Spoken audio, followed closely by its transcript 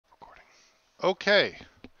Okay.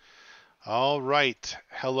 All right.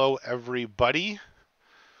 Hello, everybody.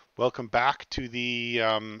 Welcome back to the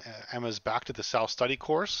Emma's Back to the Salle study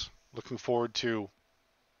course. Looking forward to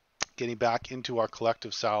getting back into our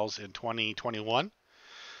collective Salles in 2021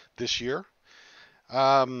 this year.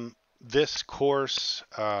 This course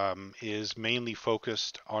is mainly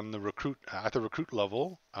focused on the recruit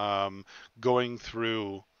level, going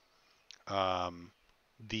through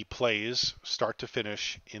the plays start to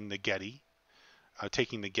finish in the Getty.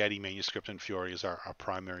 Taking the Getty manuscript and Fiore as our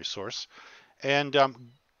primary source, and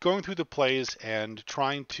going through the plays and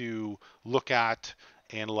trying to look at,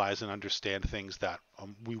 analyze, and understand things that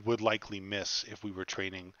we would likely miss if we were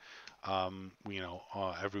training,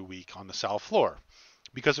 every week on the Salle floor.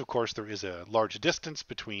 Because of course there is a large distance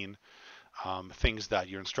between things that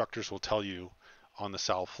your instructors will tell you on the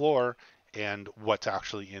Salle floor and what's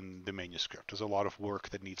actually in the manuscript. There's a lot of work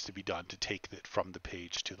that needs to be done to take it from the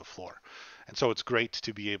page to the floor. And so it's great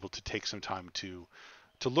to be able to take some time to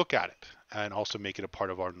look at it and also make it a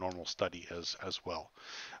part of our normal study as well.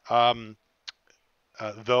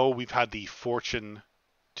 Though we've had the fortune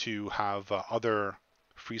to have other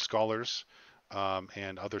free scholars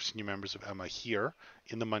and other senior members of Emma here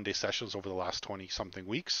in the Monday sessions over the last 20 something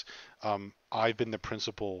weeks, I've been the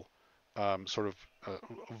principal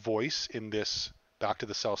voice in this Back to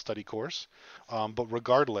the Salle study course. But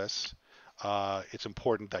regardless, it's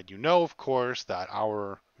important that you know, of course, that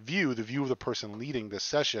our view, the view of the person leading this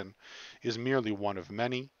session, is merely one of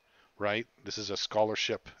many, right? This is a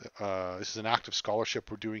scholarship. This is an active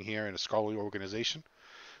scholarship we're doing here in a scholarly organization.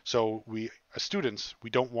 So as students, we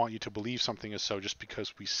don't want you to believe something is so just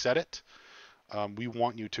because we said it. We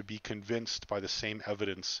want you to be convinced by the same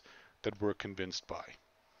evidence that we're convinced by.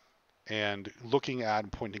 And looking at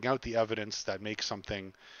and pointing out the evidence that makes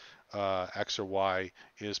something X or Y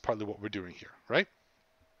is partly what we're doing here, right?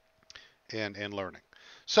 And learning.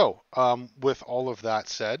 So with all of that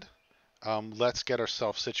said, let's get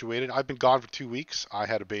ourselves situated. I've been gone for 2 weeks. I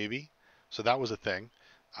had a baby, so that was a thing.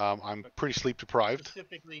 I'm pretty sleep deprived.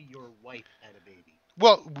 Specifically, your wife had a baby.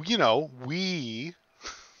 Well, we.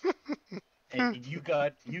 And you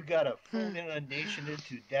got a full inundation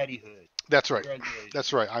into daddyhood. That's right. Congratulations.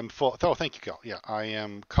 That's right. I'm full. Oh, thank you, Cal. Yeah, I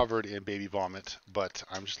am covered in baby vomit, but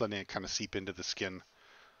I'm just letting it kind of seep into the skin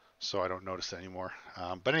so I don't notice it anymore.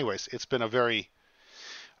 But anyways, it's been a very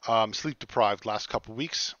sleep deprived last couple of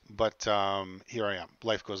weeks, but here I am.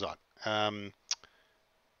 Life goes on.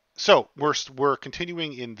 So we're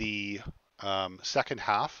continuing in the second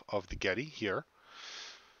half of the Getty here.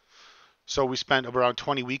 So we spent around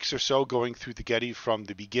 20 weeks or so going through the Getty from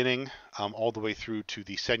the beginning all the way through to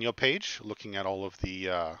the Senyo page, looking at all of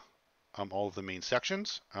the main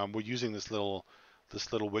sections. We're using this little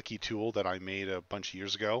wiki tool that I made a bunch of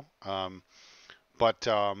years ago. But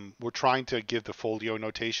we're trying to give the folio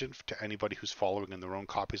notation to anybody who's following in their own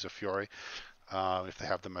copies of Fiore. If they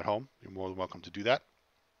have them at home, you're more than welcome to do that.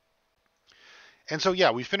 And so,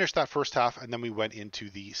 yeah, we finished that first half, and then we went into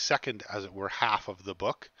the second, as it were, half of the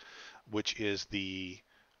book, which is the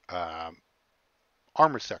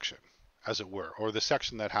armor section, as it were, or the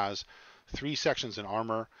section that has 3 sections in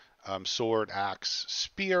armor, sword, axe,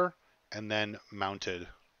 spear, and then mounted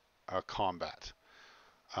combat,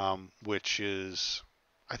 which is,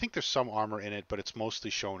 I think there's some armor in it, but it's mostly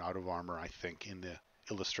shown out of armor, I think, in the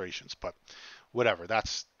illustrations. But whatever,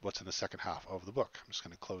 that's what's in the second half of the book. I'm just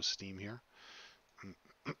going to close Steam here.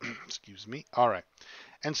 Excuse me. All right.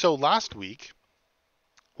 And so last week,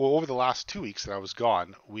 well, over the last 2 weeks that I was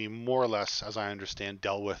gone, we more or less, as I understand,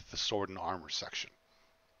 dealt with the sword and armor section.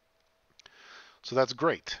 So that's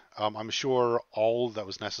great. I'm sure all that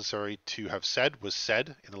was necessary to have said was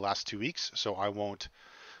said in the last 2 weeks, so I won't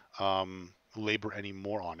labor any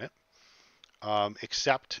more on it,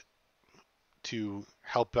 except to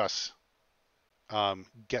help us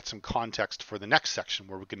get some context for the next section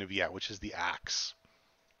where we're going to be at, which is the axe.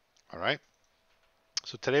 All right.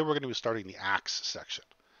 So today we're going to be starting the axe section.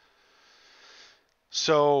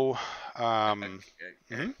 So, quick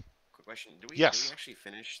question: Do we yes. actually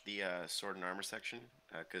finish the sword and armor section?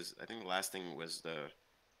 Because I think the last thing was the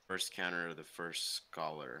first counter of the first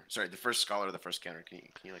scholar. Sorry, the first scholar of the first counter. Can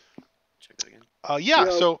you like check that again? Yeah.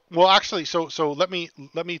 So, well, actually, so let me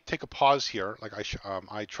take a pause here. Like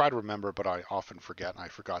I try to remember, but I often forget, and I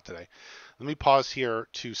forgot today. Let me pause here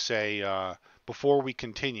to say before we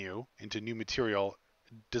continue into new material.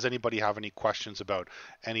 Does anybody have any questions about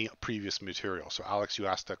any previous material? So Alex, you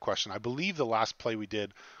asked that question. I believe the last play we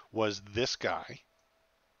did was this guy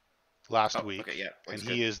last week, okay, yeah, and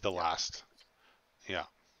he is the last. Yeah,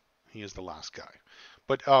 he is the last guy.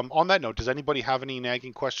 But on that note, does anybody have any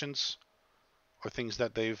nagging questions or things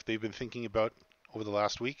that they've been thinking about over the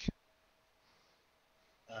last week?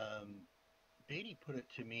 Beatty put it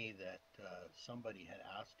to me that somebody had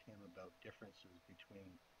asked him about differences between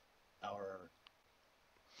our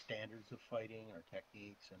standards of fighting, our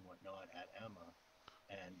techniques and whatnot at EMMA,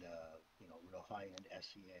 and real high-end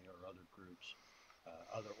SEA or other groups,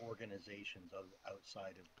 other organizations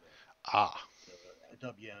outside of Ah, the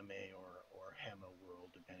WMA or HEMA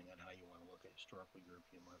world, depending on how you want to look at historical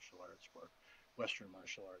European martial arts or Western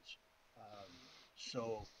martial arts. Um,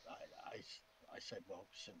 so I said, well,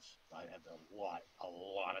 since I have a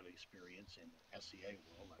lot of experience in the SEA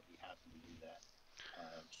world, I'd be happy to do that.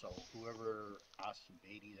 So whoever asks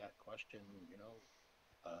Beatty that question,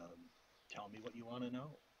 um, tell me what you want to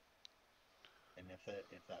know. And if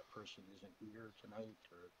that person isn't here tonight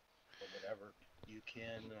or whatever, you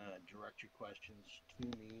can direct your questions to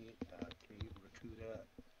me, krakuta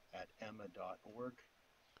at emma.org,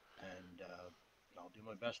 and I'll do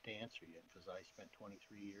my best to answer you because I spent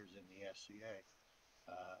 23 years in the SCA,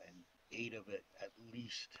 and at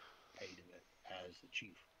least 8 of it, as the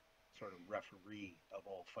chief sort of referee of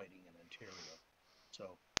all fighting in Ontario.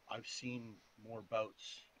 So I've seen more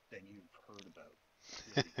bouts than you've heard about.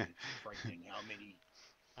 It's frightening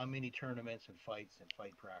how many tournaments and fights and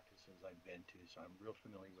fight practices I've been to. So I'm real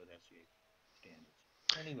familiar with SEA standards.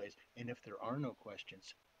 Anyways, and if there are no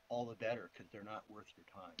questions, all the better because they're not worth your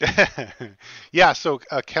time. yeah. So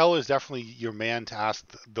Kel is definitely your man to ask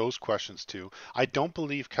those questions to. I don't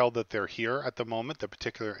believe, Kel, that they're here at the moment, the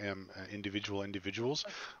particular individuals,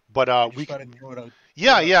 but I we just thought I'd throw it out.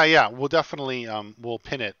 yeah, yeah, yeah. We'll definitely we'll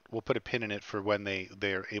pin it. We'll put a pin in it for when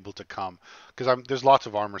they're able to come, because there's lots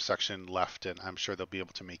of armor section left, and I'm sure they'll be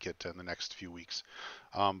able to make it in the next few weeks.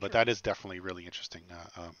 But Sure. that is definitely a really interesting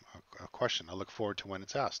a question. I look forward to when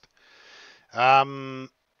it's asked. Um,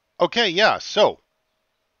 okay, yeah. So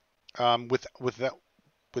with that,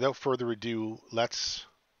 without further ado, let's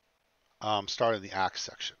start in the axe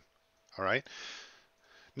section. All right.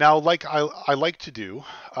 Now, like I like to do,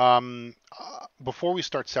 before we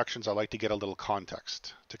start sections, I like to get a little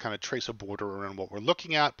context to kind of trace a border around what we're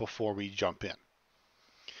looking at before we jump in.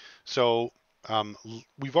 So um,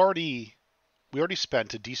 we've already we already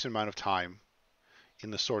spent a decent amount of time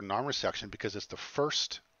in the sword and armor section because it's the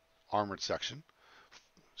first armored section,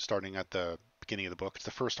 starting at the beginning of the book. It's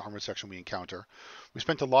the first armored section we encounter. We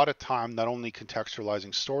spent a lot of time not only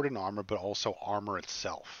contextualizing sword and armor, but also armor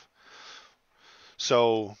itself.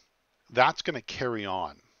 So that's going to carry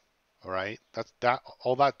on. All right,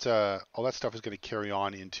 all that stuff is going to carry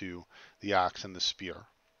on into the axe and the spear.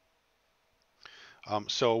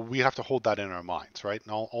 So we have to hold that in our minds, right?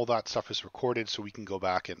 And all that stuff is recorded, so we can go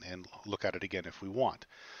back and look at it again if we want.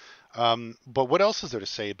 But what else is there to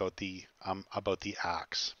say about the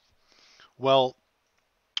axe? Well,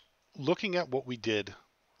 looking at what we did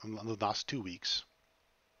in the last 2 weeks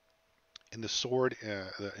in the sword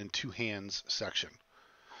in two hands section,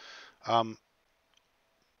 um,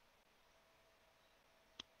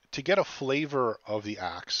 to get a flavor of the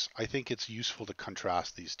axe, I think it's useful to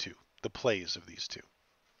contrast these two, the plays of these two.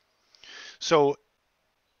 So,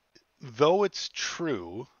 though it's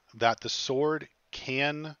true that the sword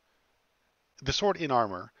in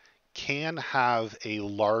armor can have a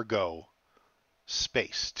largo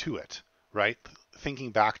space to it, right?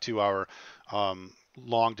 Thinking back to our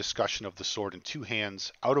long discussion of the sword in two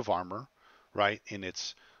hands out of armor, right? In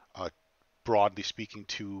its broadly speaking,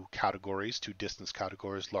 two distance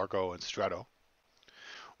categories, largo and stretto.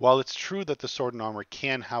 While it's true that the sword and armor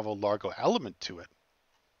can have a largo element to it,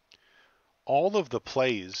 all of the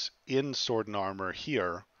plays in sword and armor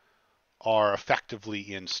here are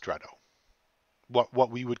effectively in stretto. What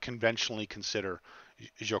we would conventionally consider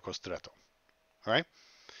gioco stretto. All right?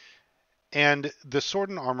 And the sword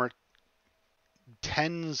and armor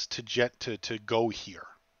tends to go here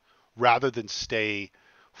rather than stay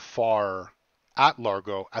far at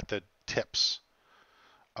largo at the tips,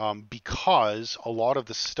 because a lot of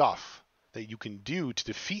the stuff that you can do to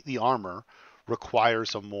defeat the armor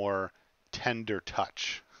requires a more tender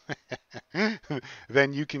touch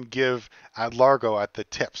than you can give at largo at the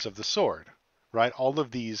tips of the sword, right? All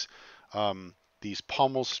of these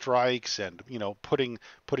pommel strikes and putting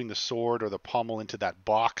the sword or the pommel into that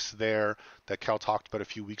box there that Cal talked about a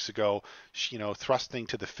few weeks ago, thrusting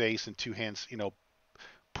to the face in two hands,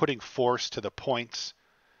 putting force to the points,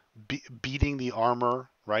 beating the armor,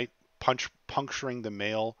 right? Puncturing the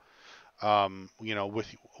mail,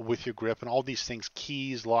 with your grip, and all these things,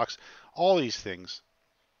 keys, locks, all these things,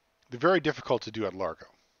 they're very difficult to do at largo,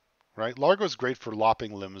 right? Largo is great for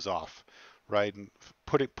lopping limbs off, right, and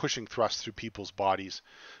pushing thrust through people's bodies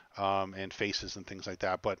and faces and things like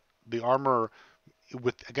that. But the armor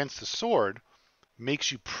against the sword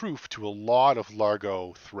makes you proof to a lot of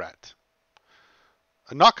Largo threat.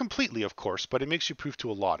 Not completely, of course, but it makes you proof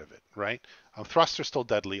to a lot of it, right? Thrusts are still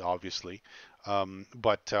deadly, obviously,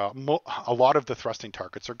 but a lot of the thrusting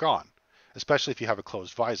targets are gone, especially if you have a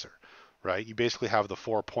closed visor, right? You basically have the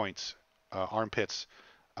 4 points, armpits,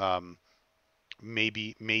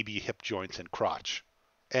 maybe hip joints and crotch,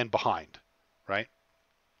 and behind, right?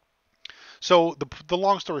 So the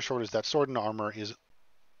long story short is that sword and armor is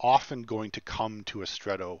often going to come to a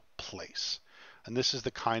stretto place, and this is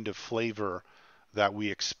the kind of flavor that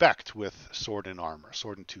we expect with sword and armor,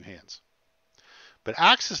 sword in two hands. But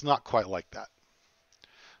axe is not quite like that.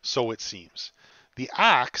 So it seems. The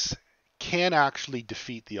axe can actually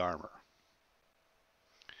defeat the armor.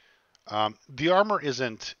 The armor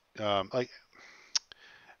isn't like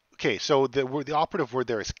okay. So the operative word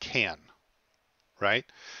there is can, right?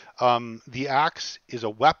 The axe is a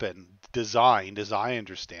weapon designed, as I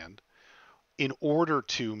understand, in order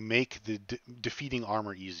to make the defeating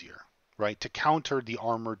armor easier, right? To counter the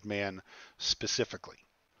armored man specifically.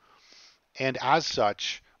 And as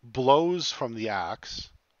such, blows from the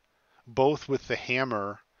axe, both with the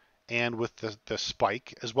hammer and with the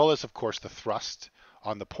spike, as well as, of course, the thrust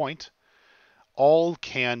on the point, all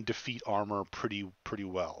can defeat armor pretty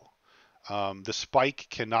well. The spike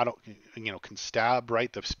cannot, can stab,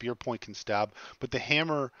 right? The spear point can stab, but the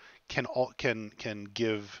hammer can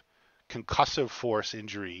give concussive force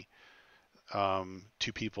injury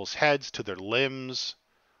to people's heads, to their limbs,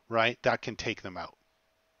 right? That can take them out.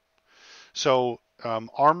 So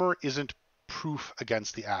armor isn't proof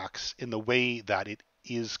against the axe in the way that it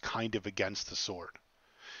is kind of against the sword,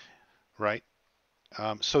 right?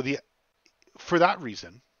 For that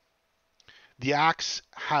reason, the axe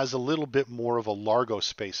has a little bit more of a Largo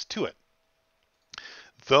space to it.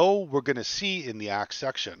 Though we're going to see in the axe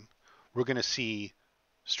section, we're going to see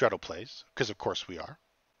stretto plays, because of course we are.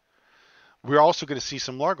 We're also going to see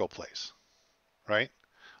some Largo plays, right?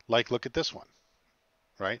 Like, look at this one,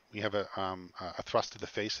 right? We have a thrust to the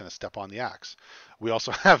face and a step on the axe. We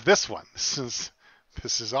also have this one. This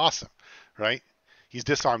is awesome, right? He's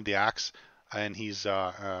disarmed the axe and he's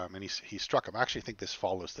struck him. I actually think this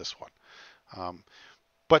follows this one. And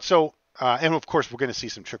of course we're going to see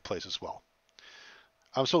some trick plays as well.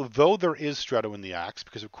 So though there is stretto in the axe,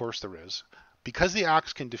 because of course there is, because the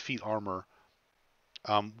axe can defeat armor,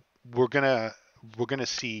 we're gonna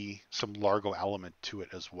see some Largo element to it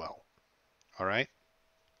as well. All right.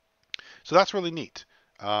 So that's really neat,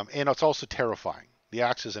 and it's also terrifying. The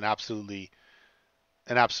axe is an absolutely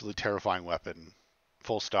terrifying weapon.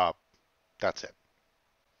 Full stop. That's it.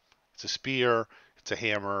 It's a spear. It's a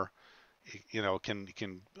hammer. It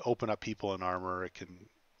can open up people in armor. It can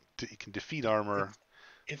defeat armor.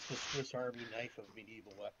 It's the Swiss Army knife of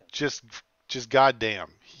medieval weapons. Just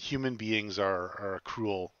goddamn, human beings are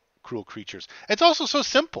cruel creatures. It's also so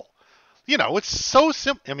simple. It's so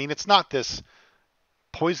simple. I mean, it's not this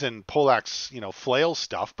poison poleaxe, flail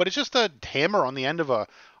stuff, but it's just a hammer on the end of a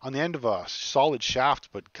solid shaft.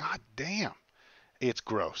 But goddamn, it's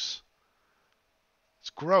gross. It's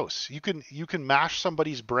gross. You can mash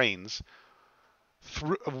somebody's brains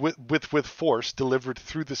through with force delivered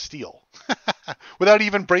through the steel. Without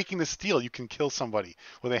even breaking the steel, you can kill somebody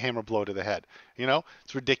with a hammer blow to the head.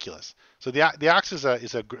 It's ridiculous. So the axe is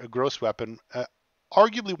a gross weapon,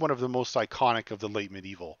 arguably one of the most iconic of the late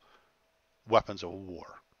medieval weapons of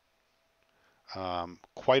war.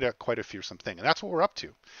 Quite a fearsome thing, and that's what we're up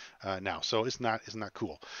to now. So isn't that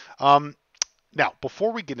cool? Now,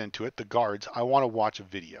 before we get into it, the guards, I want to watch a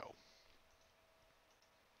video.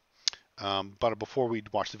 But before we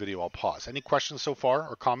watch the video, I'll pause. Any questions so far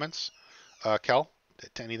or comments? Kel,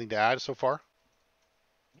 anything to add so far?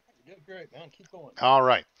 You did great, man. Keep going. All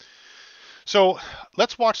right. So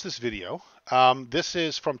let's watch this video. This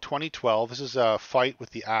is from 2012. This is a fight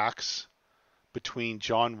with the axe between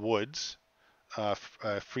John Woods, a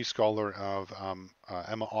free scholar of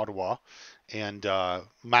AEMMA Ottawa, and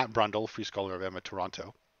Matt Brundle, free scholar of AEMMA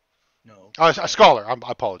Toronto. No. A scholar. I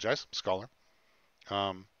apologize. Scholar.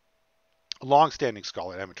 A long-standing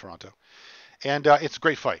scholar at AEMMA Toronto. And it's a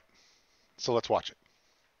great fight. So let's watch it.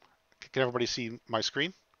 Can everybody see my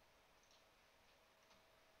screen?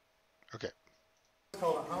 Okay. It's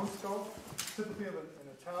called a hound skull, typically of an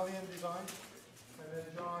Italian design. And then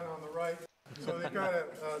John on the right. So they've got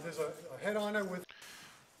there's a head on it with...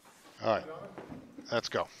 All right. Let's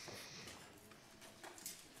go.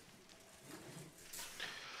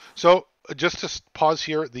 So just to pause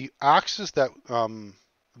here, the axes that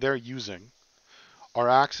they're using are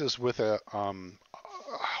axes with a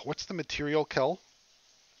what's the material, Kel?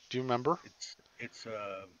 Do you remember? It's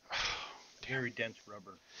very dense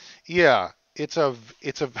rubber. Yeah, it's a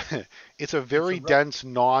it's a very rub- dense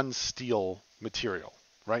non-steel material,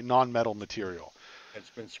 right? Non-metal material. It's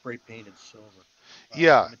been spray painted silver. The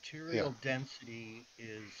Yeah, yeah, material density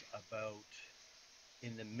is about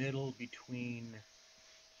in the middle between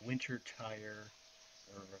winter tire,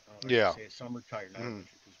 or I should yeah. say a summer tire, not a Mm, winter,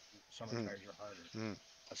 because summer mm, tires are harder. mm,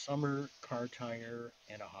 A summer car tire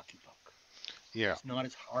and a hockey puck. yeah, It's not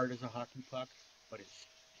as hard as a hockey puck, but it's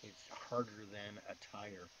harder than a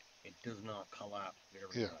tire. It does not collapse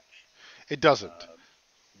very yeah. much. It doesn't. Uh,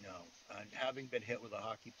 no, and having been hit with a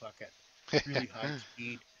hockey puck at really high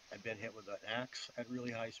speed and been hit with an axe at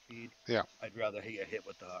really high speed, Yeah. I'd rather get hit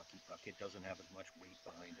with the hockey puck. It doesn't have as much weight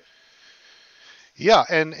behind it. Yeah,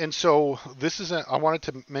 and so this is I wanted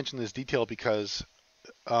to mention this detail because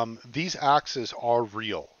these axes are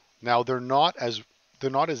real. Now they're not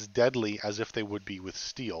as deadly as if they would be with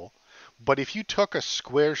steel, but if you took a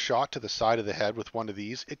square shot to the side of the head with one of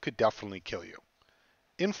these, it could definitely kill you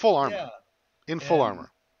in full armor. Yeah, In full and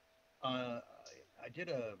armor. I did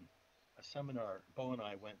a seminar. Bo and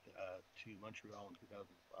I went to Montreal in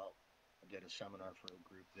 2012. I did a seminar for a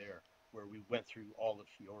group there where we went through all of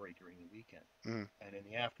Fiore during the weekend. Mm, And in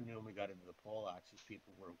the afternoon, we got into the pole axes.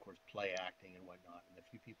 People were, of course, play acting and whatnot. And the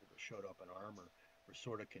few people that showed up in armor were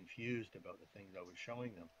sort of confused about the things I was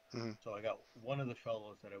showing them. mm, So I got one of the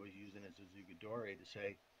fellows that I was using as a Zugadore to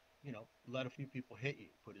say, let a few people hit you.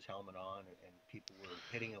 Put his helmet on, and people were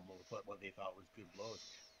hitting him with what they thought was good blows.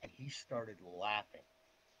 And he started laughing,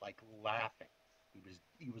 like laughing.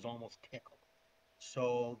 He was almost tickled.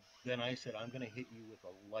 So then I said, I'm going to hit you with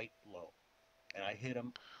a light blow, and I hit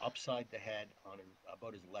him upside the head on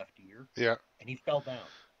about his left ear, yeah, and he fell down.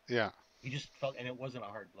 yeah, He just fell, and it wasn't a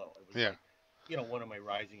hard blow. It was yeah, like, one of my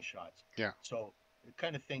rising shots. yeah, So the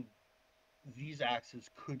kind of thing, these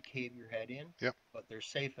axes could cave your head in, yeah. but they're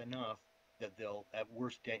safe enough that they'll at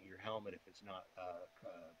worst dent your helmet if it's not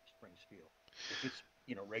spring steel. If it's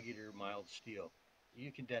regular mild steel,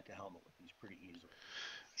 you can dent a helmet with these pretty easily.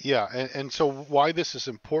 Yeah, and so why this is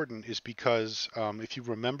important is because if you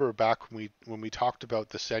remember back when we talked about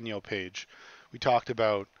the Senyo page, we talked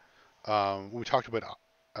about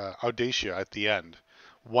Audacia at the end.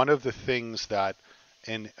 One of the things that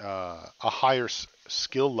a higher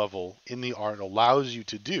skill level in the art allows you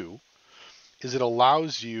to do is it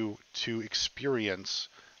allows you to experience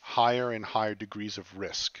higher and higher degrees of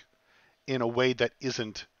risk in a way that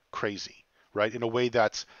isn't crazy, right? In a way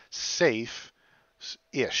that's safe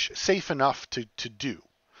enough to do,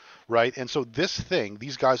 right? And so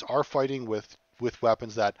these guys are fighting with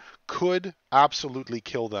weapons that could absolutely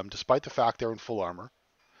kill them, despite the fact they're in full armor.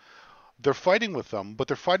 They're fighting with them, but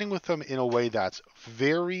they're fighting with them in a way that's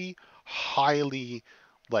very highly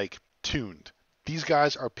like tuned. These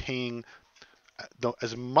guys are paying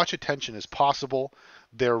as much attention as possible.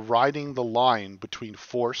 They're riding the line between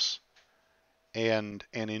force and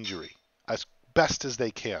injury as best as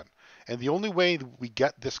they can. And the only way we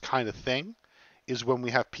get this kind of thing is when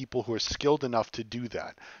we have people who are skilled enough to do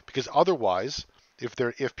that. Because otherwise,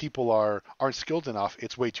 if people aren't skilled enough,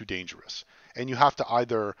 it's way too dangerous. And you have to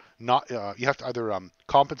either not you have to either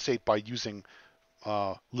compensate by using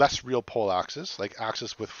less real pole axes, like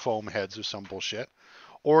axes with foam heads or some bullshit,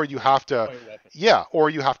 or you have to or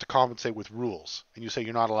you have to compensate with rules, and you say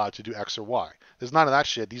you're not allowed to do X or Y. There's none of that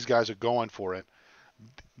shit. These guys are going for it.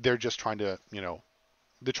 They're just trying to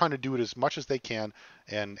they're trying to do it as much as they can,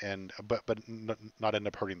 but not end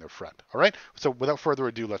up hurting their friend. All right. So without further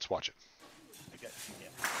ado, let's watch it. Yeah.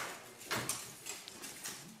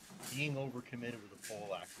 Being overcommitted with a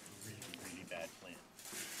pole axe is a really, really bad plan.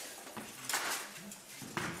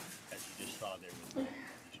 As you just saw there with me.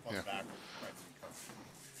 He swung backwards and tried to recover.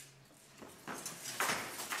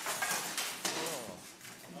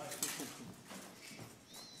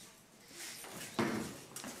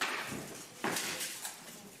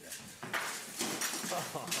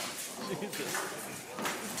 Jesus.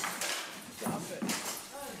 Stop it.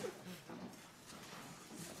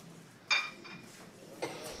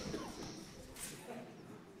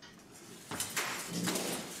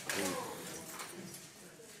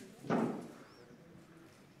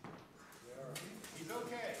 He's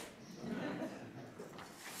okay.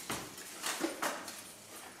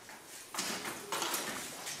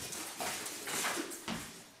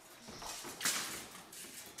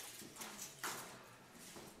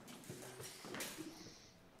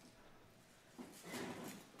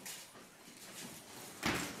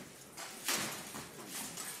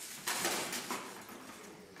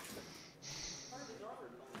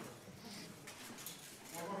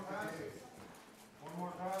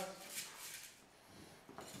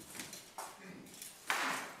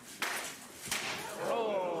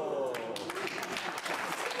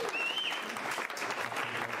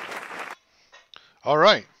 All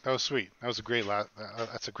right, that was sweet. That was a great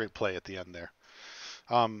that's a great play at the end there.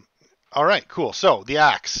 Um, all right, cool. So the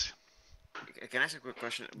axe. Can I ask a quick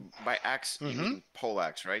question? By axe, you Mm-hmm. mean pole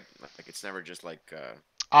axe, right? Like it's never just like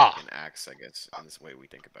Ah, an axe, I guess, in this way we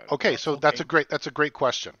think about it. okay. So Okay, that's a great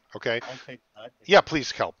question. Okay. I'll take that if Yeah, you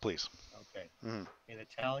please help, please. okay. Mm-hmm. In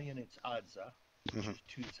Italian, it's Azza, which Mm-hmm. is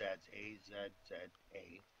two Z's,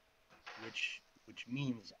 A-Z-Z-A, which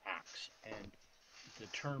means axe. And the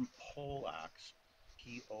term pole axe,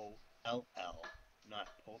 P-O-L-L, not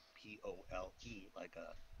P-O-L-E, like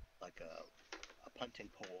a punting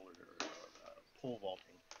pole or pole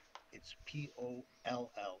vaulting. It's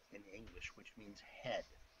P-O-L-L in English, which means head.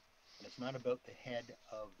 And it's not about the head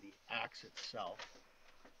of the axe itself.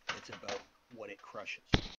 It's about what it crushes.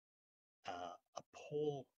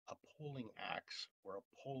 A poling axe or a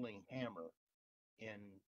poling hammer in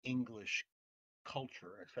English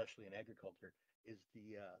culture, especially in agriculture, is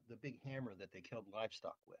the big hammer that they killed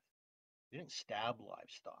livestock with. They didn't stab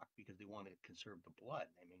livestock because they wanted to conserve the blood.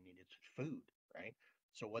 I mean, it's food, right?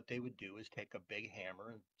 So what they would do is take a big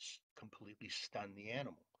hammer and completely stun the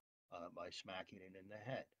animal by smacking it in the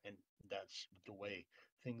head, and that's the way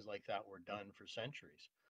things like that were done for centuries.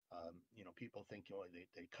 People think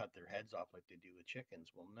they cut their heads off like they do with chickens.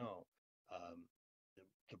 Well, no. Um,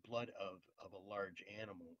 the blood of a large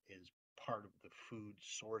animal is part of the food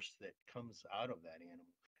source that comes out of that animal,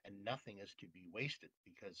 and nothing is to be wasted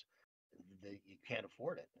because you can't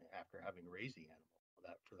afford it after having raised the animal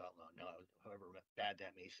for that long. Now, however bad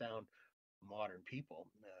that may sound, modern people,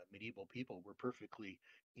 medieval people, were perfectly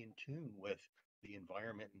in tune with the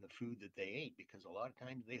environment and the food that they ate because a lot of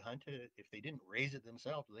times they hunted it. If they didn't raise it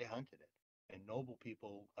themselves, they hunted it. And noble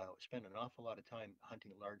people spend an awful lot of time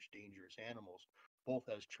hunting large, dangerous animals, both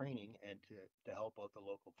as training and to help out the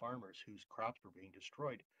local farmers whose crops were being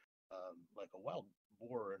destroyed. Like a wild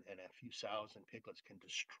boar and a few sows and piglets can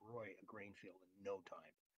destroy a grain field in no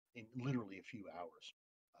time, in literally a few hours.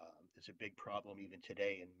 It's a big problem even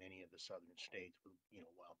today in many of the southern states with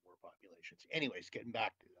wild boar populations. Anyways, getting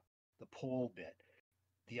back to the pole bit,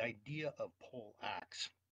 the idea of pole axe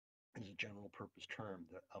is a general purpose term.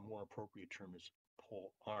 A more appropriate term is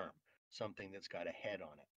pole arm, something that's got a head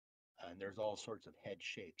on it. And there's all sorts of head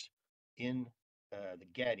shapes. In the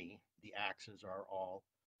Getty, the axes are all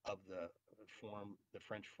of the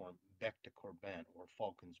French form bec de corbin or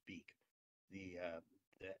falcon's beak. The uh,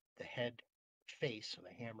 the head face, or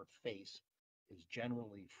the hammer face, is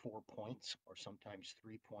generally 4 points or sometimes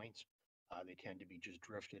 3 points. They tend to be just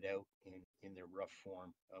drifted out in their rough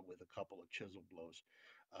form with a couple of chisel blows.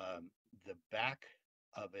 The back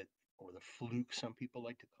of it, or the fluke, some people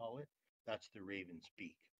like to call it, that's the raven's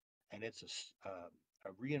beak, and it's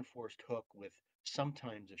a reinforced hook with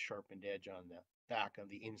sometimes a sharpened edge on the back of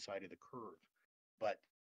the inside of the curve, but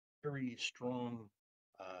very strong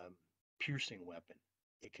um, piercing weapon.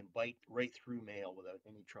 It can bite right through mail without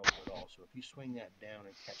any trouble at all. So if you swing that down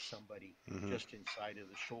and catch somebody Mm-hmm. just inside of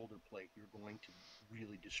the shoulder plate, you're going to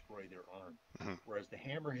really destroy their arm. Mm-hmm. Whereas the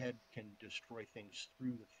hammerhead can destroy things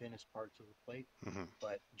through the thinnest parts of the plate, Mm-hmm.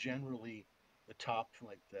 but generally the top,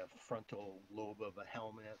 like the frontal lobe of a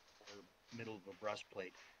helmet or middle of a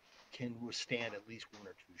breastplate, can withstand at least one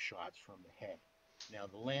or two shots from the head. Now,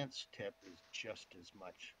 the lance tip is just as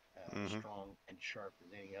much Mm-hmm. strong and sharp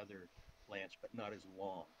as any other lance, but not as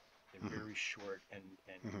long. They're Mm-hmm. very short, and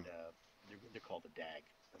Mm-hmm. they're called a dag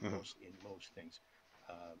Mm-hmm. most things.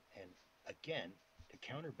 And again, to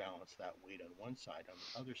counterbalance that weight on one side, on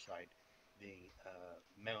the other side, they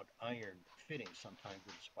mount iron fittings, sometimes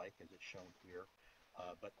with a spike, as it's shown here,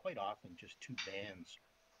 but quite often just two bands,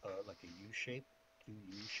 like a U shape, two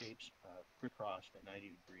U shapes, crisscrossed at 90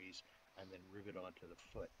 degrees, and then rivet onto the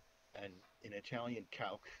foot. And in Italian,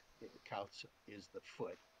 calx is the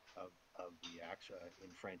foot of the axe.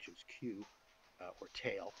 In French, is Q, or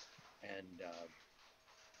tail, and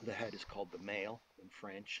the head is called the male in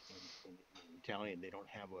French. In Italian, they don't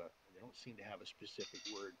seem to have a specific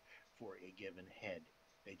word for a given head.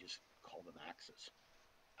 They just call them axes.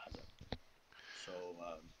 As a, so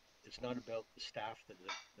it's not about the staff that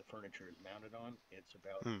the furniture is mounted on. It's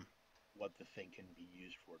about Mm. what the thing can be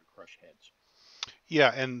used for to crush heads.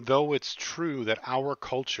 Yeah, and though it's true that our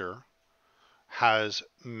culture has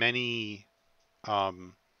many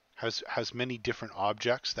um, has many different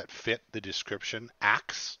objects that fit the description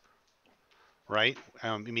axe, right?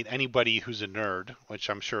 I mean, anybody who's a nerd, which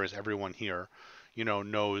I'm sure is everyone here,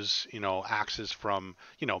 knows, axes from,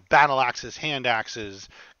 battle axes, hand axes,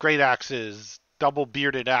 great axes, double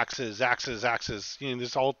bearded axes.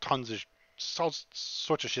 There's all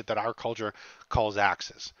sorts of shit that our culture calls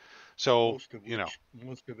axes. So, Most of you know, it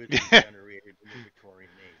was generated in the Victorian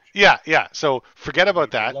age. yeah. So forget about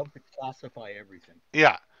They that. love to classify everything.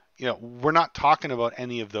 Yeah. We're not talking about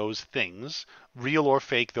any of those things, real or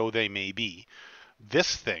fake though they may be.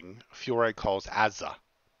 This thing, Fiore calls Azza.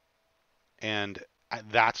 And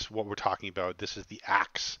that's what we're talking about. This is the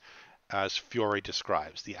axe, as Fiore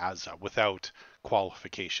describes, the Azza, without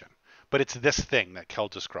qualification. But it's this thing that Kel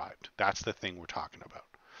described. That's the thing we're talking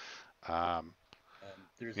about.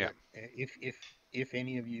 There's Yeah. if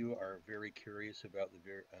any of you are very curious about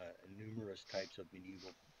the numerous types of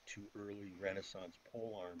medieval to early Renaissance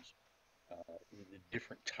pole arms, the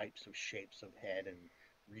different types of shapes of head and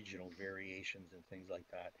regional variations and things like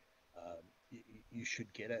that, you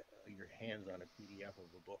should get your hands on a PDF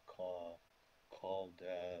of a book called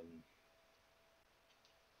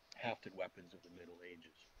Hafted Weapons of the Middle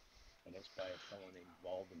Ages, and it's by a fellow named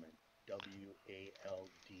Waldman,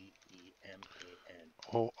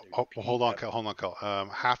 Waldman. Hold on, Kel.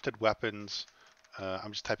 Hafted weapons.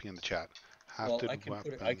 I'm just typing in the chat. Well, Hafted I can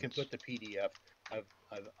weapons. put the PDF.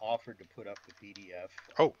 I've offered to put up the PDF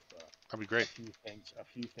Oh, of that'd be great. a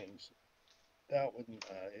few things. That one,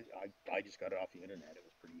 I just got it off the internet. It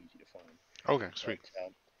was pretty easy to find. Okay, sweet.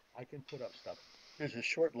 But I can put up stuff. There's a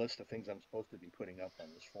short list of things I'm supposed to be putting up on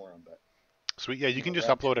this forum, but Sweet. Yeah, you can just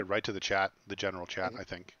we're upload it actually. right to the chat, the general chat, I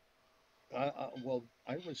think. Well,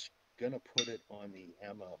 I was gonna put it on the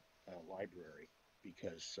AEMMA library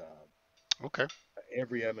because Okay.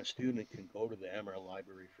 every AEMMA student can go to the AEMMA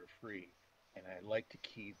library for free, and I like to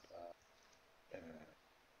keep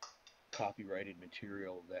copyrighted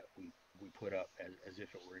material that we put up as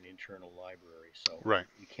if it were an internal library. So Right.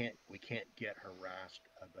 we can't get harassed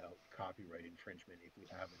about copyright infringement if we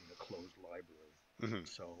have it in a closed library. Mm-hmm.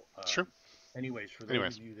 So, Sure. anyways, for those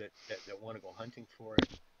Anyways. of you that want to go hunting for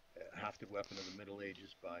it, Hafted Weapon of the Middle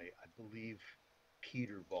Ages by, I believe,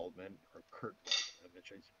 Peter Waldman or Kurt Waldman,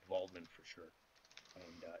 which is Waldman for sure.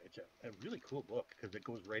 And it's a really cool book because it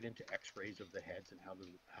goes right into X-rays of the heads and how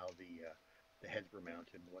the heads were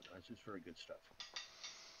mounted and whatnot. It's just very good stuff.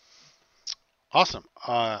 Awesome.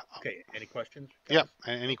 Okay, any questions, Yeah.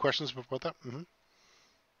 guys? Any questions about that? Mm-hmm.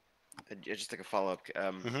 Just like a follow up.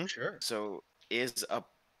 Mm-hmm. Sure. So is a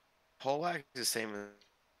poleaxe the same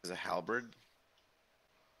as a halberd?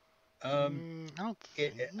 I don't A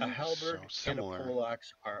think so. halberd and a Similar.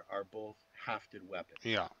 poleaxe are both hafted weapons.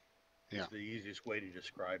 Yeah. Yeah. Is the easiest way to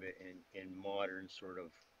describe it in modern sort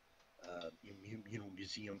of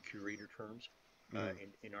museum curator terms. Mm.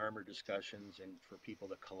 In armor discussions and for people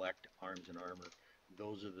that collect arms and armor,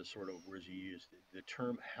 those are the sort of words you use. The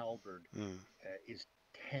term halberd Mm. is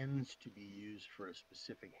tends to be used for a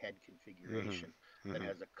specific head Mm-hmm. configuration that Mm-hmm.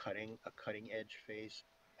 has a cutting edge face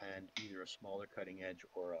and either a smaller cutting edge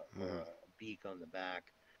or Mm-hmm. a beak on the back.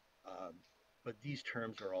 Um, but these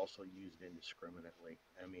terms are also used indiscriminately.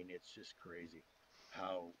 I mean, it's just crazy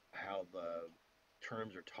how the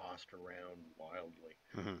terms are tossed around wildly,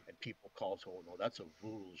 Mm-hmm. and people call it, oh no, that's a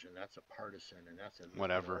vulge and that's a partisan and that's a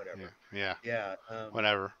Whatever. Yeah. whatever. Yeah. Yeah,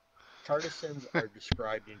 Whatever. partisans are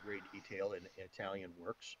described in great detail in Italian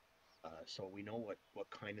works, so we know what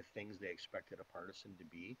kind of things they expected a partisan to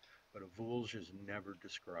be. But a vulge is never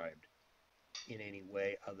described in any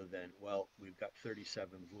way other than, well, we've got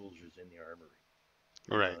 37 vulges in the armory.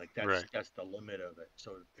 Right. Like Right. that's the limit of it.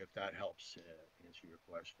 So if that helps answer your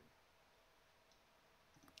question,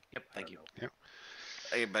 Yep. I Thank don't you. know.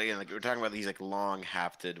 Yeah. But again, like we're talking about these like long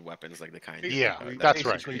hafted weapons, like the kind. Yeah. Basically, That's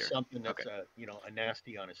right. basically something that's Okay. a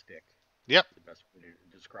nasty on a stick. Yep. That's the best way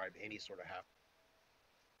to describe any sort of half.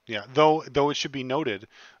 Yeah. Though it should be noted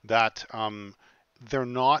that they're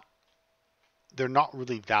not they're not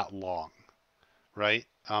really that long, right?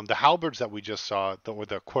 The halberds that we just saw, or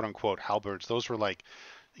the quote unquote halberds, those were like,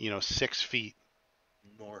 6 feet,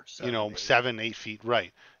 More 7 to 8. 7, 8 feet,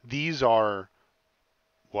 right? These are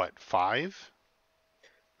what, 5,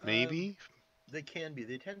 Um, maybe? they can be.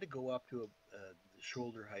 They tend to go up to the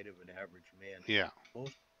shoulder height of an average man. Yeah.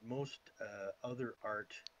 Most other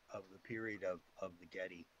art of the period of the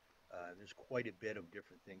Getty, there's quite a bit of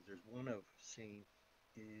different things. There's one of Saint,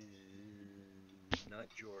 not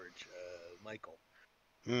George, Michael.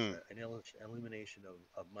 There's Mm. an illumination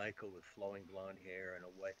of Michael with flowing blonde hair and a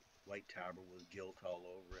white tabard with gilt all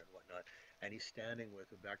over it and whatnot, and he's standing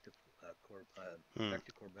with a Mm. back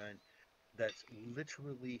to Corbin that's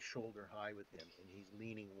literally shoulder high with him, and he's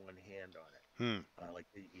leaning one hand on it, Mm. like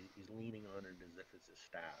he's leaning on it as if it's a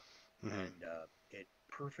staff, Mm-hmm. and it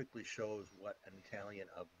perfectly shows what an Italian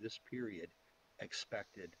of this period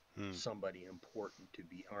expected Mm. somebody important to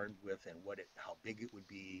be armed with, and how big it would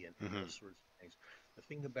be, and Mm-hmm. those sorts of things. The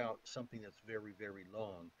thing about something that's very, very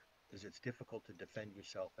long is it's difficult to defend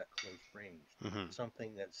yourself at close range. Mm-hmm.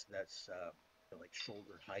 Something that's like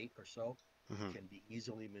shoulder height or so Mm-hmm. can be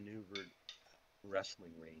easily maneuvered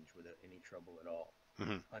wrestling range without any trouble at all.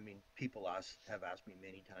 Mm-hmm. I mean, people have asked me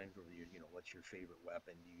many times over the years, what's your favorite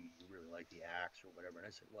weapon? Do you really like the axe or whatever? And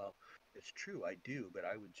I said, well, it's true, I do, but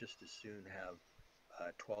I would just as soon have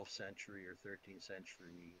a 12th century or 13th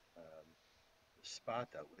century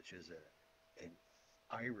spada, which is an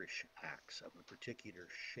Irish axe of a particular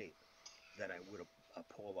shape, than I would a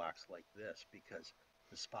pole axe like this, because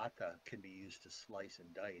the spada can be used to slice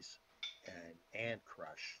and dice and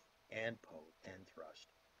crush and poke and thrust,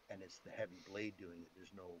 and it's the heavy blade doing it.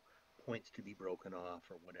 There's no points to be broken off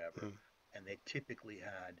or whatever, Mm-hmm. and they typically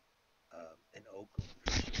had an oak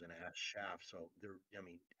versus an ash shaft. So I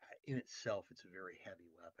mean, in itself, it's a very heavy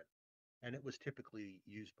weapon, and it was typically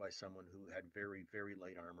used by someone who had very, very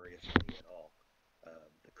light armor, if any at all,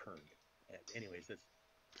 the kern. And anyways,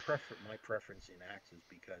 that's my preference in axes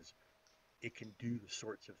because it can do the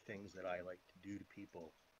sorts of things that I like to do to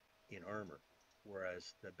people in armor.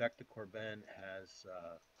 Whereas the bec de Corbin has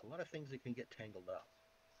a lot of things that can get tangled up.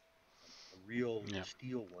 A real Yeah.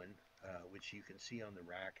 steel one, which you can see on the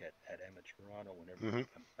rack at AEMMA Toronto when Mm-hmm. everybody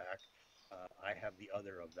comes back. I have the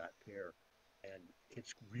other of that pair, and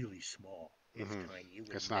it's really small. It's Mm-hmm. tiny. It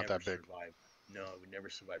would It's not never that big. survive. No, it would never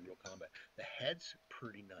survive real combat. The head's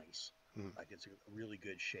pretty nice. Mm-hmm. Like it's a really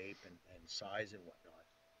good shape and size and whatnot.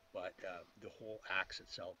 But the whole axe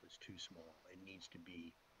itself is too small. It needs to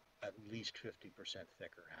be at least 50%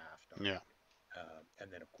 thicker haft on Yeah. it.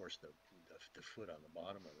 And then, of course, the foot on the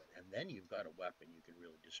bottom of it, and then you've got a weapon you can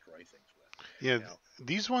really destroy things with. Yeah. Now,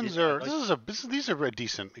 These ones I are. like, These are a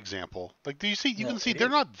decent example. Like, do you see? You can well, see it they're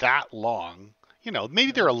is. not that long.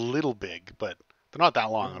 Maybe they're a No, little big, but they're not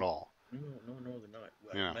that long at no, all. no, they're not.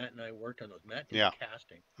 Yeah. Matt and I worked on those. Matt did the Yeah.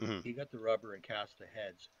 casting. Mm-hmm. He got the rubber and cast the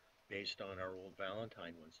heads based on our old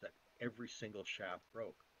Valentine ones that every single shaft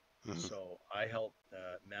broke. Mm-hmm. So I helped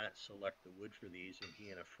Matt select the wood for these, and he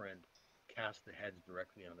and a friend cast the heads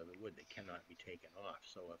directly onto the wood. They cannot be taken off.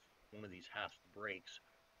 So if one of these halves breaks,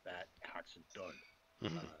 that axe is done.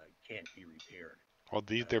 Mm-hmm. Can't be repaired. Well,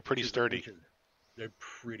 they're pretty sturdy. They're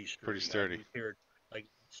pretty Pretty sturdy. I've sturdy. repaired, like,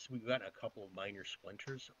 we've got a couple of minor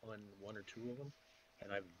splinters on one or two of them,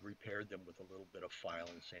 and I've repaired them with a little bit of file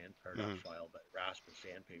and sand, or not Mm-hmm. file, but rasp and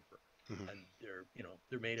sandpaper. Mm-hmm. And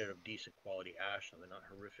they're made out of decent quality ash, so they're not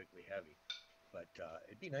horrifically heavy. But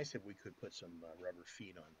it'd be nice if we could put some rubber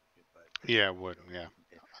feet on them, but Yeah, it would. Yeah.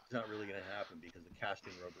 it's not really going to happen because the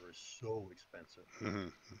casting rubber is so expensive. Mm-hmm.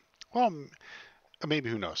 Well, maybe,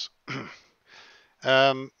 who knows?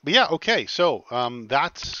 But yeah, okay. So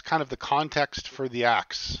that's kind of the context for the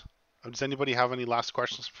axe. Does anybody have any last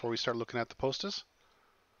questions before we start looking at the posters?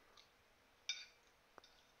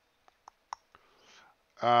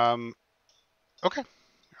 Um, okay.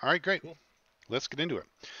 All right, great. Cool. Let's get into it.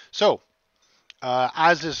 So,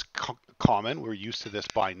 as is common, we're used to this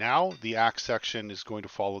by now. The axe section is going to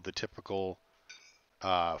follow the typical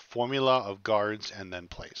formula of guards and then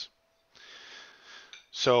plays.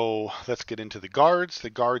 So let's get into the guards. The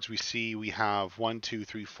guards we have 1, 2,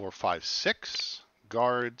 3, 4, 5, 6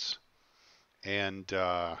 guards. And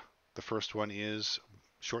the first one is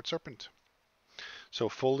Short Serpent. So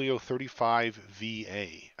Folio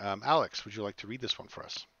 35.v.a. Alex, would you like to read this one for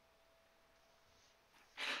us?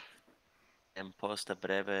 Imposta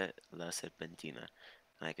breve la serpentina,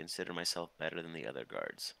 and I consider myself better than the other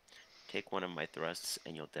guards. Take one of my thrusts,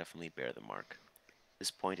 and you'll definitely bear the mark.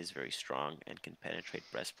 This point is very strong and can penetrate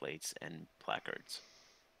breastplates and placards.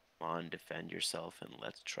 Come on, defend yourself, and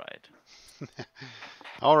let's try it.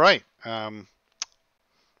 All right.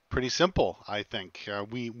 Pretty simple, I think.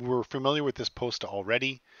 We were familiar with this post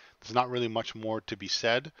already. There's not really much more to be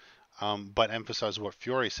said, but emphasize what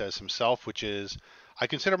Fiore says himself, which is, I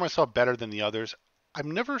consider myself better than the others. I'm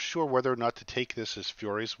never sure whether or not to take this as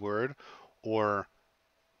Fiore's word or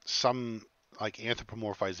some like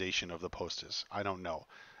anthropomorphization of the post is. I don't know.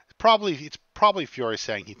 It's probably Fiore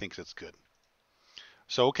saying he thinks it's good.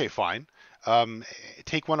 So okay, fine.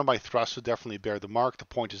 Take one of my thrusts would definitely bear the mark. The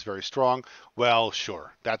point is very strong. Well,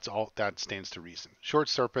 sure. That's all. That stands to reason. Short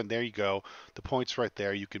serpent. There you go. The point's right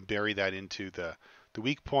there. You can bury that into the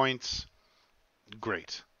weak points.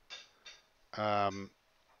 Great. There's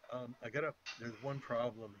one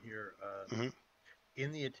problem here. Mm-hmm.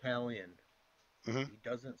 In the Italian, Mm-hmm. he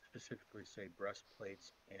doesn't specifically say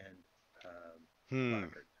breastplates and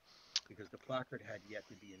placards because the placard had yet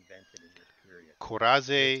to be invented in this period.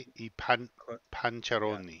 Corazze It's,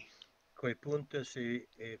 pancheroni. Quei puntos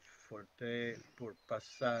e forte per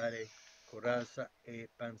passare corazza e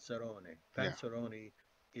panzerone. Yeah. Panzerone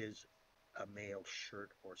is a male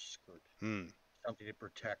shirt or skirt, Hmm. something to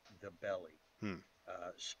protect the belly, Hmm.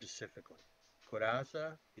 specifically.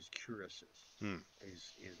 Coraza is cuirasses, Hmm.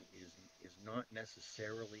 is not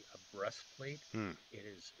necessarily a breastplate. Hmm. It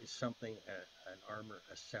is something, an armor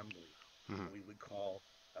assembly. Hmm. We would call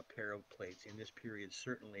a pair of plates. In this period,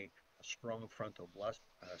 certainly a strong frontal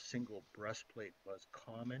single breastplate was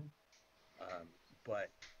common, um, but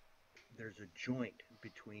there's a joint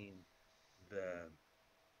between the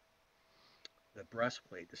the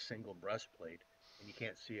breastplate, the single breastplate, and you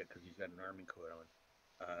can't see it because he's got an army coat on.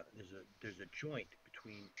 There's a joint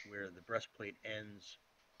between where the breastplate ends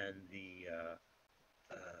and the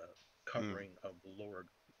Hmm. covering of the lower,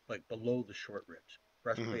 like below the short ribs. Hmm.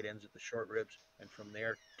 Breastplate ends at the short ribs, and from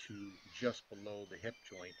there to just below the hip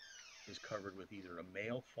joint is covered with either a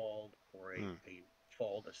male fold or Hmm. a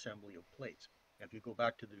fold assembly of plates. And if you go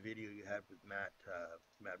back to the video you had with Matt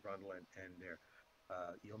Brundle and there,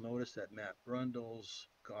 you'll notice that Matt Brundle's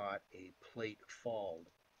got a plate fold.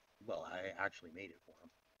 Well, I actually made it for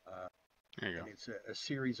him. There you And go. it's a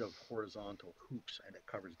series of horizontal hoops, and it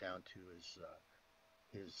covers down to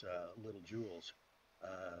his little jewels.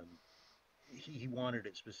 Um, he wanted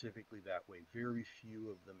it specifically that way. Very few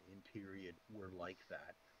of them in period were like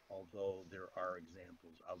that, although there are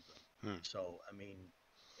examples of them. Hmm. So, I mean,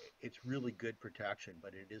 it's really good protection,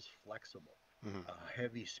 but it is flexible. Hmm. A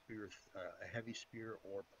heavy spear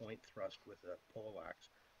or point thrust with a poleaxe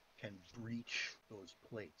can breach those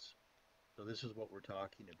plates. So this is what we're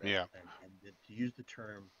talking about. Yeah. And to use the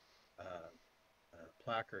term uh,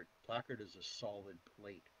 placard is a solid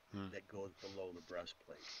plate Hmm. that goes below the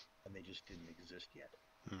breastplate, and they just didn't exist yet.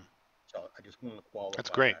 Hmm. So I just want to That's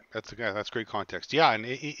qualify great. that. That's great context. Yeah, and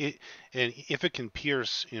and if it can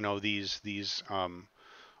pierce, these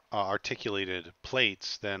articulated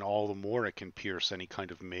plates, then all the more it can pierce any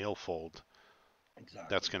kind of mail fold that's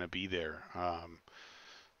Exactly. going to be there.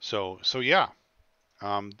 So yeah,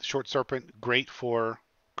 short serpent, great for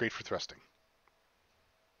thrusting,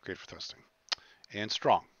 great for thrusting, and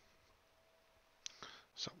strong.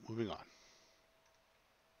 So moving on.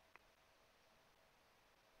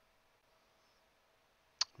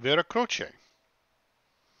 Vera Croce,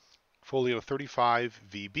 Folio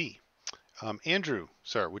 35.v.a. Andrew,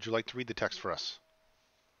 sir, would you like to read the text for us?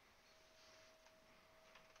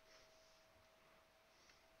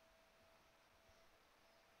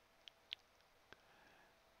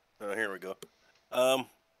 Here we go. Um,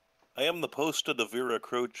 I am the posted of Vera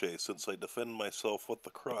Croce, since I defend myself with the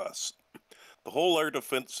cross. The whole art of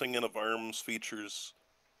fencing and of arms features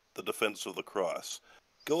the defense of the cross.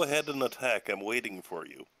 Go ahead and attack, I'm waiting for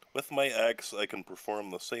you. With my axe, I can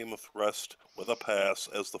perform the same thrust with a pass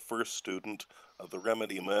as the first student of the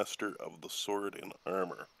remedy master of the sword and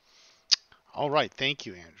armor. All right, thank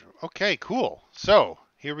you, Andrew. Okay, cool. So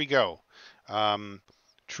here we go. Um,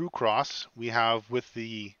 True cross we have with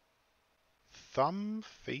the thumb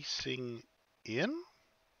facing in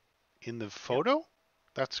the Yep. photo.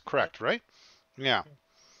 That's That. correct, right? Yeah,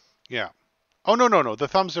 yeah. Oh no. The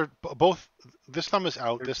thumbs are both. This thumb is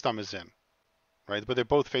out. They're This thumb is in, right? But they're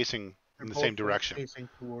both facing they're in the both same direction. facing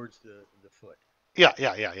towards the foot. Yeah.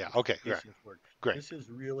 Okay, great, Facing forward. great. This is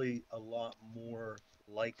really a lot more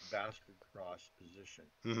like bastard cross position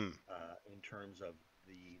Mm-hmm. in terms of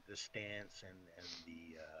the stance and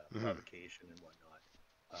the Mm-hmm. provocation and whatnot.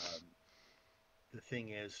 Um, the thing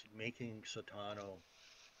is, making Satano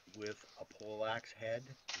with a poleaxe head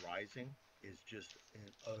rising is just an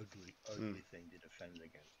ugly, Mm. ugly thing to defend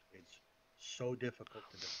against. It's so difficult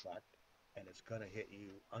to deflect, and it's going to hit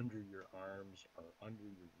you under your arms or under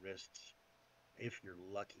your wrists if you're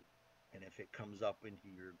lucky. And if it comes up into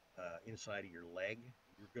your inside of your leg,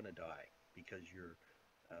 you're going to die because your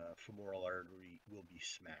femoral artery will be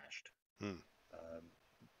smashed. Mm. Um,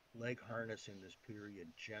 Leg harness in this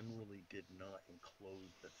period generally did not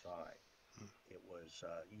enclose the thigh. It was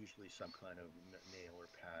usually some kind of nail or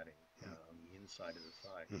padding on the inside of the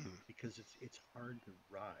thigh Mm-hmm. because it's hard to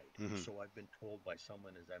ride. Mm-hmm. So I've been told by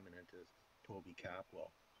someone as eminent as Toby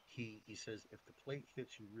Capwell, he says if the plate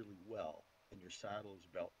fits you really well and your saddle is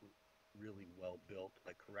built really well built,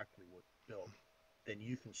 like correctly built, then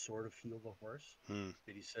you can sort of feel the horse. Mm.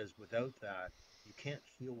 But he says without that, you can't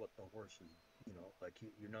feel what the horse is, like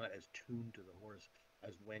you're not as tuned to the horse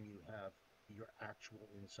as when you have your actual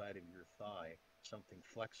inside of your thigh, something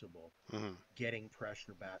flexible, Mm-hmm. getting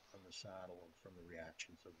pressure back from the saddle and from the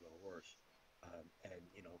reactions of the horse. And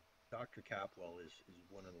Dr. Capwell is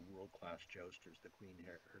one of the world class jousters. The Queen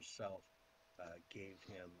herself gave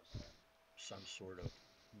him some sort of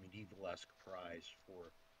medieval esque prize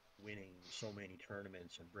for winning so many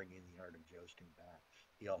tournaments and bringing the art of jousting back.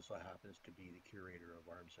 he also happens to be the curator of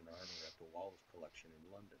arms and armor at the Wallace Collection in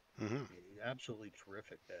London. Mm-hmm. Absolutely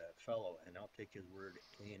terrific fellow, and I'll take his word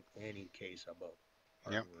in any case about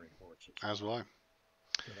Yep. armor and horses. As will I.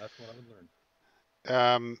 So that's what I would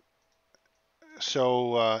learn.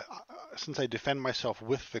 So since I defend myself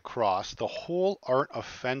with the cross, the whole art of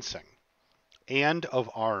fencing and of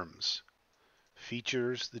arms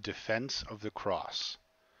features the defense of the cross.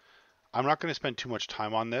 I'm not going to spend too much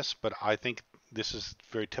time on this, but I think this is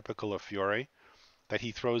very typical of Fiore, that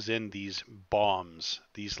he throws in these bombs,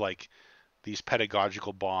 these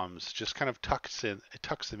pedagogical bombs, just kind of tucks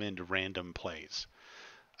them into random plays.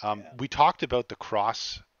 We talked about the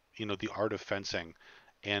cross, the art of fencing,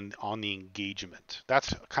 and on the engagement.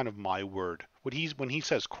 That's kind of my word. When he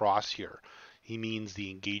says cross here, he means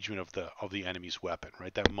the engagement of the enemy's weapon,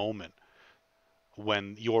 right? That moment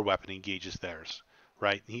when your weapon engages theirs,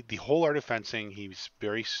 right? The whole art of fencing, he's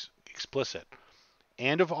very explicit,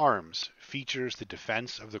 and of arms features the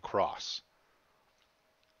defense of the cross.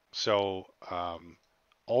 So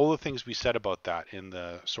all the things we said about that in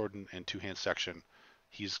the sword and two-hand section,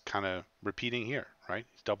 he's kind of repeating here, right?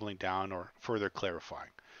 He's doubling down or further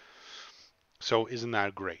clarifying. So isn't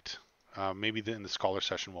that great? Maybe in the scholar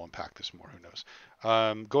session we'll unpack this more. Who knows?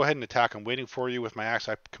 Go ahead and attack. I'm waiting for you with my axe.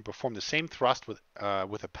 I can perform the same thrust with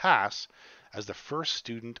a pass as the first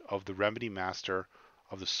student of the remedy master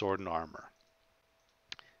of the sword and armor.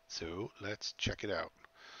 So let's check it out.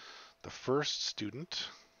 The first student.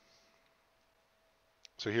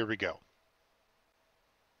 So here we go.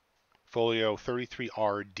 Folio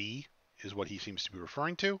 33RD is what he seems to be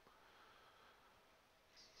referring to.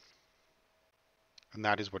 And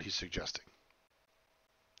that is what he's suggesting.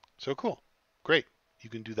 So cool. Great. You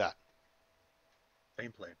can do that.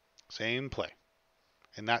 Same play. Same play.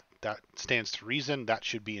 And that stands to reason. That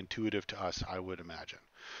should be intuitive to us, I would imagine.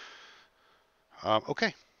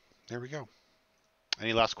 Okay. There we go.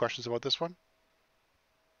 Any last questions about this one?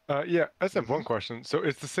 Yeah, I just have one question. So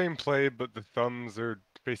it's the same play, but the thumbs are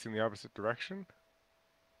facing the opposite direction?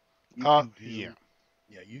 Yeah.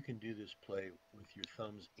 Yeah, you can do this play with your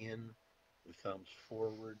thumbs in, the thumbs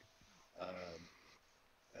forward.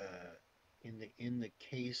 In the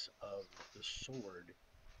case of the sword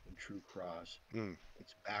in True Cross,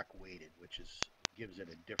 it's back weighted, which gives it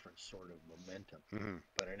a different sort of momentum. Mm-hmm.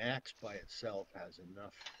 But an axe by itself has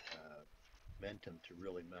enough momentum to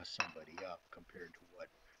really mess somebody up compared to what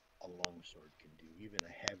a longsword can do, even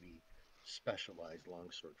a heavy, specialized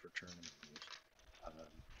longsword for tournament use.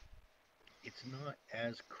 It's not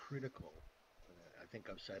as critical. I think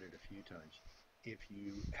I've said it a few times. If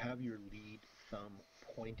you have your lead thumb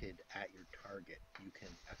pointed at your target, you can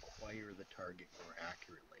acquire the target more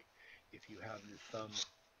accurately. If you have your thumb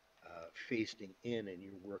facing in and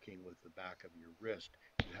you're working with the back of your wrist,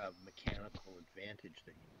 you have mechanical advantage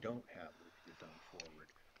that you don't have with your thumb forward,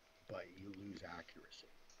 but you lose accuracy.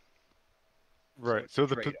 Right. So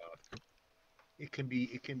the trade-off. It can be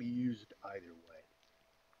used either way.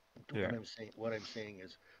 Yeah. What I'm saying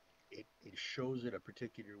is, it shows it a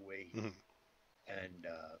particular way, and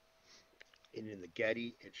in the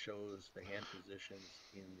Getty, it shows the hand positions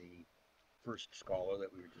in the first scholar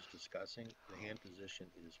that we were just discussing. The hand position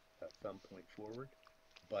is thumb point forward,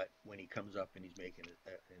 but when he comes up and he's making it,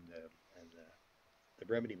 the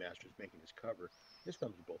remedy master is making his cover, his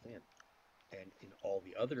thumbs are both in, and in all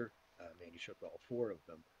the other manuscripts, all four of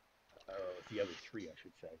them, or the other three, I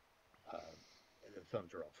should say, the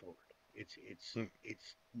thumbs are all forward. It's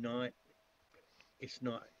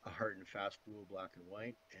not a hard and fast rule, black and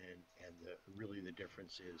white, and really the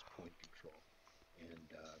difference is point control.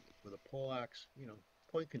 And with a poleaxe,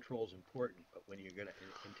 point control is important, but when you're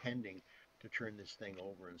intending to turn this thing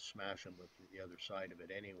over and smash them with the other side of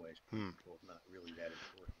it anyways, point control is not really that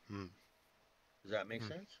important. Does that make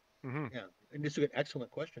sense? Mm-hmm. Yeah, and it's an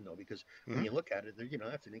excellent question though, because when you look at it,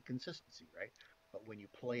 that's an inconsistency, right? But when you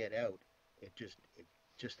play it out, it's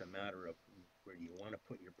just a matter of where do you want to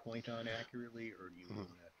put your point on accurately, or do you want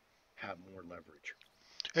to have more leverage?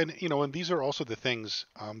 And and these are also the things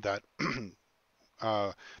that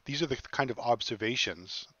these are the kind of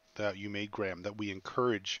observations that you made, Graham, that we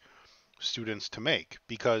encourage students to make,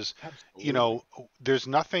 because Absolutely. there's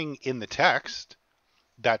nothing in the text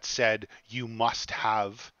that said you must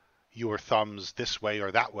have your thumbs this way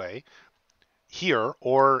or that way here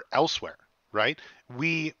or elsewhere, right?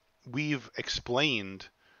 We've explained.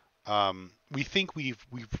 We think we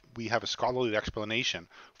have a scholarly explanation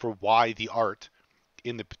for why the art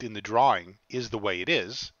in the drawing is the way it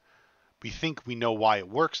is. We think we know why it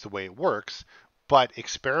works the way it works, but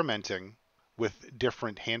experimenting with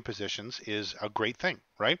different hand positions is a great thing,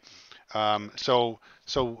 right? So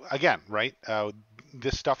again, right?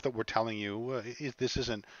 This stuff that we're telling you, this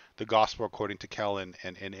isn't the gospel according to Kel and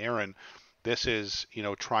Aaron. This is,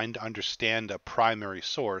 trying to understand a primary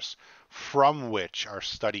source from which our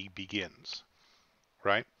study begins,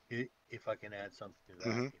 right? If I can add something to that,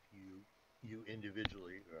 Mm-hmm. if you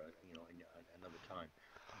individually, another time,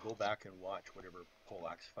 go back and watch whatever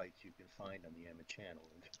poleaxe fights you can find on the AEMMA channel,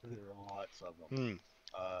 and there are lots of them. Mm.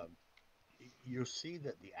 Um, you'll see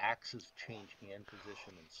that the axes change hand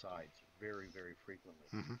position and sides very, very frequently,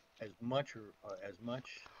 Mm-hmm. as much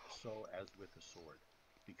so as with a sword,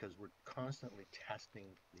 because we're constantly testing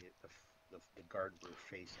the guard we're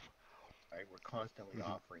facing. Right, we're constantly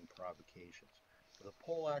Mm-hmm. offering provocations. With a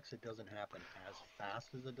poleaxe, it doesn't happen as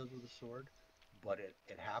fast as it does with a sword, but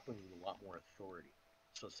it happens with a lot more authority.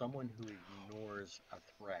 So someone who ignores a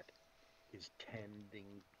threat is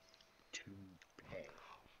tending to pay.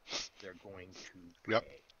 They're going to Yep.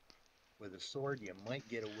 pay. With a sword, you might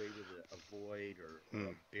get away with a void or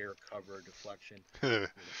Mm. a bear cover deflection.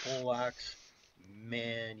 With a poleaxe,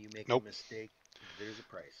 man, you make a Nope. mistake, there's a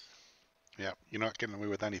price. Yeah, you're not getting away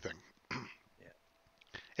with anything. Yeah.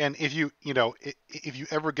 And if if you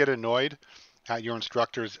ever get annoyed at your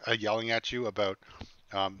instructors yelling at you about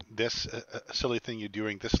this silly thing you're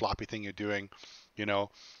doing, this sloppy thing you're doing, you know,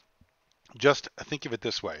 just think of it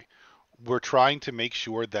this way: we're trying to make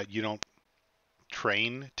sure that you don't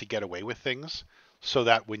train to get away with things, so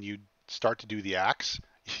that when you start to do the acts,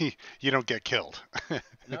 you don't get killed.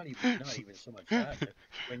 Not even so much that.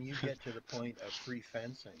 When you get to the point of free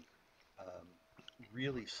fencing, um,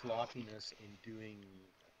 really sloppiness in doing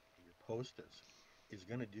your postas is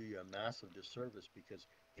going to do you a massive disservice, because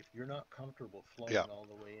if you're not comfortable Yeah, flowing all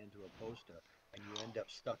the way into a posta and you end up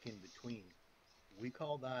stuck in between, we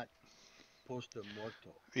call that posta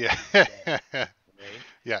morto. yeah, It's dead, right?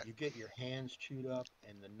 yeah. You get your hands chewed up,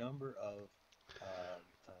 and the number of uh,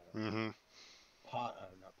 uh, Hmm.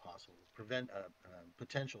 not possible,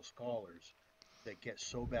 potential scholars that get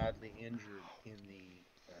so badly injured in the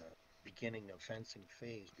beginning of fencing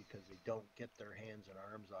phase because they don't get their hands and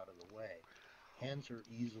arms out of the way. Hands are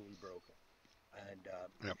easily broken. And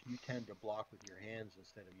Yep. if you tend to block with your hands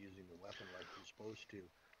instead of using the weapon like you're supposed to,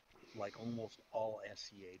 like almost all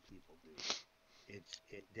SCA people do,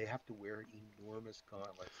 they have to wear enormous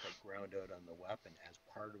gauntlets that ground out on the weapon as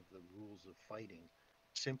part of the rules of fighting,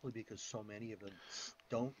 simply because so many of them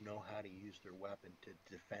don't know how to use their weapon to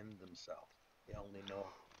defend themselves. They only know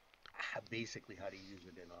basically how to use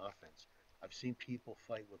it in offense. I've seen people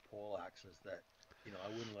fight with pole axes that, I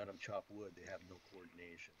wouldn't let them chop wood. They have no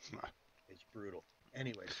coordination. It's brutal.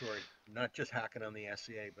 Anyway, sorry, not just hacking on the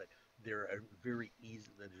SCA, but they're a very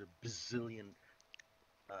easy. There's a bazillion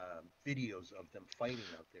videos of them fighting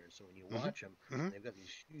out there. So when you Hmm. watch them, Hmm. they've got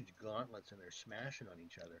these huge gauntlets and they're smashing on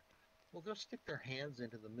each other. Well, they'll stick their hands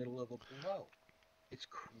into the middle of a blow. It's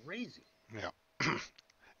crazy. Yeah.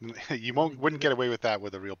 You Really wouldn't give get it. away with that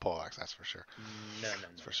with a real poleaxe, that's for sure. No, no,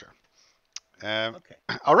 That's no, for sure. no. Okay.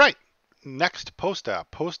 All right. Next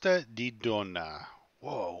posta di donna.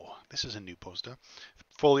 Whoa, this is a new posta.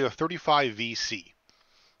 Folio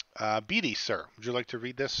 35.v.a. BD, sir, would you like to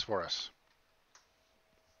read this for us?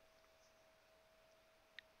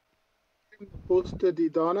 Posta di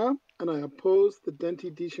donna, and I oppose the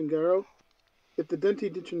denti di cingaro. If the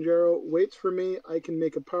denti di cingaro waits for me, I can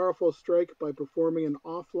make a powerful strike by performing an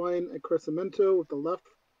offline accrescimento with the left,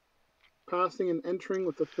 passing and entering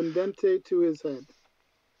with the fendente to his head.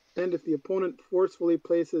 And if the opponent forcefully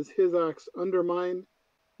places his axe under mine,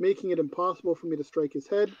 making it impossible for me to strike his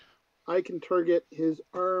head, I can target his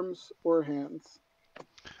arms or hands.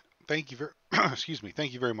 Thank you very excuse me.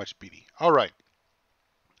 Thank you very much, BD. All right.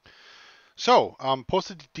 So,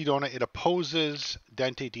 posta di donna, it opposes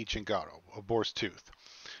dente di cingaro, a boar's tooth.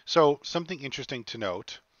 So, something interesting to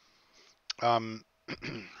note. I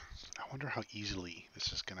wonder how easily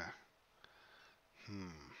this is gonna.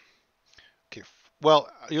 Okay. Well,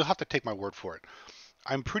 you'll have to take my word for it.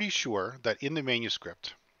 I'm pretty sure that in the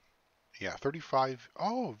manuscript, yeah, 35.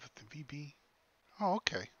 Oh, the VB. Oh,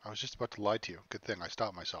 okay. I was just about to lie to you. Good thing I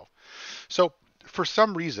stopped myself. So, for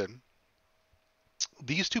some reason,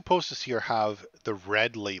 these two posters here have the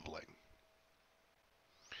red labeling,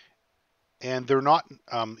 and they're not.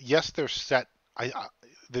 Yes, they're set.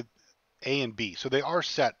 The A and B, so they are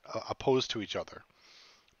set opposed to each other,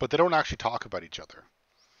 but they don't actually talk about each other.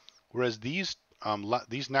 Whereas these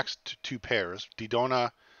next two pairs,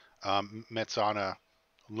 Didona, Mezzana,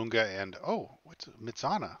 Lunga, and what's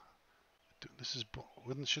Mezzana? This is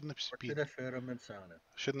shouldn't this be Porta ferro Mezzana.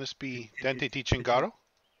 shouldn't this be Did Dente you di Cingaro?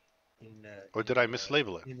 Or did I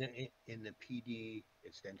mislabel it? In the PD,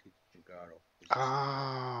 it's denti gingaro.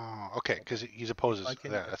 Oh, okay, because he's opposes. Yeah,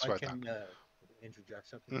 If that's I what I thought. can interject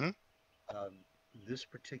something, Mm-hmm. um, this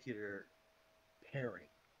particular pairing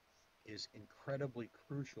is incredibly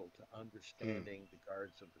crucial to understanding the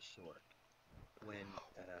guards of the sword. When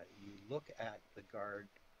you look at the guard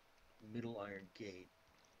middle iron gate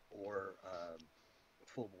or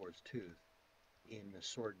full boar's tooth in the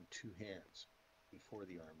sword in two hands before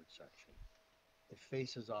the armored section, it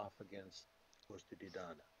faces off against posta di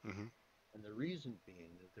donna. Mm-hmm. And the reason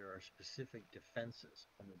being that there are specific defenses,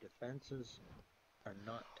 and the defenses are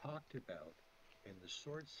not talked about in the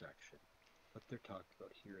sword section, but they're talked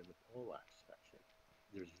about here in the poleaxe section.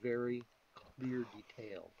 There's very clear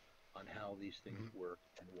detail on how these things work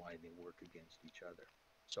and why they work against each other.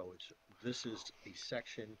 So this is a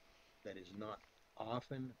section that is not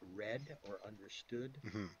often read or understood,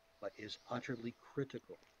 but is utterly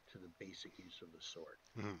critical to the basic use of the sword.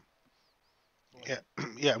 Mm-hmm. Yeah,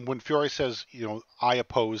 yeah. And when Fiore says, I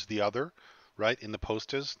oppose the other, right, in the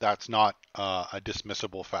postas, that's not a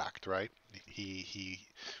dismissible fact, right? He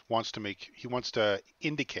wants to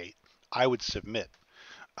indicate. I would submit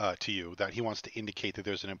to you that he wants to indicate that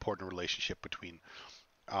there's an important relationship between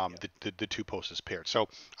the two postas paired. So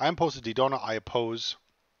I am posta di donna. I oppose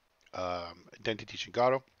denti di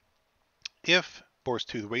cingaro. If Boar's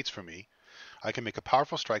Tooth waits for me, I can make a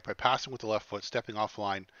powerful strike by passing with the left foot, stepping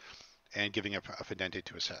offline, and giving a fendente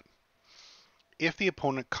to his head. If the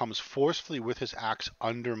opponent comes forcefully with his axe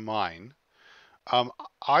under mine,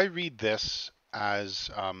 I read this as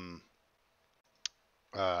where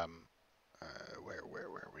are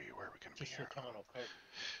we going to be here?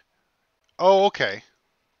 Oh, okay.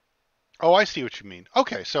 Oh, I see what you mean.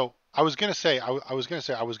 Okay, so I was gonna say I was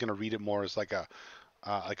gonna read it more as like a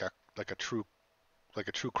true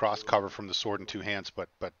cross cover from the sword in two hands, but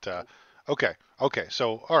okay,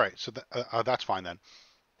 so all right, so that's fine then.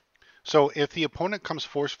 So if the opponent comes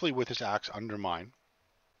forcefully with his axe under mine,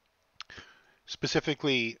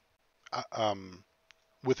 specifically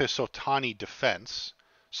with a Sotani defense,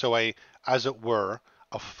 so as it were,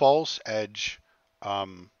 a false edge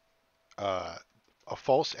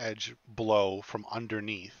blow from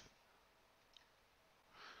underneath.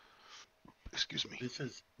 Excuse me.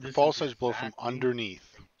 This false is edge blow from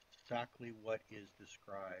underneath. Exactly what is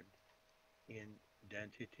described in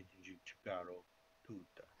Dente di Cingaro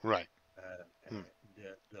Tutta. Right.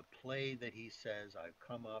 The play that he says, I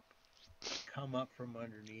come up from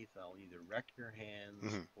underneath, I'll either wreck your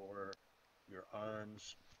hands or your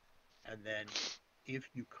arms, and then if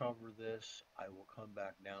you cover this, I will come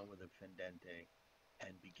back down with a fendente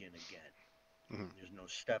and begin again. There's no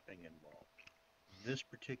stepping involved. This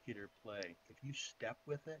particular play, if you step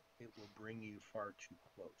with it, it will bring you far too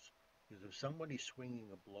close. Because if somebody's swinging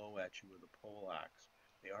a blow at you with a pole axe,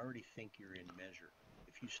 they already think you're in measure.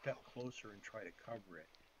 If you step closer and try to cover it,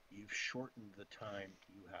 you've shortened the time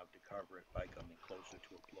you have to cover it by coming closer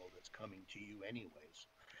to a blow that's coming to you anyways.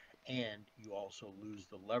 And you also lose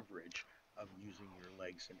the leverage of using your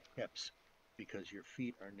legs and hips because your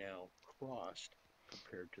feet are now crossed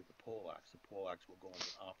compared to the pole axe. The pole axe will go on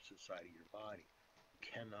the opposite side of your body. You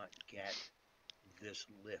cannot get this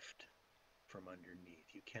lift from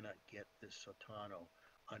underneath. You cannot get this sotano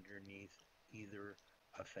underneath either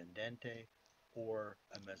a fendente or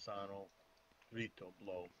a mezzano rito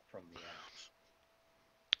blow from the axe.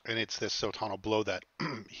 And it's this sotano blow that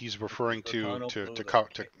he's referring to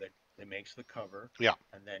that makes the cover. Yeah.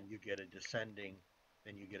 And then you get a descending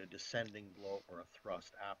blow or a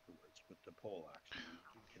thrust afterwards with the pole axe.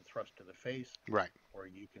 You can thrust to the face. Right. Or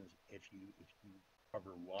you can, if you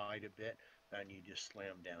cover wide a bit, then you just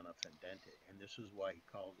slam down a fendente. And this is why he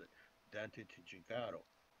calls it dente di cingaro.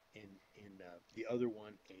 In the other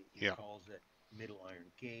one, he calls it middle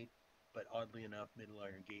iron gate. But oddly enough, middle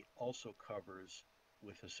iron gate also covers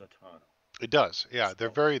with a sotano. It does, yeah. So, they're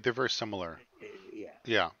very similar.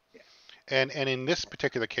 Yeah. And in this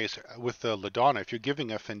particular case, with the Ladonna, if you're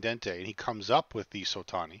giving a fendente and he comes up with the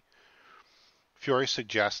sotani, Fiore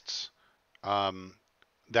suggests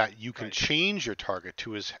that you can change your target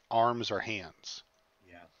to his arms or hands.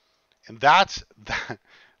 Yeah. And that's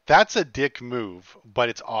a dick move, but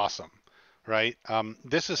it's awesome, right?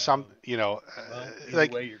 This is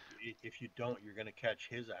like way if you don't, you're going to catch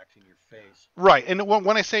his axe in your face. Right. And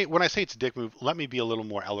when I say it's a dick move, let me be a little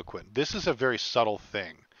more eloquent. This is a very subtle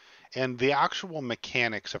thing. And the actual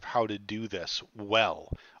mechanics of how to do this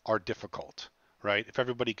well are difficult, right? If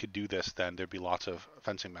everybody could do this, then there'd be lots of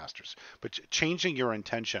fencing masters. But changing your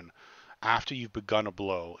intention after you've begun a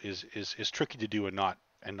blow is tricky to do and not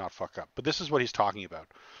fuck up. But this is what he's talking about,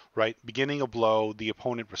 right? Beginning a blow, the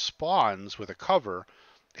opponent responds with a cover,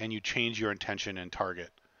 and you change your intention and target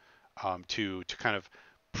to kind of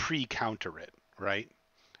pre-counter it, right?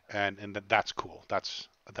 And that's cool. That's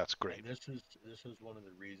great. And this is one of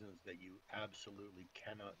the reasons that you absolutely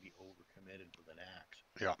cannot be overcommitted with an axe,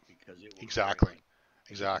 Yeah, because it will exactly, drain.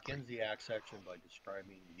 Because it exactly. begins the axe section by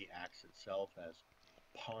describing the axe itself as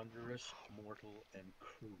ponderous, mortal, and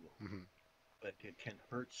cruel. Hmm. But it can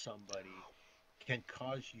hurt somebody, can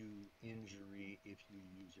cause you injury if you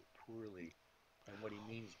use it poorly. And what he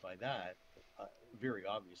means by that, very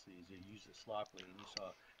obviously, is you use it sloppily. And you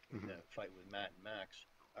saw in Hmm. the fight with Matt and Max,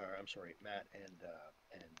 or I'm sorry, Matt and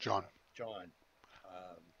John. John,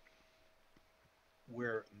 um,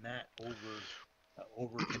 where Matt over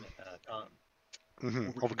Hmm.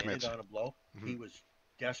 overcommitted Overcommits. on a blow. Hmm. He was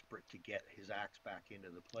desperate to get his axe back into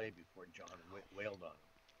the play before John wailed on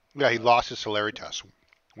him. Yeah, he Um, lost his celeritas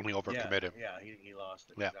when he yeah, overcommitted. yeah, he lost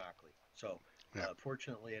it Yeah, exactly. So, yeah.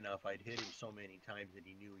 fortunately enough, I'd hit him so many times that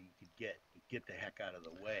he knew he could get the heck out of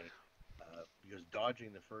the way, because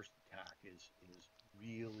dodging the first attack is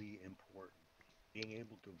really important. Being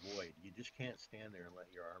able to avoid, you just can't stand there and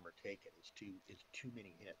let your armor take it. It's too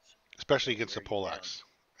many hits. Especially It'll against the wear you down. poleaxe.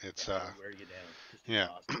 It's Yeah, it'll wear you down. Just yeah,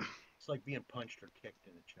 exhausting. It's like being punched or kicked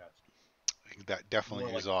in the chest. that definitely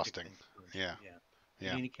More like kicked exhausting. and punched. Yeah, Yeah. In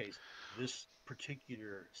yeah. any case, this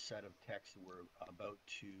particular set of texts we're about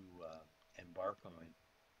to embark on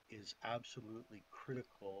is absolutely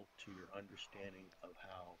critical to your understanding of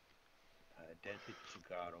how Dente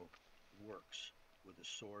Tsugato works with a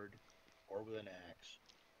sword or with an axe,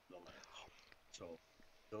 the lance. So,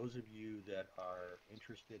 those of you that are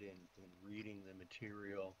interested in reading the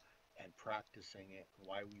material and practicing it,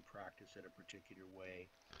 why we practice it a particular way,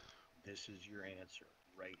 this is your answer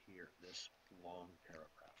right here, this long paragraph.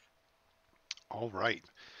 All right.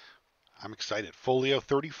 I'm excited. Folio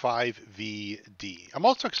 35v.d. I'm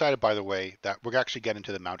also excited, by the way, that we're actually getting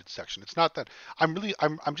to the mounted section. It's not that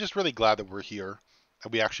I'm just really glad that we're here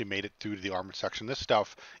and we actually made it through to the armored section. This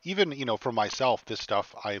stuff, even for myself, this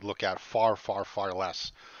stuff I look at far, far, far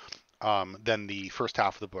less than the first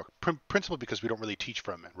half of the book, principally because we don't really teach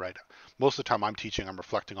from it, right? Most of the time I'm teaching, I'm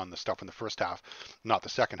reflecting on the stuff in the first half, not the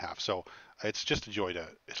second half. So it's just a joy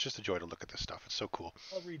to look at this stuff. It's so cool.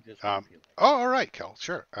 I'll read this one if you like. Oh, all right, Kel,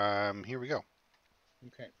 sure. Here we go.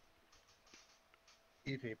 Okay.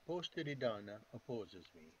 If a posta di donna opposes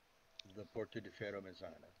me, the Porta di Ferro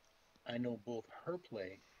Mezzana, I know both her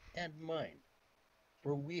play and mine,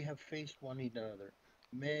 for we have faced one another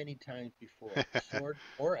many times before, sword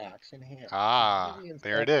or axe in hand. This is Ah, really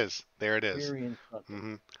there it instructive, is. There it is. very instructive.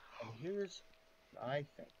 Hmm. And here's what I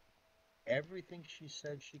think. Everything she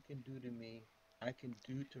said she can do to me, I can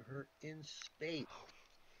do to her in spades.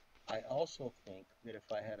 I also think that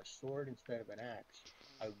if I had a sword instead of an axe,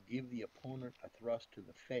 I would give the opponent a thrust to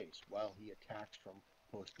the face while he attacks from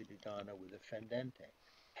posta di donna with a fendente,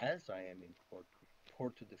 as I am in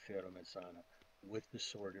Porta di Ferro Mezzana with the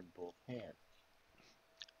sword in both hands.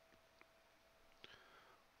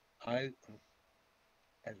 I,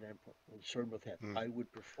 as I am sword in both hands, Mm-hmm. I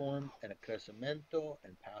would perform an accrescimento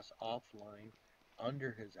and pass offline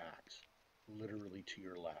under his axe, literally to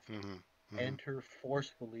your left. Mm-hmm. Enter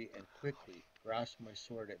forcefully and quickly, grasp my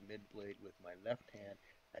sword at mid-blade with my left hand,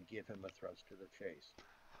 and give him a thrust to the face.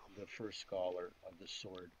 The first scholar of the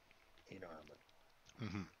sword in armor.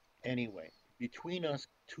 Mm-hmm. Anyway, between us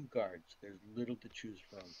two guards, there's little to choose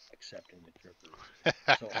from except in the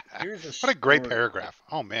trickery. So here's a What a great story. paragraph.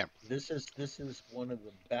 Oh man. This is one of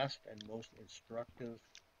the best and most instructive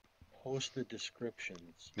posted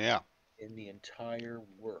descriptions Yeah. in the entire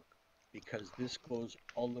work, because this goes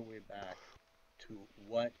all the way back to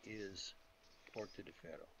what is Porta di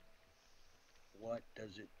Ferro. What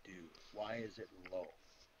does it do? Why is it low?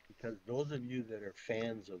 Because those of you that are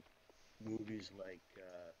fans of movies like,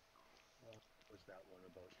 what was that one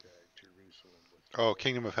about Jerusalem with Oh,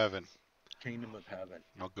 Kingdom of Heaven. Kingdom of Heaven,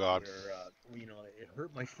 Oh God. where it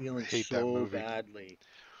hurt my feelings I hate that so movie. badly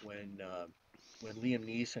when Liam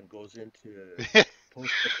Neeson goes into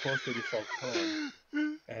Posta di Falcone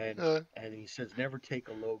and Uh, and he says never take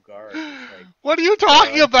a low guard. It's like, what are you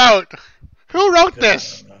talking uh, about? Who wrote duh,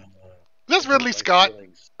 this? This it hurt Ridley my Scott.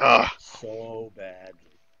 feelings Ugh. so badly.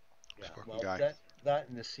 This Yeah, fucking well, guy. that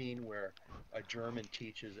in the scene where a German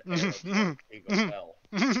teaches Arabs how to Mhm, dig a mhm, well,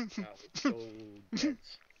 mhm. that was so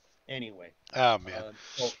dense. Anyway, Oh man.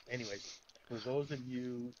 anyways, for those of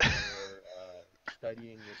you that are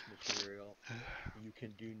studying this material, you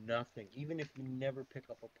can do nothing, even if you never pick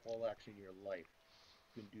up a poleaxe in your life,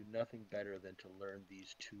 you can do nothing better than to learn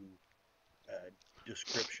these two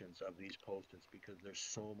descriptions of these post-its, because there's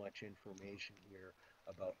so much information here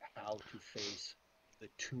about how to face the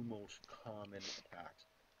two most common attacks.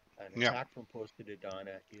 An Yeah. attack from posta di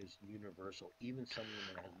donna is universal. Even someone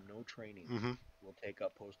that has no training Mm-hmm. will take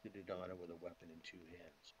up posta di donna with a weapon in two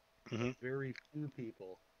hands. Mm-hmm. But very few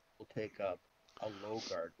people will take up a low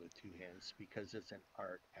guard with two hands because it's an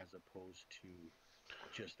art as opposed to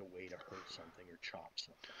just a way to hurt something or chop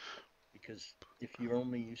something. Because if you're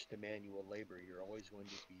only used to manual labor, you're always going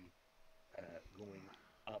to be going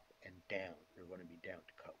up and down. You're going to be down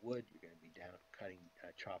to cut wood. You're going to be down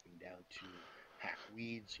chopping down to hack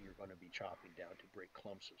weeds. You're going to be chopping down to break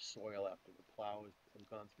clumps of soil after the plow has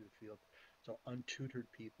gone through the field. So untutored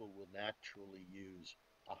people will naturally use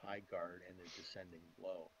a high guard and a descending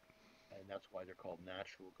blow, and that's why they're called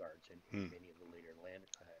natural guards in many of the later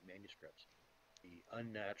manuscripts. The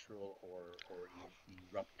unnatural or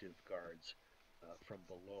eruptive guards from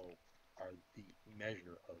below are the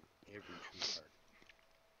measure of every true guard.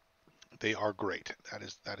 They are great. That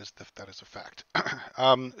is a fact.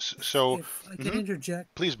 So, if I can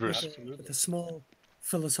interject, please, Bruce. with a small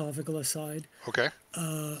philosophical aside. Okay.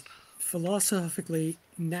 Philosophically,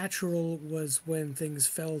 natural was when things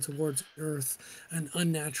fell towards earth, and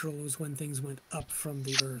unnatural was when things went up from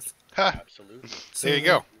the earth. Absolutely. So there you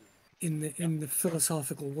go. In the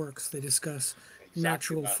philosophical works, they discuss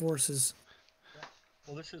natural forces. Yeah.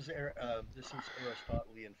 Well, this is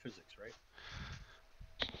Aristotelian physics, right?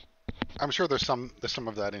 I'm sure there's some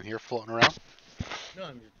of that in here floating around. No,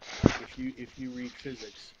 I mean, if you read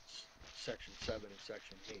physics, section 7 and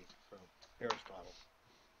section 8 from Aristotle,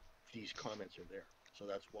 these comments are there. So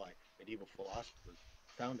that's why medieval philosophers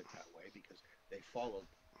found it that way, because they followed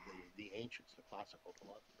the ancients, the classical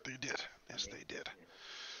philosophers. They did. Yes, they did. You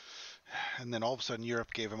know. And then all of a sudden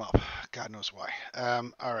Europe gave them up. God knows why.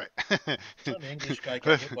 All right. Some English guy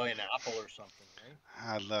got hit by an apple or something,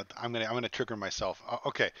 right? I'm gonna trigger myself.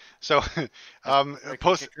 Okay. So Can I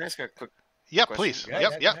ask a quick Yeah, question? please.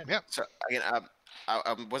 Yeah, Yep. So again,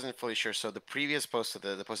 I wasn't fully sure. So the previous post of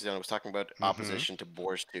the post was talking about opposition to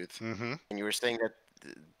boar's tooth, Mm-hmm. and you were saying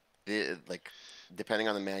that like depending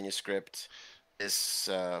on the manuscript, this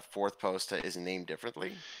fourth post is named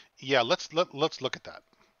differently. Yeah, let's look at that.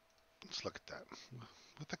 Let's look at that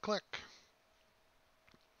with a click.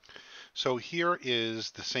 So here is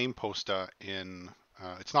the same posta in.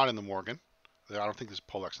 It's not in the Morgan. I don't think there's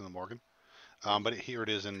Polex in the Morgan. But here it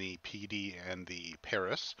is in the PD and the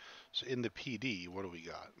Paris. So in the PD, what do we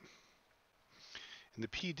got? In the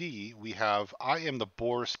PD, we have, I am the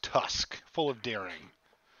boar's tusk, full of daring.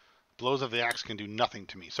 Blows of the axe can do nothing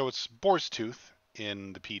to me. So it's boar's tooth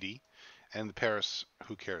in the PD, and the Paris,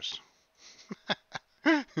 who cares?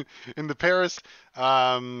 In the Paris,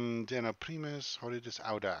 Dena primus horridus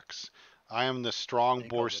audax. I am the strong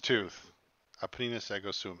boar's tooth. A primus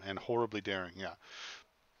ego sum, and horribly daring, yeah.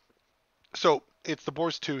 So it's the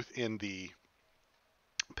boar's tooth in the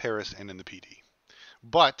Paris and in the PD.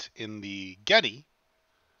 But in the Getty,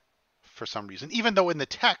 for some reason, even though in the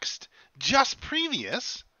text just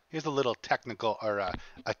previous, here's a little technical or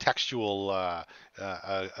a textual a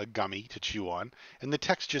gummy to chew on. In the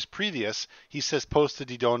text just previous, he says posta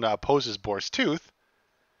di donna opposes boar's tooth.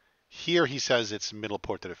 Here he says it's middle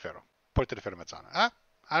porta di ferro. Porta di ferro mezzana.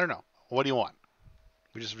 I don't know. What do you want?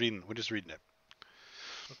 We're just reading it.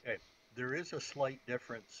 Okay. There is a slight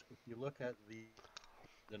difference if you look at the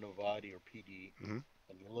Novati or PD,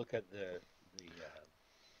 and you look at the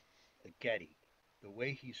Getty. The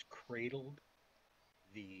way he's cradled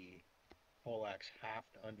the poleaxe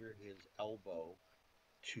haft under his elbow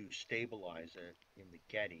to stabilize it in the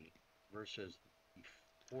Getty versus the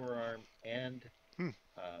forearm and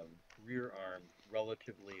rear arm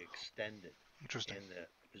relatively extended in the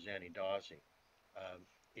Pisani-Dozzi.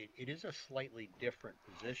 It is a slightly different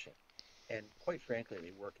position. And quite frankly,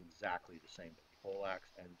 they work exactly the same with the poleaxe,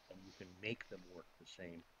 and you can make them work the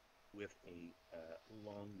same with a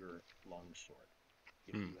longer longsword.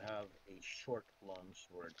 If you have a short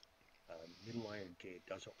longsword, middle iron gate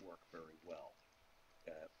doesn't work very well.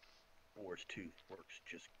 Boar's tooth works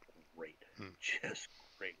just great, just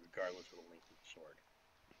great, regardless of the length of the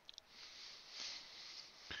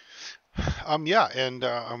sword. Yeah,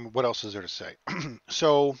 and what else is there to say?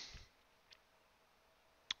 So,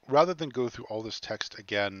 rather than go through all this text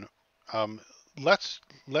again, let's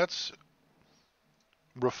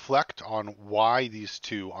reflect on why these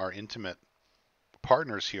two are intimate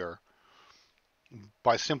partners here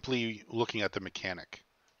by simply looking at the mechanic,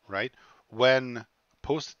 right? When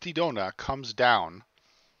posta di donna comes down,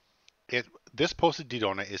 this posta di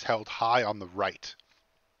donna is held high on the right.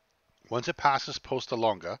 Once it passes posta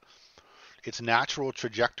longa, its natural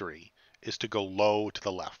trajectory is to go low to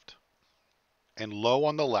the left. And low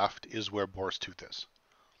on the left is where boar's tooth is.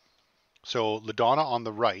 So Ladonna on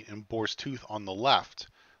the right and Boar's Tooth on the left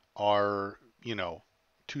are,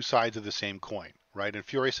 two sides of the same coin, right? And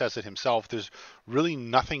Fiore says it himself. There's really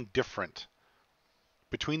nothing different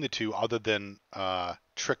between the two other than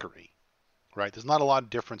trickery, right? There's not a lot of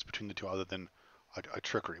difference between the two other than a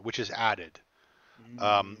trickery, which is added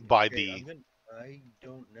by Okay, the. I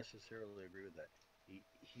don't necessarily agree with that.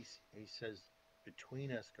 He says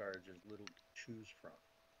between us guards there's little to choose from.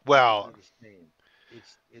 They're Well, the same.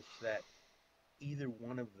 It's that either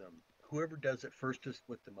one of them, whoever does it first is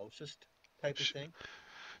with the mostest type of thing. Uh,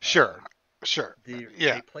 sure, sure, they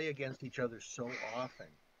yeah, play against each other so often.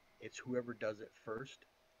 It's whoever does it first,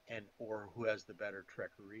 and or who has the better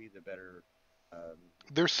trickery, the better, um,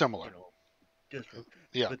 they're similar. you know, different.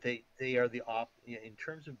 Yeah, But they are in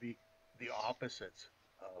terms of the opposites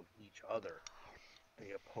of each other.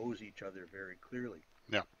 They oppose each other very clearly.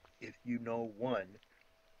 yeah, If you know one,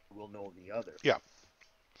 you will know the other. yeah.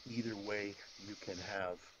 Either way, you can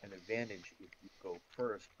have an advantage if you go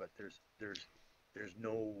first, but there's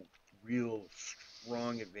no real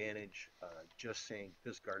strong advantage just saying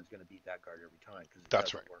this guard's going to beat that guard every time because it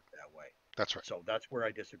That's right. doesn't work that way. That's right. So that's where I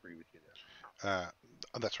disagree with you there.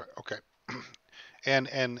 That's right. Okay.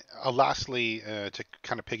 And lastly, to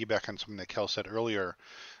kind of piggyback on something that Kel said earlier,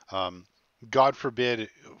 um, God forbid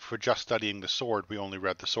for just studying the sword, we only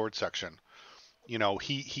read the sword section.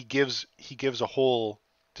 He gives a whole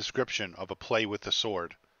description of a play with the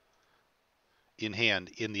sword in hand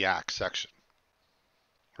in the axe section,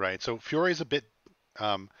 right? So Fiore is a bit,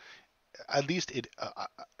 um, at least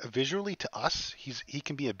visually to us, he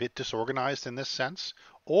can be a bit disorganized in this sense,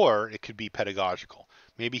 or it could be pedagogical.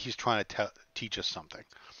 Maybe he's trying to teach us something,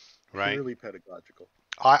 right? Purely pedagogical.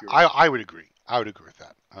 I, I, Purely. I would agree. I would agree with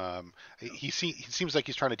that. He seems like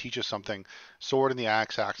he's trying to teach us something. Sword and the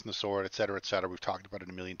axe, axe and the sword, et cetera, et cetera. We've talked about it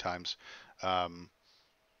a million times. Um,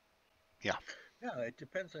 yeah. Yeah, it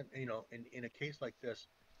depends on, in a case like this,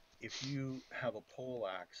 if you have a pole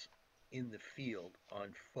axe in the field on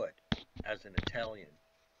foot as an Italian,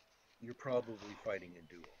 you're probably fighting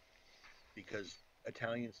a duel because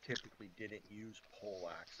Italians typically didn't use pole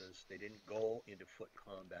axes. They didn't go into foot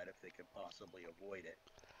combat if they could possibly avoid it.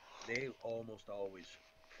 They almost always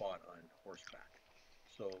fought on horseback.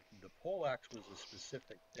 So the pole axe was a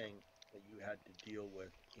specific thing that you had to deal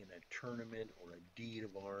with in a tournament or a deed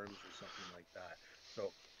of arms or something like that.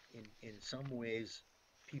 So in some ways,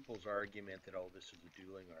 people's argument that, oh, this is a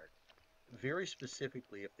dueling art, very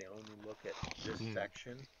specifically, if they only look at this Mm,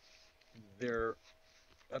 section, they're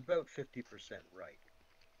about 50% right.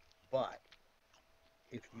 But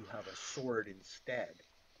if you have a sword instead,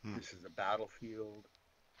 mm, this is a battlefield,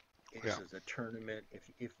 yeah. this is a tournament.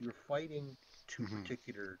 If you're fighting two Hmm.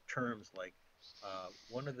 particular terms, like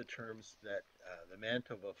one of the terms that the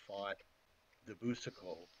Mantova fought the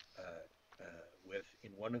Busico with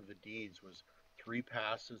in one of the deeds was 3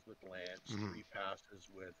 passes with lance, Hmm. 3 passes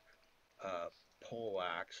with uh, pole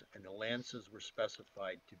axe, and the lances were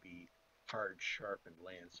specified to be hard sharpened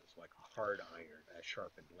lances, like a hard iron, a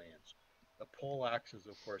sharpened lance. The pole axes,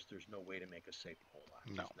 of course, there's no way to make a safe pole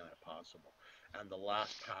axe. No. It's not possible. And the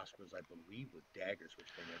last pass was, I believe, with daggers, which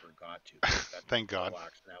they never got to. That's the Thank God. pole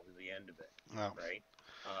axe, and that was the end of it, No. right?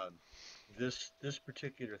 Um, this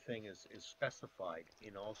particular thing is specified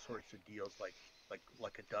in all sorts of deals, like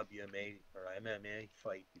a WMA or MMA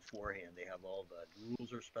fight beforehand. They have all the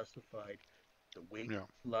rules are specified, the weight Yeah.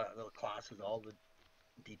 the classes, all the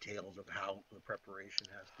details of how the preparation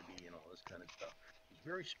has to be, and all this kind of stuff. It's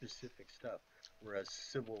very specific stuff. Whereas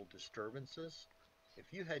civil disturbances,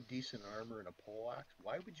 if you had decent armor and a pole axe,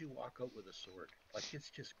 why would you walk out with a sword? Like it's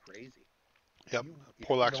just crazy. Yep. If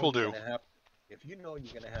Pole you axe know will you're do. gonna have if you know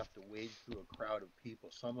you're gonna have to wade through a crowd of people,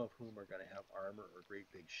 some of whom are gonna have armor or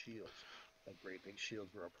great big shields. Like great big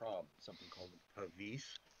shields were a problem. Something called a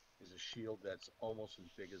pavis is a shield that's almost as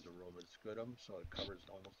big as a Roman scutum, so it covers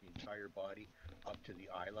almost the entire body up to the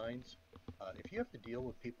eye lines. If you have to deal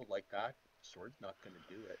with people like that, a sword's not going to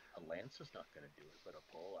do it. A lance is not going to do it, but a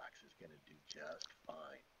pole axe is going to do just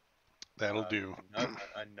fine. That'll do.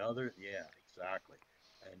 Yeah, exactly.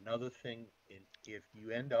 Another thing, if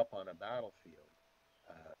you end up on a battlefield,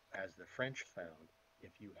 as the French found,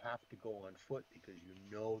 if you have to go on foot because you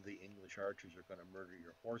know the English archers are going to murder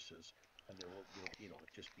your horses and there will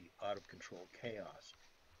just be out of control chaos,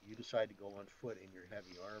 you decide to go on foot in your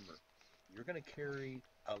heavy armor, you're going to carry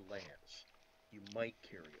a lance. You might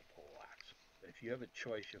carry a pole axe. But if you have a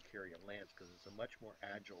choice, you'll carry a lance because it's a much more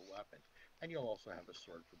agile weapon. And you'll also have a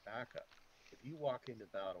sword for backup. If you walk into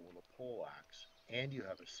battle with a pole axe and you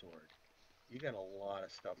have a sword, you got a lot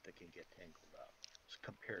of stuff that can get tangled up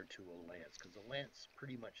compared to a lance because a lance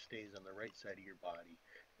pretty much stays on the right side of your body.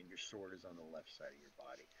 and your sword is on the left side of your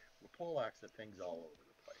body. With poleaxe, the thing's all over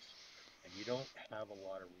the place, and you don't have a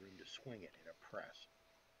lot of room to swing it in a press.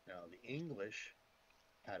 Now, the English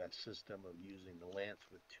had a system of using the lance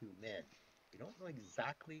with two men. We don't know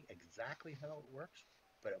exactly how it works,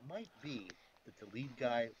 but it might be that the lead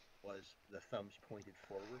guy was the thumbs pointed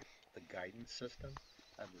forward, the guidance system,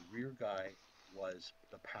 and the rear guy was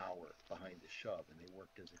the power behind the shove, and they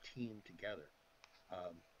worked as a team together.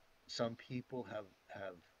 Um, some people have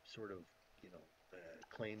sort of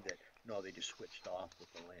claimed that no, they just switched off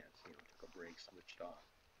with the lance, took a break, switched off.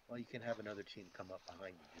 Well, you can have another team come up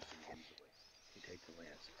behind you just as easily. You take the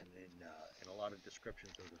lance, and then in a lot of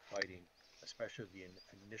descriptions of the fighting, especially the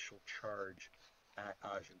initial charge at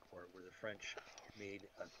Agincourt, where the French made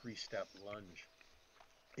a three-step lunge,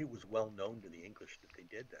 it was well known to the English that they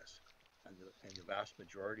did this, and the vast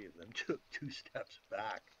majority of them took two steps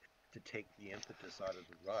back to take the impetus out of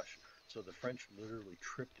the rush. So the French literally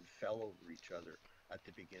tripped and fell over each other at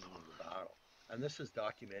the beginning of the battle. And this is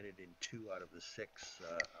documented in 2 out of the 6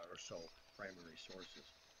 or so primary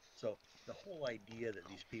sources. So the whole idea that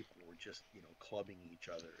these people were just, clubbing each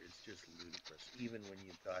other is just ludicrous. Even when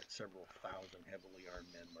you've got several thousand heavily armed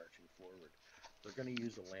men marching forward, they're going to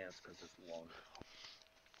use a lance because it's longer,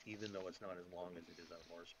 even though it's not as long as it is on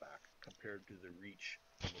horseback. Compared to the reach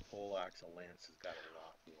of a poleaxe, a lance has got a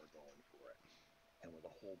lot more going for it. And with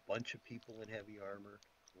a whole bunch of people in heavy armor,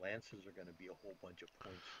 lances are going to be a whole bunch of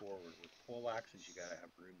points forward. With poleaxes, you got to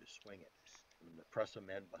have room to swing it. And the press of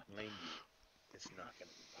men behind you, it's not going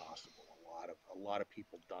to be possible. A lot of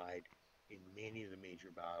people died in many of the major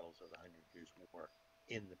battles of the Hundred Years' War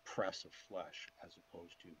in the press of flesh, as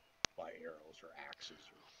opposed to by arrows or axes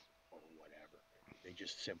or whatever. They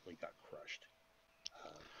just simply got crushed.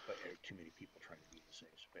 But too many people trying to be in the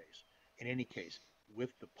same space. In any case, with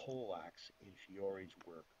the poleaxe in Fiore's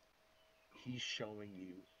work, he's showing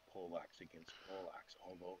you poleaxe against poleaxe,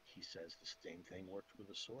 although he says the same thing works with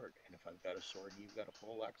a sword. And if I've got a sword and you've got a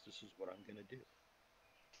poleaxe, this is what I'm going to do.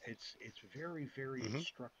 It's very, very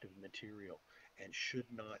instructive material and should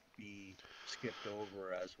not be skipped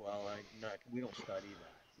over as well. We don't study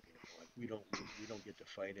that. Like we don't get to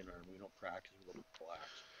fight in arm. We don't practice with a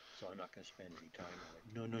poleaxe, so I'm not going to spend any time on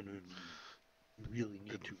it. No. You really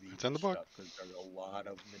need to read It's in the this book. stuff because there's a lot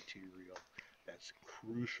of material that's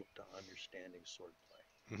crucial to understanding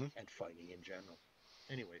swordplay and fighting in general.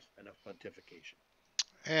 Anyways, enough pontification.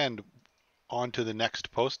 And on to the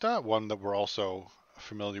next posta, one that we're also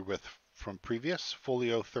familiar with from previous,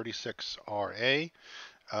 Folio 36.v.a.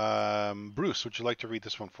 Bruce, would you like to read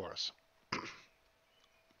this one for us?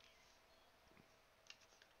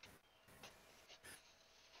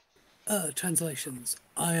 Translations.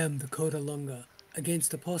 I am the Coda Lunga.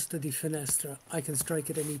 Against a posta di finestra, I can strike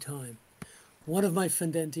at any time. One of my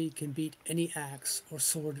fendenti can beat any axe or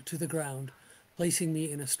sword to the ground, placing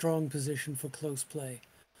me in a strong position for close play.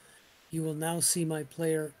 You will now see my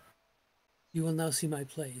plays.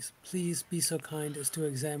 Please be so kind as to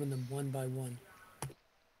examine them one by one.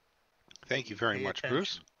 Thank you very Pay much, attention.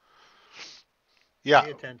 Bruce. Yeah,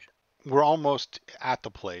 Pay attention. we're almost at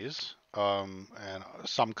the plays, and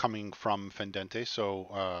some coming from Fendente.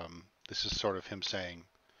 So this is sort of him saying,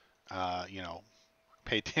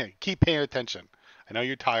 keep paying attention. I know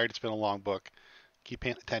you're tired. It's been a long book. Keep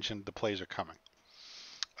paying attention. The plays are coming.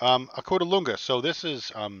 A Codalunga. So this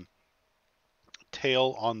is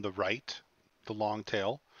tail on the right, the long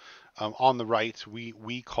tail. On the right,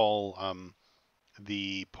 we call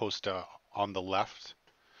the posta on the left,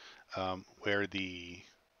 where the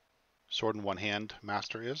sword in one hand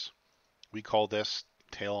master is. We call this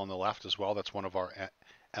tail on the left as well. That's one of our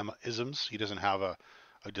AEMMA isms. He doesn't have a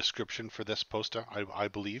description for this posta, I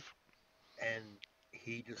believe. And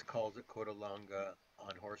he just calls it Codalunga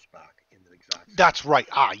on horseback in the exact same That's way.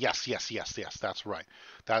 right. Yes. That's right.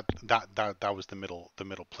 That was the middle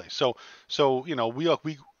place. So we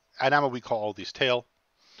at AEMMA we call all these tail.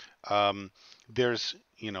 There's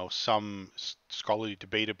some scholarly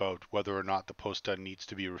debate about whether or not the posta needs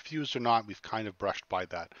to be refused or not. We've kind of brushed by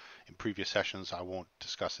that in previous sessions. I won't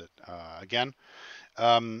discuss it again.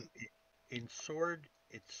 In sword,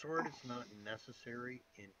 it's not necessary.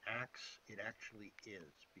 In axe, it actually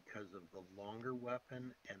is because of the longer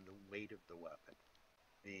weapon and the weight of the weapon.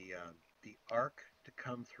 The arc to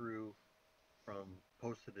come through from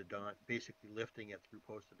posta de don, basically lifting it through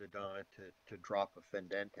posta de don to drop a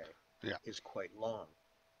fendente, is quite long.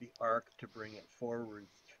 The arc to bring it forward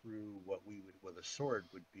through what we would with a sword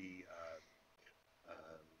would be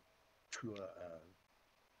through a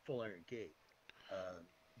full iron gate.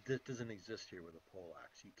 That doesn't exist here with a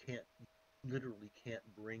poleaxe. You literally can't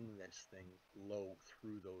bring this thing low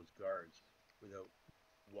through those guards without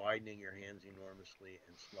widening your hands enormously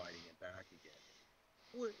and sliding it back again,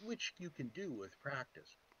 which you can do with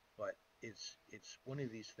practice. But it's one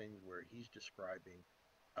of these things where he's describing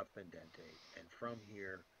a fendente, and from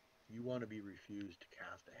here you want to be refused to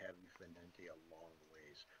cast a heavy fendente a long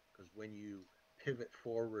ways, because when you pivot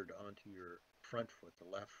forward onto your front foot, the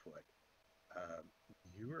left foot,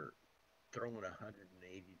 you're throwing a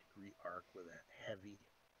 180-degree arc with a heavy,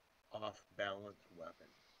 off-balance weapon.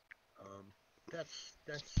 That's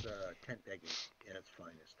tent pegging at its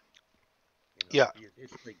finest. Yeah,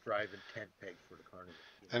 It's like driving tent pegs for the carnival.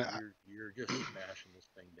 and You're just smashing this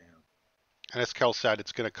thing down. and as Kel said,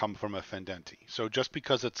 it's going to come from a fendente. So just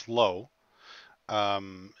because it's low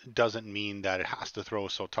doesn't mean that it has to throw a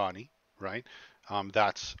sotani, right?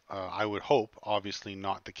 That's I would hope obviously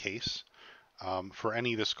not the case. For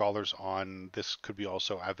any of the scholars on this, could be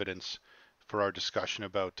also evidence for our discussion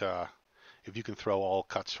about if you can throw all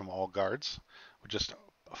cuts from all guards. We're just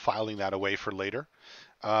filing that away for later.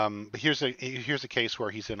 But here's a case where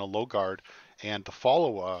he's in a low guard, and the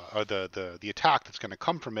follow or the attack that's going to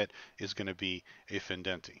come from it is going to be a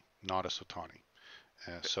fendente, not a sotani.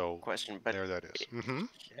 So Question, but there that is. Mm-hmm.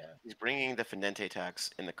 Yeah. he's bringing the fendente attacks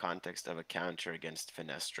in the context of a counter against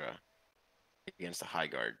fenestra, against a high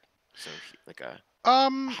guard. So like a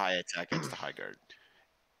high attack against a high guard.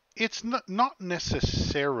 It's not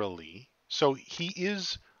necessarily. So he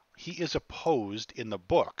is opposed in the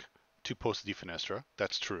book to posta di finestra.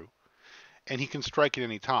 That's true, and he can strike at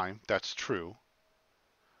any time. That's true,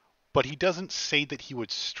 but he doesn't say that he would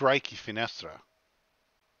strike finestra.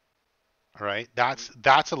 All right, that's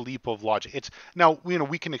a leap of logic. It's now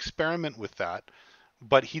we can experiment with that,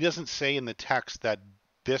 but he doesn't say in the text that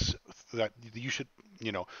you should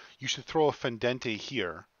you should throw a fendente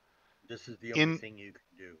here. This is the only thing you can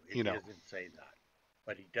do. He doesn't say that,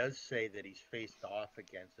 but he does say that he's faced off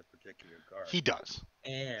against a particular guard. He does.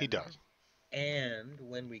 And he does. And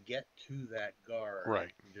when we get to that guard,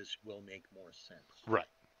 right, this will make more sense. Right.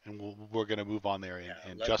 And we're going to move on there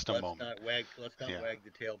in just a moment. Let's not wag the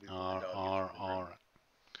tail before the dog. All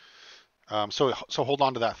right. So hold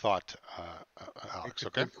on to that thought, Alex. It's a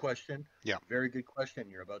good question. Yeah. Very good question.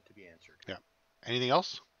 You're about to be answered. Yeah. Anything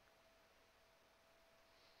else?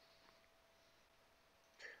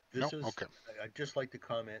 This no? is. Okay. I'd just like to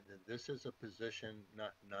comment that this is a position,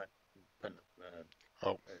 not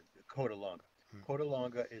coda longa. Coda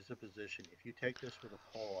longa is a position. If you take this with a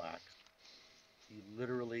pole axe, you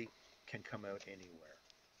literally can come out anywhere.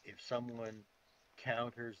 If someone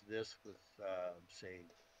counters this with, say,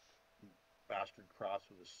 bastard cross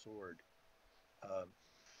with a sword,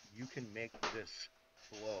 you can make this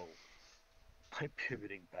blow by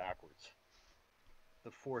pivoting backwards.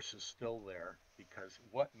 The force is still there, because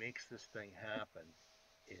what makes this thing happen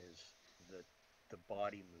is the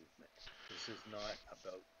body movement. This is not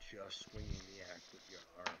about just swinging the axe with your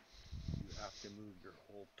arm. You have to move your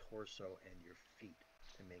whole torso and your feet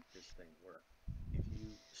to make this thing work. If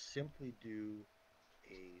you simply do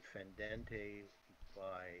a fendente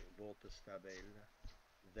by volta stabile,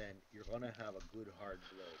 then you're going to have a good hard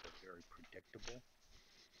blow, but very predictable.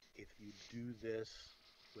 If you do this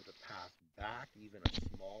with a pass back, even a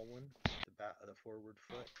small one, the forward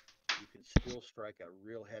foot, you can still strike a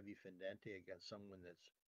real heavy fendente against someone that's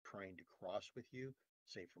trying to cross with you,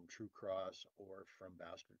 say from true cross or from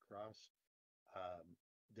bastard cross.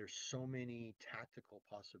 There's so many tactical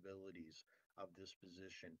possibilities of this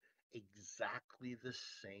position, exactly the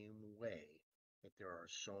same way that there are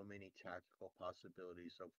so many tactical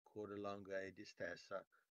possibilities of coda longa e distesa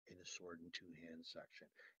in the sword and two-hand section.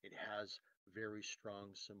 It has very strong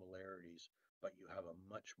similarities, but you have a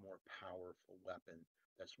much more powerful weapon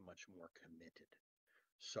that's much more committed.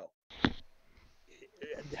 So,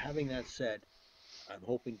 having that said, I'm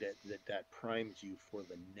hoping that primes you for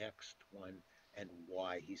the next one and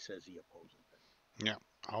why he says he opposes it. Yeah.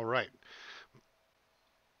 All right.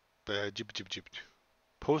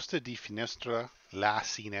 Posta di finestra la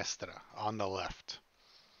sinistra on the left.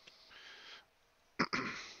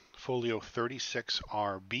 Folio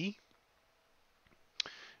 36RB.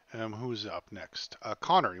 Who's up next?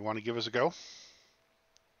 Connor, you want to give us a go?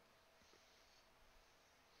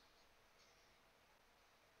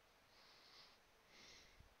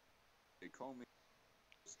 They call me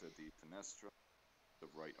Posta di finestra, the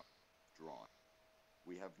right arm drawn.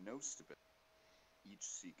 We have no stability. Each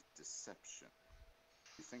seek deception.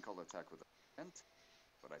 You think I'll attack with a fendente,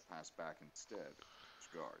 but I pass back instead.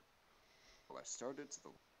 Guard. Well, I started to the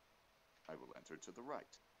left. I will enter to the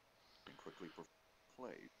right. And quickly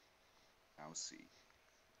play. Now see.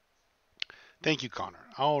 Thank you, Connor.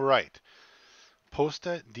 All right.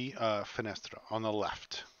 Posta di finestra on the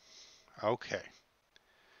left. Okay.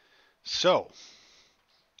 So,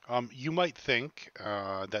 you might think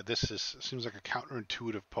that seems like a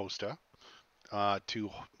counterintuitive posta to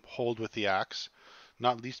hold with the axe,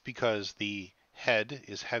 not least because the head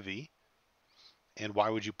is heavy, and why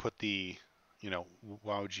would you put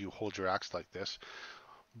why would you hold your axe like this?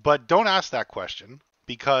 But don't ask that question,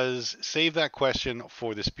 because save that question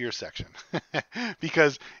for the spear section.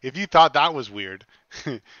 Because if you thought that was weird,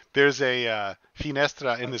 there's a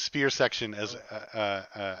finestra in the spear section as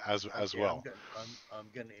Okay, well. I'm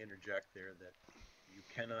gonna interject there that you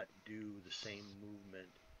cannot do the same movement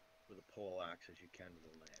with a pole axe as you can with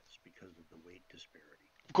a lance because of the weight disparity.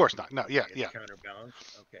 Of course not. No, yeah, It's yeah.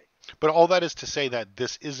 counterbalanced. Okay. But all that is to say that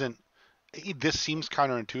this isn't. This seems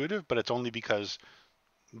counterintuitive, but it's only because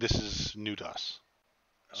this is new to us.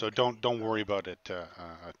 So Okay. don't worry about it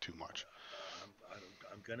too much.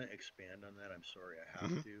 I'm gonna expand on that. I'm sorry I have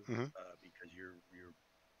Hmm. to, Hmm. because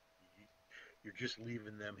you're just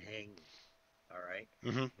leaving them hanging. All right.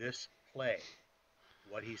 Hmm. This play,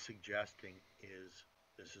 what he's suggesting is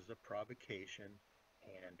this is a provocation,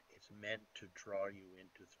 and it's meant to draw you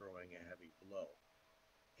into throwing a heavy blow.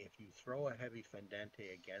 If you throw a heavy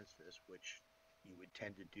fendente against this, which you would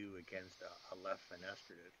tend to do against a left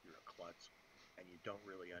fenestra if you're a klutz and you don't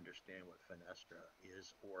really understand what fenestra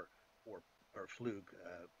is, or flug,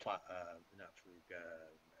 not flug,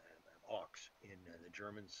 ox in the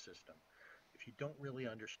German system. If you don't really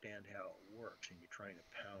understand how it works and you're trying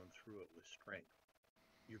to pound through it with strength,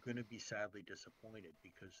 you're going to be sadly disappointed,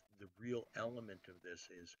 because the real element of this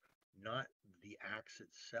is not the axe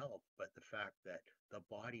itself, but the fact that the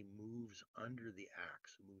body moves under the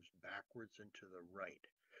axe, moves backwards and to the right.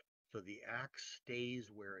 So the axe stays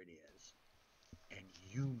where it is and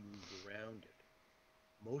you move around it.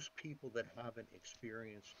 Most people that haven't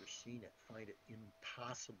experienced or seen it find it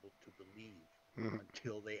impossible to believe Hmm.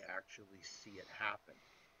 until they actually see it happen.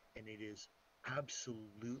 And it is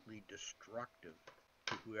absolutely destructive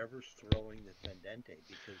to whoever's throwing the fendente,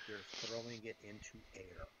 because they're throwing it into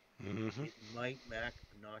air. Hmm. It might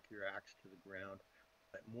knock your axe to the ground,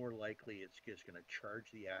 but more likely it's just going to charge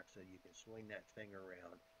the axe so you can swing that thing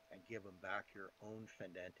around and give them back your own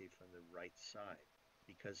fendente from the right side.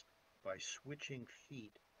 Because by switching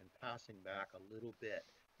feet and passing back a little bit,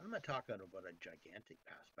 I'm not talking about a gigantic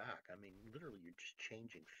pass back. I mean, literally, you're just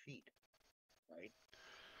changing feet, right?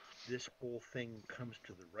 This whole thing comes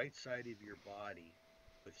to the right side of your body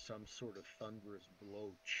with some sort of thunderous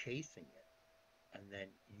blow chasing it, and then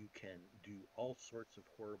you can do all sorts of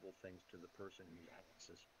horrible things to the person whose axe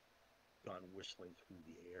has gone whistling through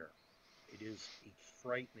the air. It is a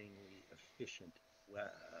frighteningly efficient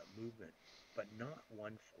movement, but not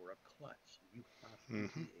one for a klutz. You have to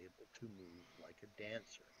Hmm. be able to move like a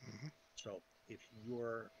dancer. Hmm. So if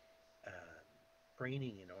your uh,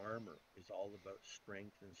 training in armor is all about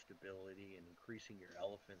strength and stability and increasing your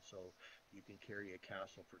elephant so you can carry a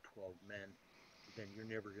castle for 12 men, then you're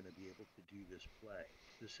never going to be able to do this play.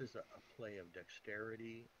 This is a play of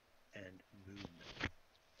dexterity and movement.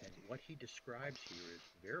 And what he describes here is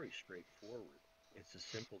very straightforward. It's a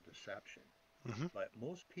simple deception. Hmm. But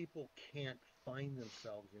most people can't find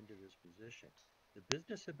themselves into this position. The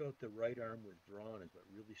business about the right arm withdrawn is what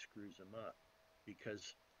really screws them up,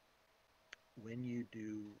 because when you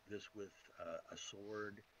do this with a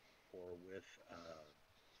sword or with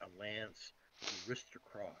a lance, your wrists are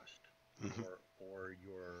crossed, Hmm. or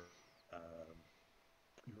you're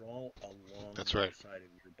all along That's one right. side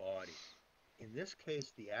of your body. In this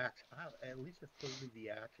case, the axe, at least a third of the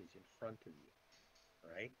axe is in front of you,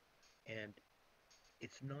 right? And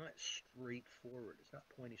it's not straightforward. It's not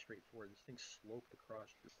pointing straight forward. This thing's sloped across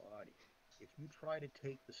your body. If you try to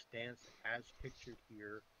take the stance as pictured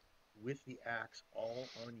here with the axe all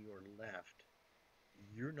on your left,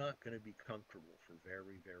 you're not going to be comfortable for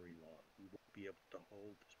very, very long. You won't be able to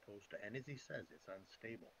hold this post. And as he says, it's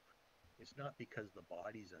unstable. It's not because the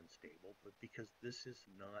body's unstable, but because this is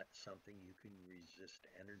not something you can resist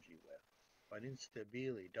energy with. But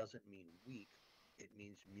instabile doesn't mean weak, it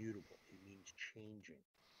means mutable, it means changing,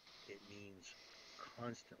 it means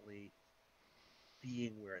constantly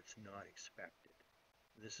being where it's not expected.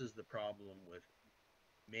 This is the problem with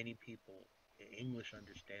many people. English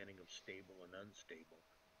understanding of stable and unstable.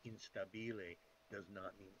 Instabile does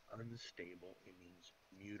not mean unstable, it means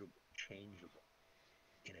mutable, changeable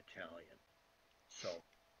in Italian. So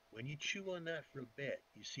when you chew on that for a bit,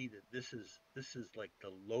 you see that this is like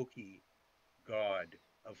the Loki god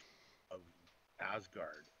of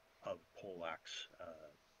Asgard, of Polak's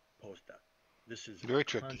Posta. This is a Very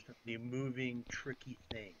tricky. constantly moving, tricky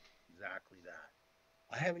thing. Exactly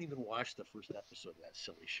that. I haven't even watched the first episode of that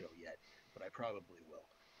silly show yet, but I probably will.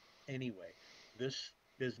 Anyway, this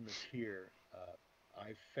business here,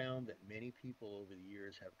 I've found that many people over the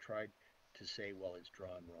years have tried to say, well, it's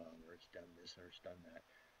drawn wrong, or it's done this, or it's done that.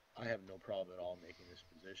 I have no problem at all making this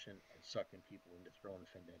position and sucking people into throwing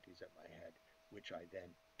fendentes at my head, which I then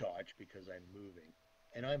dodge because I'm moving.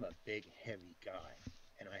 And I'm a big, heavy guy,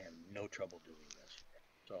 and I have no trouble doing this.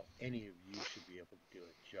 So any of you should be able to do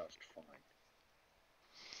it just fine.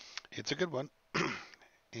 It's a good one.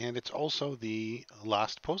 And it's also the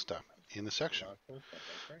last posta in the section. That's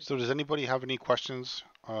right. So does anybody have any questions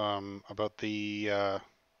about the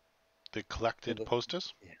collected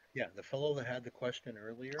postas? Yeah, the fellow that had the question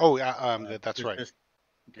earlier. Oh, yeah, that's right.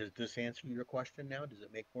 Does this answer your question now? Does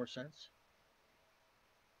it make more sense?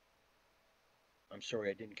 I'm sorry,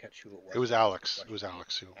 I didn't catch who it was. It was Alex. It was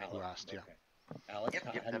Alex who asked. Okay. Yeah. Alex,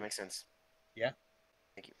 Yep, that makes sense. Yeah.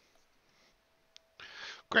 Thank you.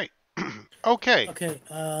 Great. Okay. Okay.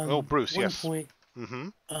 Bruce. One Yes. point Mm-hmm.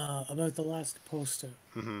 About the last poster.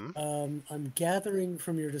 Mm-hmm. I'm gathering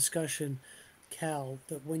from your discussion, Cal,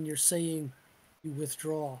 that when you're saying you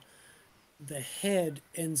withdraw, the head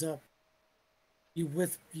ends up.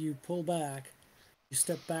 You pull back, you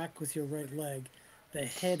step back with your right leg. The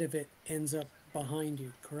head of it ends up behind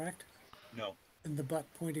you. Correct? No. And the butt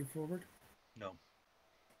pointing forward. No.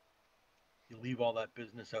 You leave all that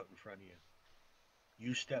business out in front of you.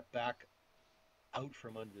 You step back out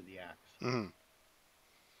from under the axe. Mm-hmm.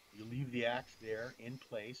 You leave the axe there in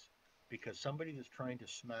place because somebody that's trying to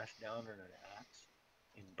smash down on an axe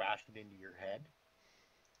and bash it into your head,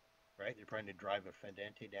 right? They're trying to drive a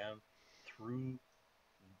fendente down through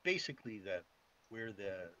basically where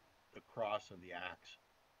the cross of the axe,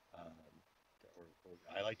 or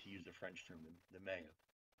I like to use the French term, the main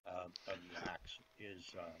of the axe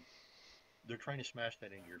is. They're trying to smash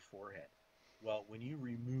that into your forehead. Well, when you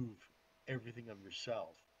remove everything of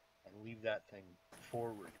yourself and leave that thing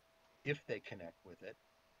forward, if they connect with it,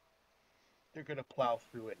 they're going to plow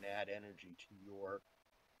through it and add energy to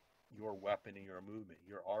your weapon and your movement.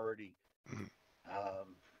 You're already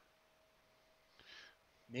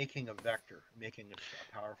making a vector, making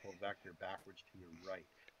a powerful vector backwards to your right.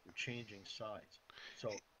 You're changing sides.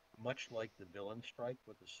 So much like the villain strike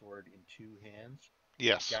with the sword in two hands,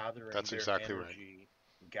 yes, that's exactly right.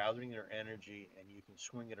 Gathering their energy, and you can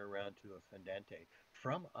swing it around to a fendente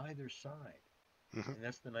from either side. Mm-hmm. And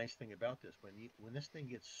that's the nice thing about this. When this thing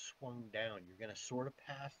gets swung down, you're going to sort of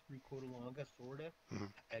pass through Codalonga, sort of, mm-hmm.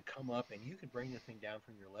 and come up, and you can bring the thing down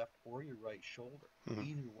from your left or your right shoulder, mm-hmm.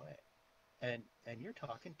 either way. And you're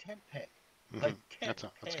talking tent peg. Mm-hmm. Like that's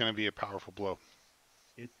going to be a powerful blow.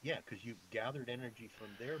 Because you've gathered energy from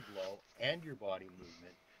their blow and your body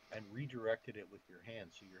movement and redirected it with your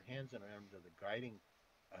hands. So your hands and arms are the guiding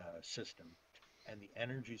system, and the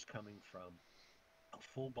energy is coming from a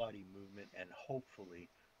full body movement and hopefully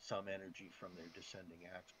some energy from their descending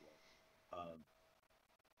axe blow.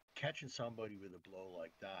 Catching somebody with a blow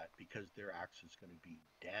like that, because their axe is going to be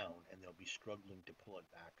down and they'll be struggling to pull it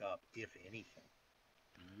back up, if anything,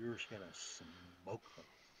 you're just going to smoke them.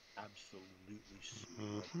 Absolutely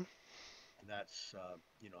smoke them. And that's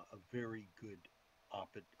a very good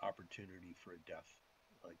opportunity for a death,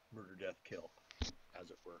 like murder, death, kill, as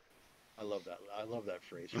it were. I love that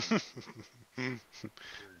phrase.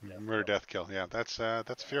 Murder, death, kill. Yeah,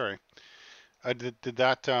 that's Fiore. Did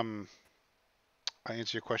that I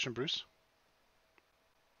answer your question, Bruce?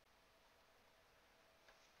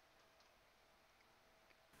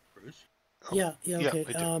 Bruce? Yeah, okay.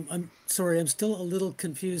 Yeah, I'm sorry, I'm still a little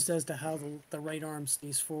confused as to how the right arm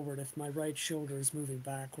stays forward if my right shoulder is moving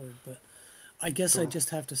backward, but I guess I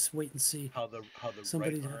just have to wait and see. How the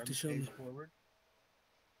Somebody right have arm to show stays me. forward?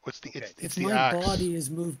 It's If the my axe. body is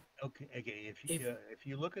moved. Okay. If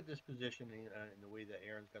you look at this position in the way that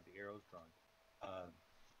Aaron's got the arrows drawn,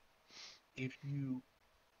 if you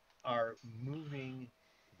are moving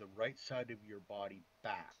the right side of your body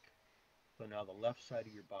back, so now the left side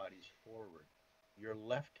of your body is forward, your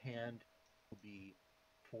left hand will be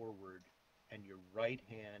forward and your right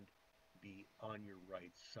hand be on your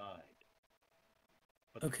right side.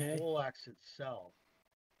 But the poleaxe itself,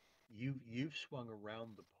 you've swung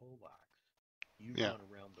around the poleaxe. You've gone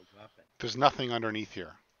around the weapon. There's nothing underneath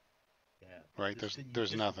here. Yeah. Right?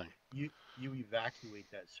 There's nothing. You evacuate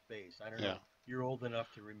that space. I don't know. You're old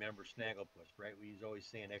enough to remember Snagglepuss, right? We was always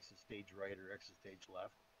saying exit stage right or exit stage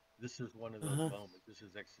left. This is one of those moments. This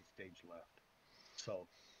is exit stage left. So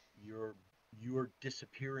you're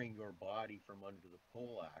disappearing your body from under the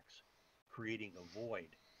poleaxe, creating a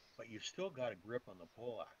void, but you've still got a grip on the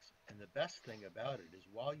poleaxe. And the best thing about it is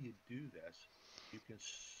while you do this, you can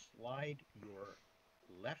slide your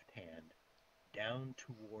left hand down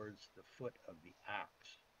towards the foot of the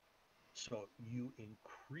axe. So you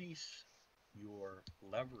increase your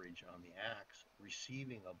leverage on the axe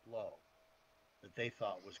receiving a blow that they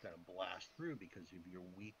thought was going to blast through because of your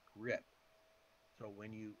weak grip. So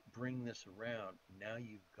when you bring this around, now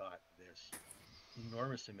you've got this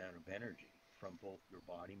enormous amount of energy from both your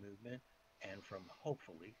body movement and from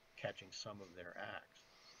hopefully catching some of their axe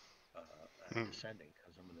descending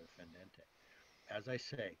because some of their fendente. As I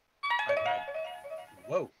say, I've had,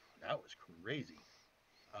 whoa, that was crazy.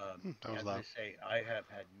 That was As I loud. say, I have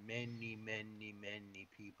had many, many, many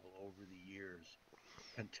people over the years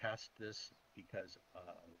contest this because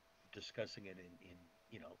discussing it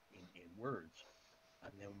in words.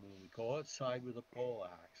 And then when we go outside with a pole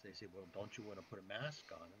axe, they say, "Well, don't you want to put a mask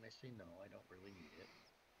on?" And I say, "No, I don't really need it."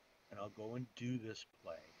 And I'll go and do this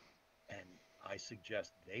play, and I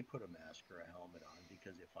suggest they put a mask or a helmet on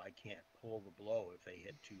because if I can't pull the blow, if they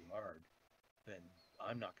hit too hard, then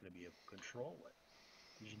I'm not going to be able to control it.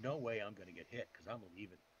 There's no way I'm going to get hit because I'm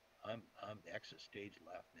leaving. I'm exit stage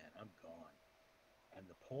left, man. I'm gone. And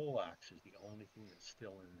the pole axe is the only thing that's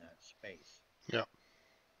still in that space. Yeah.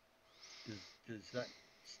 Does that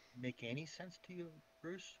make any sense to you,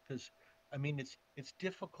 Bruce? Because I mean, it's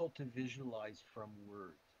difficult to visualize from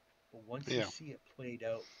words, but once you Yeah. see it played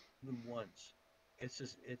out even once, it's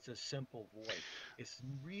a simple void. It's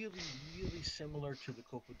really really similar to the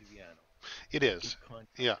Copo di Viano It in is.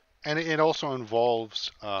 Yeah. concept. And it also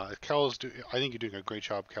involves, I think you're doing a great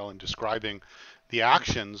job, Kel, in describing the Mm.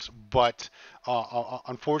 actions, but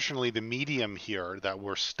unfortunately, the medium here that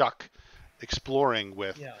we're stuck exploring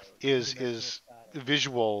with Yeah, two-dimensional is static.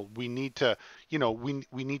 visual. We need to,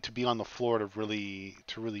 we need to be on the floor to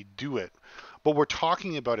really do it. But we're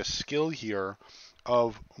talking about a skill here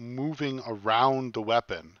of moving around the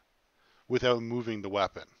weapon without moving the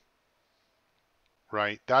weapon,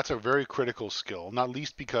 right? That's a very critical skill, not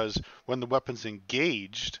least because when the weapon's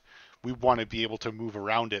engaged, we want to be able to move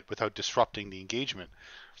around it without disrupting the engagement.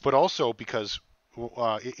 But also because,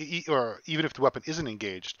 or even if the weapon isn't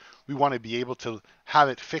engaged, we want to be able to have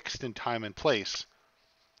it fixed in time and place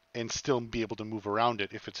and still be able to move around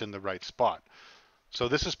it if it's in the right spot. So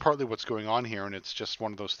this is partly what's going on here, and it's just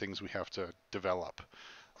one of those things we have to develop.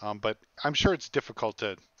 But I'm sure it's difficult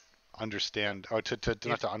to Yeah. understand, or to not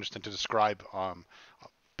If to understand, to describe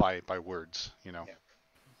by words, you know. yeah,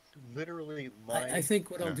 literally I my think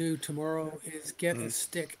what I'll Yeah. do tomorrow is get a Mhm.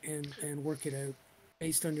 stick and work it out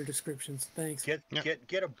based on your descriptions. Thanks. Yeah.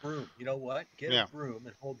 get a broom. You know what? Get a Yeah. broom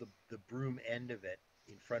and hold the broom end of it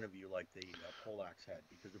in front of you like the poleaxe head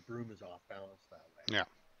because the broom is off balance that way. Yeah.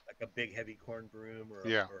 Like a big heavy corn broom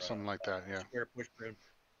Yeah. or Something like that. a Yeah. square push broom,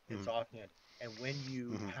 it's Mhm. off hand. And when you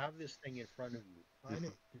Mhm. have this thing in front of you,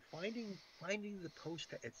 Mhm. finding the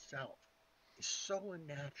post itself is so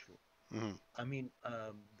unnatural. Mhm. I mean,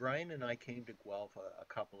 Brian and I came to Guelph a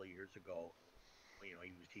couple of years ago. You know,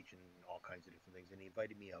 he was teaching all kinds of different things, and he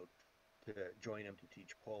invited me out to join him to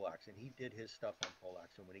teach poleaxe. And he did his stuff on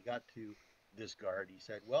poleaxe. And when he got to this guard, he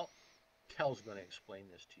said, "Well, Kel's going to explain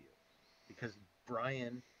this to you," because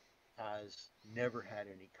Brian has never had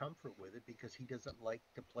any comfort with it because he doesn't like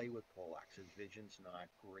to play with poleaxe. His vision's not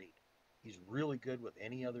great. He's really good with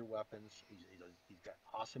any other weapons. He's got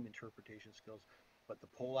awesome interpretation skills, but the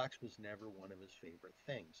poleaxe was never one of his favorite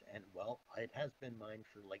things. And well, it has been mine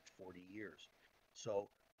for like 40 years. So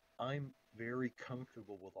I'm very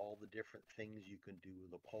comfortable with all the different things you can do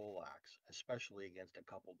with a poleaxe, especially against a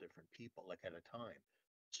couple different people, like at a time.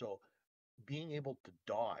 So being able to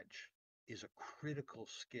dodge is a critical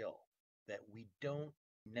skill that we don't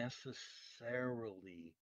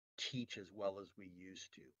necessarily teach as well as we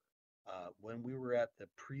used to. When we were at the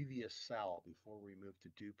previous Salle before we moved to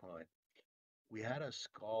DuPont, we had a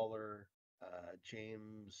scholar,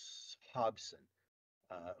 James Hobson,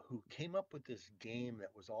 who came up with this game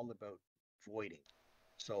that was all about voiding.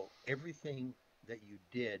 So everything that you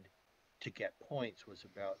did to get points was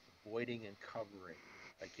about voiding and covering.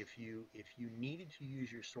 Like if you needed to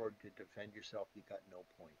use your sword to defend yourself, you got no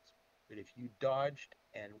points. But if you dodged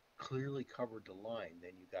and clearly covered the line,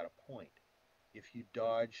 then you got a point. If you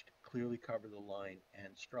dodged, clearly covered the line,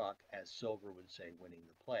 and struck, as Silver would say, winning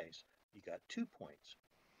the place, you got 2 points.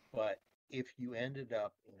 But if you ended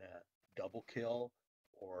up in a double kill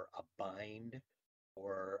or a bind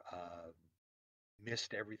or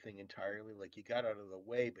missed everything entirely, like you got out of the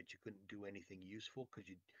way but you couldn't do anything useful because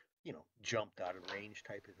you jumped out of range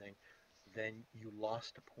type of thing, then you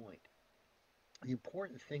lost a point. The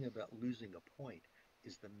important thing about losing a point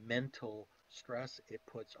is the mental stress it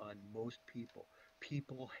puts on most people.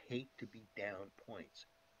 People hate to be down points.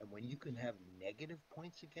 And when you can have negative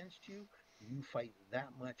points against you, you fight that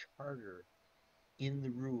much harder in the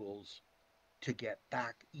rules to get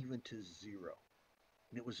back even to zero.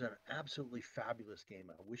 And it was an absolutely fabulous game.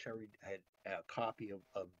 I wish I had a copy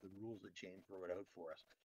of the rules that James wrote out for us.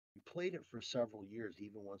 We played it for several years,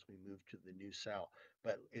 even once we moved to the new Salle,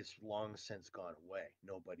 but it's long since gone away.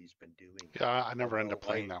 Nobody's been doing it. Yeah, I never ended up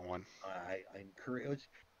Although playing that one. I encourage.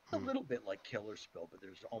 It's a little bit like Killer Spill, but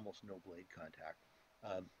there's almost no blade contact.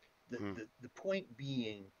 The point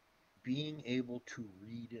being able to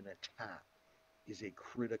read an attack is a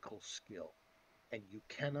critical skill, and you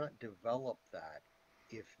cannot develop that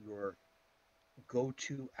if your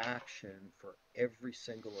go-to action for every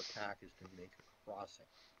single attack is to make a crossing.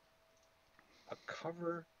 A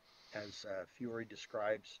cover, as Fiore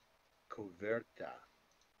describes coverta,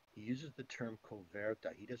 he uses the term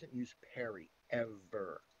coverta. He doesn't use parry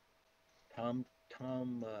ever. Tom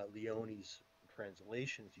Leone's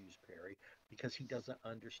translations use parry because he doesn't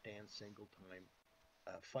understand single time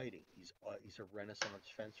fighting. He's a Renaissance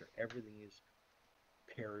fencer. Everything is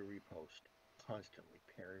parry riposte, constantly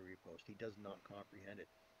parry riposte. He does not comprehend it.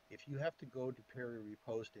 If you have to go to parry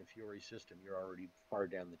riposte in Fiore's system, you're already far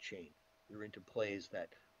down the chain. You're into plays that,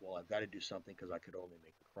 well, I've got to do something because I could only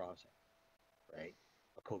make a crossing, right?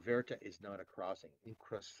 A coverta is not a crossing.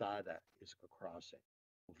 Incrosada is a crossing.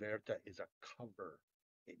 Coverta is a cover.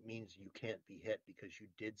 It means you can't be hit because you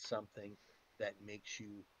did something that makes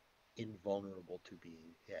you invulnerable to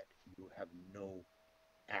being hit. You have no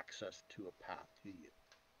access to a path to you.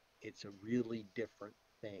 It's a really different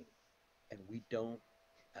thing. And we don't,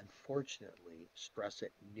 unfortunately, stress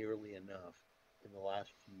it nearly enough in the last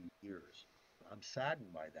few years. I'm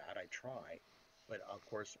saddened by that. I try. But of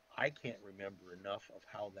course, I can't remember enough of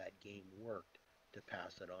how that game worked to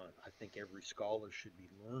pass it on. I think every scholar should be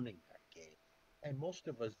learning that game. And most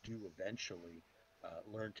of us do eventually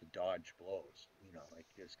learn to dodge blows. You know, like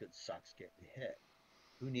it sucks getting hit.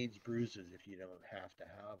 Who needs bruises if you don't have to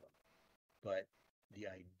have them? But the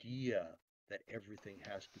idea that everything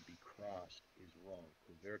has to be crossed is wrong.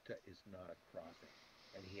 Coverta is not a crossing.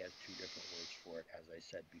 And he has two different words for it. As I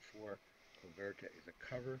said before, coverta is a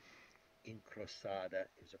cover, incrosada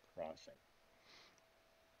is a crossing.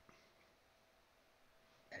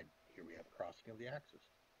 And here we have a crossing of the axis.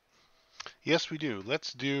 Yes, we do.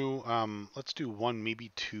 Let's do one,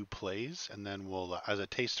 maybe two plays, and then we'll as a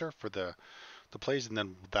taster for the plays, and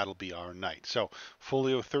then that'll be our night. So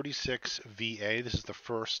Folio 36.v.a. This is the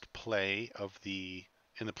first play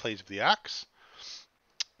in the plays of the axe.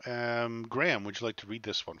 Graham, would you like to read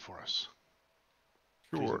this one for us?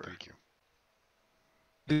 Sure. Please and thank you.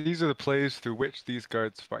 These are the plays through which these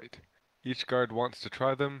guards fight. Each guard wants to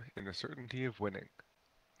try them in the certainty of winning.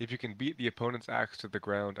 If you can beat the opponent's axe to the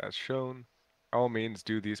ground as shown, by all means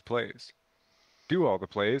do these plays. Do all the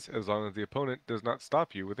plays as long as the opponent does not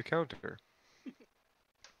stop you with a counter.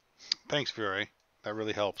 Thanks, Fiore. That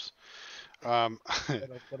really helps. What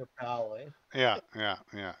a pal, eh? Yeah.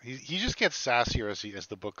 He just gets sassier as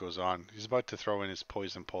the book goes on. He's about to throw in his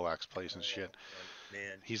poison poleaxe plays and shit.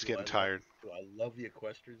 Man, he's getting tired. I love the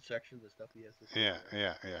equestrian section, the stuff he has to say.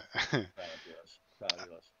 Yeah.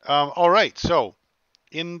 Fabulous. All right, so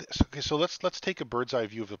let's take a bird's eye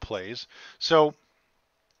view of the plays. So,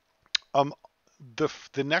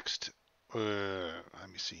 the next, let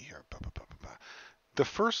me see here. The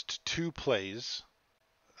first two plays,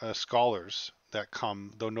 scholars that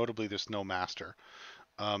come, though notably there's no master.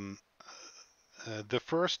 The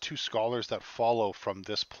first two scholars that follow from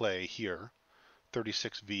this play here,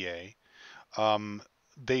 36.v.a,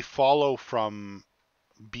 they follow from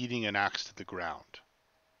beating an axe to the ground.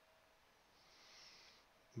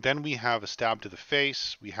 Then we have a stab to the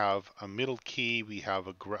face, we have a middle key, we have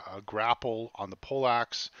a grapple on the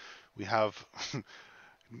poleaxe, we have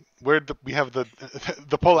the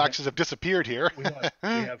poleaxes have disappeared here. we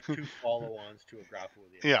have two follow-ons to a grapple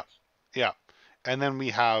with the axe. Yeah. And then we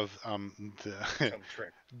have the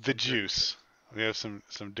Tricks. juice. We have some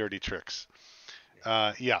dirty tricks.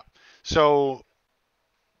 So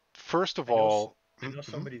first of all, I know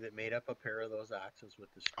somebody that made up a pair of those axes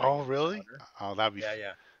with the string. Oh, really? Powder. Oh, that'd be.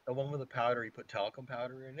 Yeah. The one with the powder, he put talcum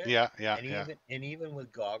powder in it. Yeah. And even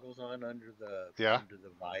with goggles on under the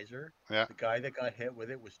visor, yeah. The guy that got hit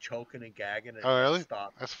with it was choking and gagging and really?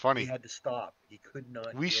 stopped. That's funny. He had to stop. He could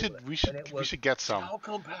not. We should get some.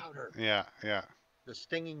 Talcum powder. Yeah. The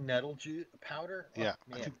stinging nettle powder. Yeah,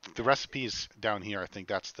 man. I think the recipe is down here. I think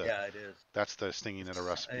that's the. Yeah, it is. That's the stinging nettle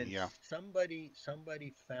recipe. And yeah. Somebody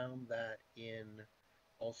found that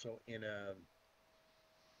also in a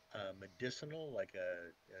medicinal, like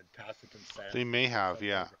a tacitus sand. They may have,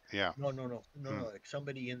 yeah. No. Like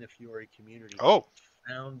somebody in the Fiore community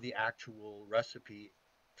found the actual recipe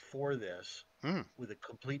for this with a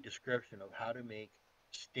complete description of how to make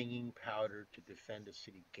stinging powder to defend a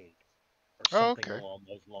city gate, or Oh, something okay. along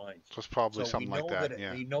those lines. So it's probably So we something like know that. that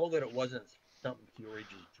Yeah. it wasn't something Fiore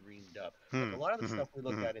just dreamed up. Like Hmm. a lot of the Hmm. stuff we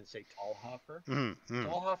look Hmm. at in, say, Tallhofer, Hmm. Hmm.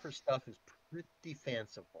 Tallhofer stuff is pretty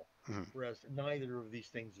fanciful, Hmm. whereas neither of these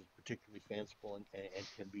things is particularly fanciful and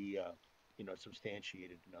can be,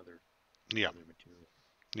 substantiated in Yeah. other material.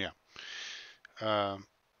 Yeah.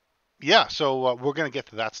 Yeah. So we're going to get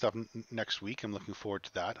to that stuff next week. I'm looking forward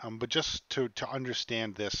to that. But just to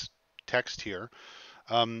understand this text here,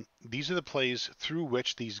 these are the plays through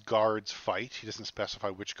which these guards fight. He doesn't specify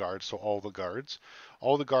which guards, so all the guards.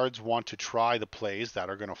 All the guards want to try the plays that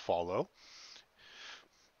are going to follow.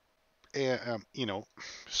 And,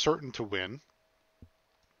 certain to win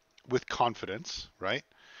with confidence, right?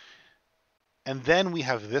 And then we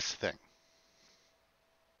have this thing.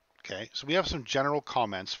 Okay, so we have some general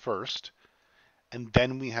comments first, and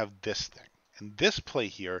then we have this thing. And this play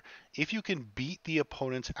here, if you can beat the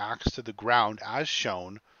opponent's axe to the ground as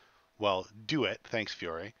shown, well, do it. Thanks,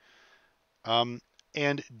 Fiore.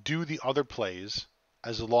 And do the other plays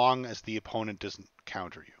as long as the opponent doesn't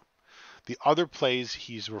counter you. The other plays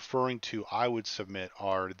he's referring to, I would submit,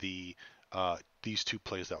 are these two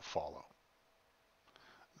plays that follow.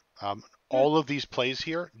 All of these plays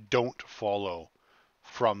here don't follow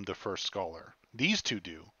from the first scholar. These two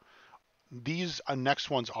do. These next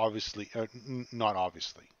ones obviously, not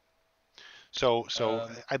obviously. So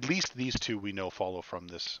at least these two we know follow from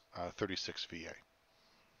this 36.v.a.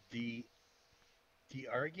 The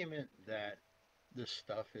argument that this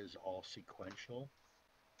stuff is all sequential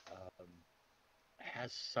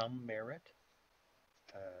has some merit,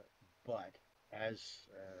 but as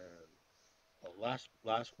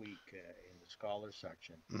last week in the scholar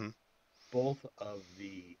section, Mm-hmm. both of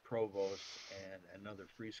the provosts and another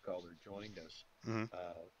free scholar joined us, Mm-hmm.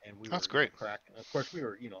 and we That's were great. cracking. Of course, we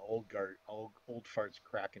were old farts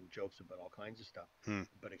cracking jokes about all kinds of stuff,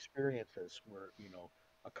 but experiences where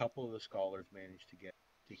a couple of the scholars managed to get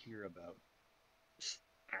to hear about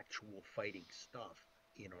actual fighting stuff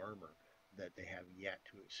in armor that they have yet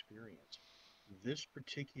to experience. This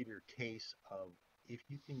particular case of, if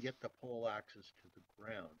you can get the pole axes to the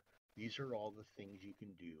ground, these are all the things you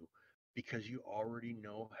can do because you already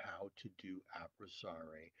know how to do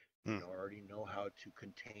appressare. You already know how to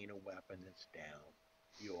contain a weapon that's down.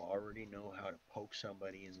 You already know how to poke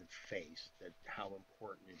somebody in the face, that how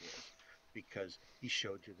important it is, because he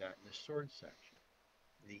showed you that in the sword section.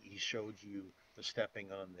 He showed you the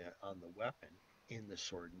stepping on the weapon in the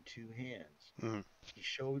sword in two hands. Mm-hmm. He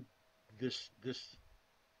showed this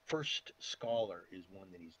first scholar is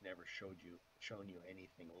one that he's never shown you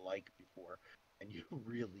anything like before, and you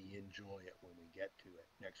really enjoy it when we get to it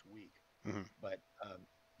next week. Mm-hmm. But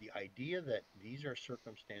the idea that these are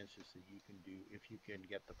circumstances that you can do if you can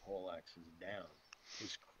get the poleaxes down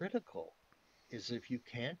is critical. Is if you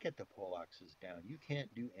can't get the poleaxes down, you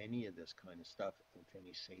can't do any of this kind of stuff with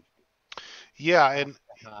any safety. Yeah, You have and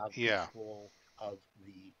to have yeah. control of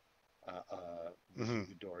the Mm-hmm.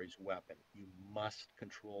 Zugadori's weapon. You must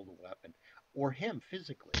control the weapon, or him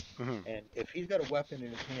physically. Mm-hmm. And if he's got a weapon in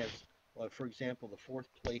his hands, like for example, the fourth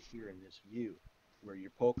plate here in this view, where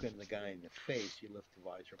you're poking the guy in the face, you lift the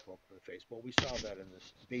visor, poke him in the face. Well, we saw that in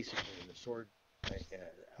this basically in the sword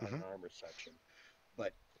Mm-hmm. armor section,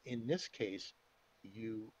 but in this case,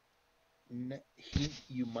 you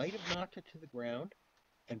you might have knocked it to the ground,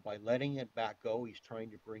 and by letting it back go, he's trying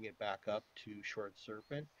to bring it back up to short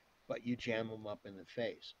serpent, but you jam him up in the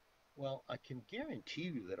face. Well, I can guarantee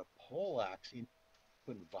you that a poleaxe in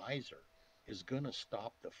open visor is going to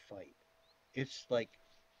stop the fight. It's like,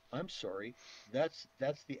 I'm sorry, that's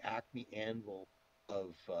the Acme Anvil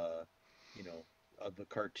of you know of the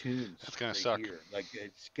cartoons That's gonna right suck. here. Like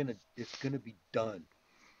it's gonna be done.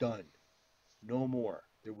 No more.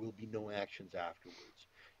 There will be no actions afterwards.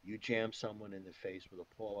 You jam someone in the face with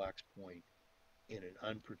a poleaxe point in an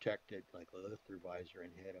unprotected, like a lifter visor,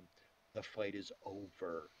 and hit him, the fight is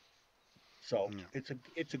over. So Yeah.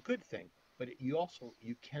 it's a good thing, but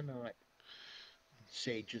you cannot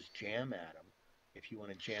say just jam at him if you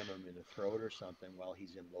want to jam him in the throat or something while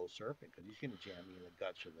he's in low serpent, because he's going to jam you in the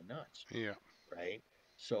guts or the nuts, Yeah. right?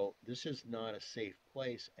 So this is not a safe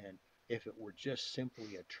place, and if it were just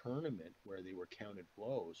simply a tournament where they were counted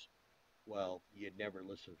blows, well, you'd never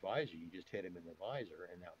list a visor. You just hit him in the visor,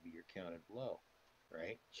 and that would be your counted blow,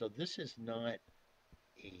 right? So this is not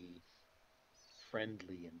a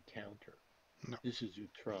friendly encounter. No. This is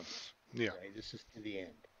outrance, Yeah. right? This is to the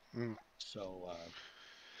end. Mm. So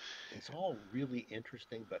it's all really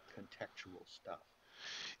interesting but contextual stuff.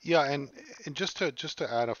 Yeah, and just to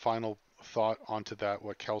add a final thought onto that,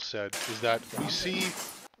 what Kel said is that we see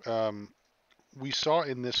we saw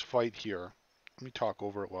in this fight here, let me talk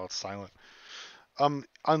over it while it's silent.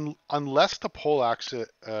 Unless the poleaxe,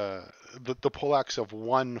 the poleaxe of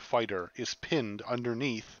one fighter is pinned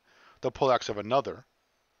underneath the poleaxe of another,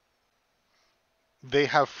 they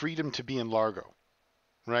have freedom to be in Largo,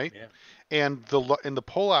 right? Yeah. And the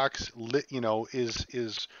poleaxe,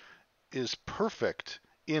 is perfect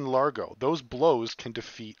in Largo. Those blows can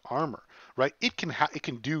defeat armor, right? It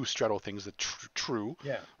can do straddle things that true,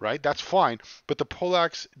 Yeah. right? That's fine, but the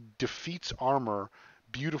poleaxe defeats armor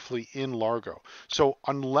beautifully in Largo. So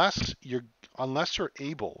unless you're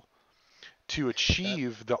able to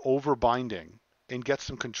achieve the overbinding and get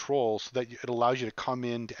some control so that it allows you to come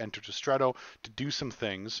in to enter to Stretto to do some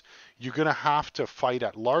things, you're going to have to fight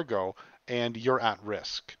at Largo and you're at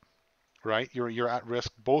risk, right? You're at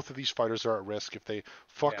risk. Both of these fighters are at risk. If they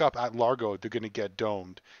fuck Yeah. up at Largo, they're going to get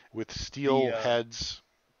domed with steel The heads,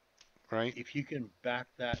 right? if you can back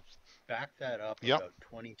that up Yep. about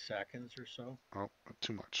 20 seconds or so. Oh,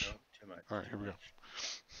 too much. No, too much. All right, Too here we go.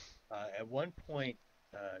 much. At one point,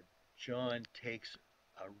 John takes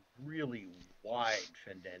a really wide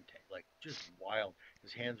fendente, like just wild.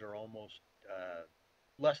 His hands are almost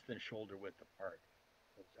less than shoulder width apart.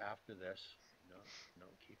 Goes after this. No, no,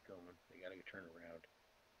 keep going. They got to turn around.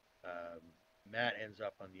 Matt ends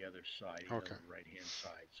up on the other side. He's Okay. on the right hand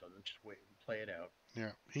side. So let's just wait and play it out.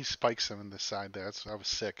 Yeah, he spikes him in the side there. I was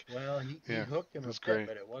sick. Well, he Yeah, hooked him a that's bit, great.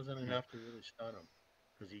 but it wasn't enough to really stun him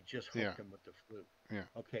because he just Yeah. hooked him with the fluke. Yeah.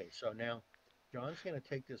 Okay, so now John's going to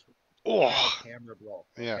take this Oh, hammer blow,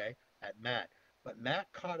 yeah. okay, at Matt. But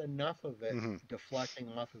Matt caught enough of it Mhm. deflecting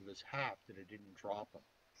off of his half that it didn't drop him.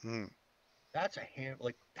 Mhm. That's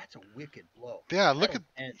that's a wicked blow. Yeah, look at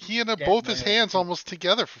he had both his hands almost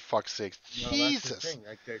together for fuck's sake. No, Jesus. that's the thing.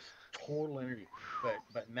 Like there's total energy.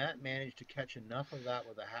 But Matt managed to catch enough of that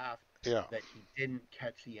with a half Yeah. that he didn't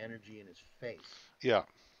catch the energy in his face. Yeah.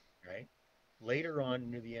 Right? Later on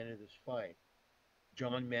near the end of this fight,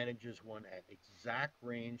 John manages one at exact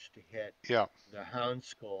range to hit Yeah. the hound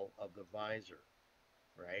skull of the visor.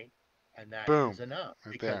 Right? And that Boom. is enough.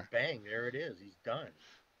 Right Because there. bang, there it is. He's done.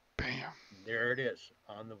 Bam. There it is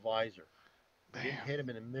on the visor. He Bam. didn't hit him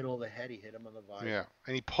in the middle of the head, he hit him on the visor. Yeah.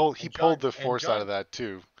 And he pulled the force out of that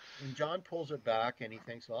too. And John pulls it back and he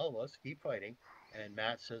thinks, well, let's keep fighting. And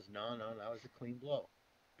Matt says, no, that was a clean blow.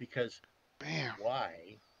 Because Bam.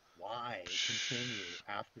 Why continue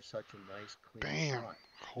after such a nice clean Bam. shot?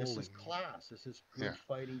 Holy. This is class. This is good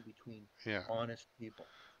fighting between honest people.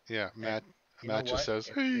 Yeah, Matt just says,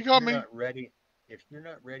 if, "Hey, you if got you're me." Not ready, if you're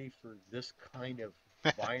not ready for this kind of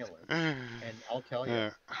violence, and I'll tell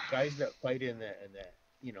you, guys that fight in the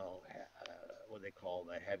what they call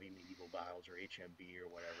the heavy medieval battles or HMB or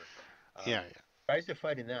whatever. Guys that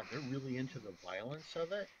fight in that, they're really into the violence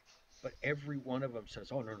of it. But every one of them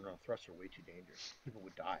says, "Oh no, thrusts are way too dangerous. People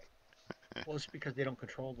would die." Well, it's because they don't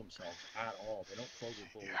control themselves at all. They don't throw their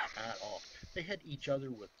bullets at all. They hit each other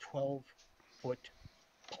with 12-foot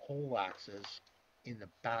pole axes in the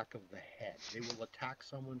back of the head. They will attack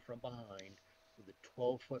someone from behind with a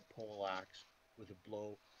 12-foot pole axe with a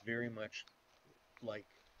blow very much like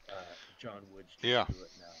John Woods just do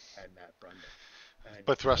it now and Matt Brundle. And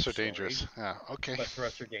but thrusts are dangerous. Yeah, okay. But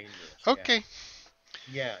thrusts are dangerous. Okay.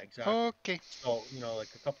 Yeah, exactly. Okay. So, like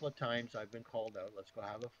a couple of times I've been called out, let's go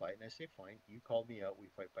have a fight. And I say, fine, you called me out, we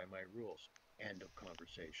fight by my rules. End of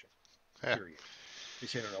conversation. Period. They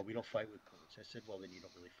say, no, we don't fight with codes. I said, well, then you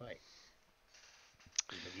don't really fight.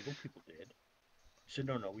 The medieval people did. He said,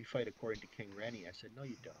 no, we fight according to King Rennie. I said, no,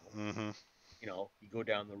 you don't. Mm-hmm. You go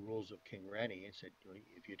down the rules of King Rennie and said,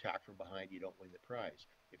 if you attack from behind, you don't win the prize.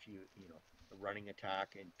 If you, a running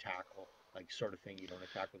attack and tackle, like sort of thing, you don't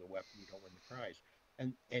attack with a weapon, you don't win the prize.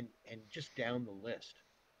 And just down the list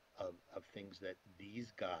of things that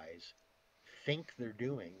these guys think they're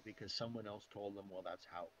doing because someone else told them, well, that's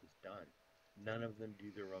how it was done. None of them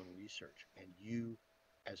do their own research. And you,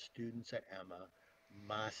 as students at AEMMA,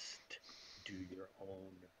 must do your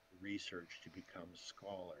own research to become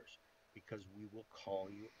scholars because we will call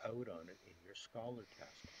you out on it in your scholar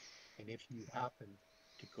test. And if you happen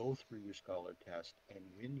to go through your scholar test and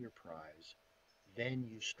win your prize, then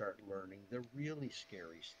you start learning the really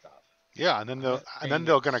scary stuff. Yeah, and then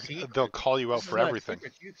they'll call you out for everything.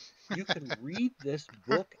 You can read this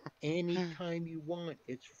book anytime you want.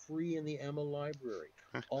 It's free in the AEMMA library.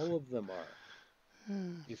 All of them are.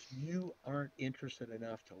 If you aren't interested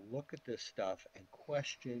enough to look at this stuff and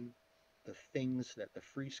question the things that the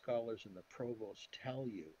free scholars and the provosts tell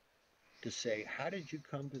you, to say, how did you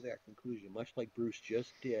come to that conclusion? Much like Bruce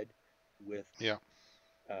just did with Finestra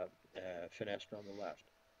on the left,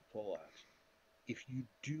 poleaxe. If you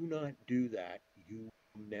do not do that, you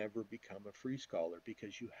never become a free scholar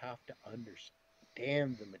because you have to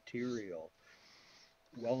understand the material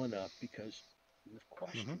well enough because you've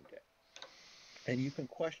Mm-hmm. questioned it. And you can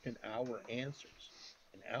question our answers.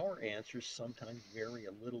 And our answers sometimes vary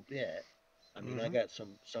a little bit. I mean, I Mm-hmm. got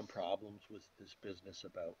some problems with this business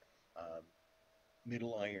about um,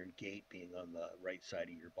 middle iron gate being on the right side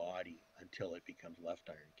of your body until it becomes left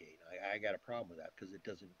iron gate. I got a problem with that because it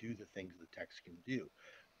doesn't do the things the text can do.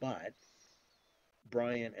 But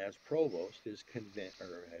Brian, as provost, is convinced,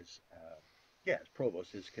 or as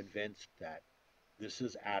provost, is convinced that this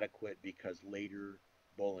is adequate because later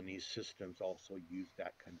Bolognese systems also use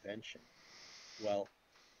that convention. Well,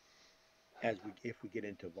 if we get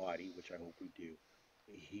into Vadi, which I hope we do,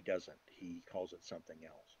 he doesn't. He calls it something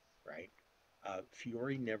else, right?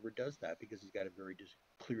 Fiore never does that because he's got a very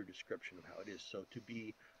clear description of how it is. So to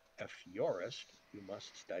be a Fiorist, you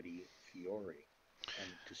must study Fiore,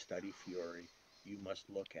 and to study Fiore, you must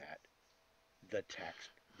look at the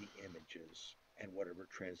text, the images, and whatever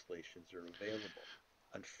translations are available.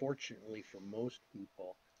 Unfortunately, for most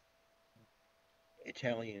people,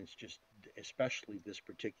 Italian's just, especially this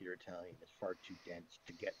particular Italian, is far too dense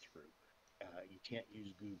to get through. You can't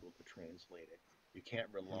use Google to translate it. You can't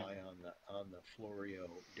rely on the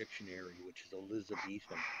Florio dictionary, which is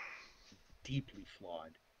Elizabethan, deeply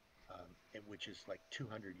flawed, and which is like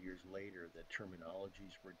 200 years later. The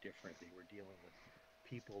terminologies were different. They were dealing with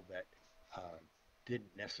people that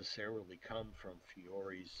didn't necessarily come from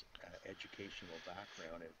Fiore's educational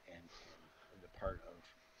background, and the part of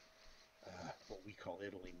what we call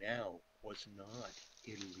Italy now was not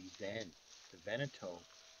Italy then. The Veneto,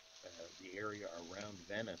 the area around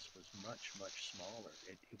Venice, was much, much smaller.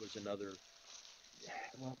 It was another,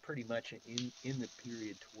 well, pretty much in the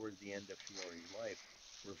period toward the end of Fiore's life,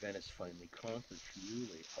 where Venice finally conquered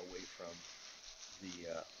Friuli away from the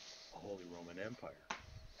Holy Roman Empire,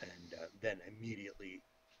 and then immediately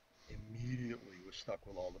was stuck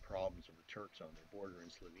with all the problems of the Turks on their border in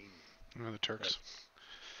Slovenia. The But Turks.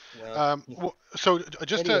 well, So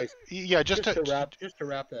just to, anyways, yeah, just to, just to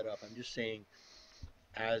wrap that up, I'm just saying,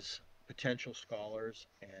 as potential scholars,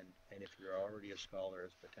 and if you're already a scholar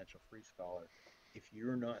as a potential free scholar, if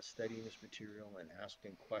you're not studying this material and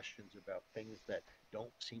asking questions about things that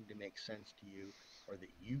don't seem to make sense to you or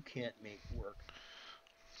that you can't make work,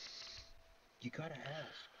 you got to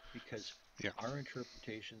ask because yeah. our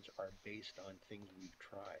interpretations are based on things we've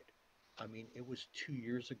tried. I mean, it was 2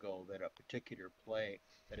 years ago that a particular play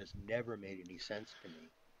that has never made any sense to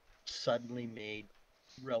me suddenly made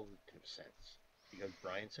relative sense because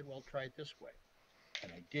Brian said, well, try it this way.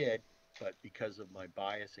 And I did, but because of my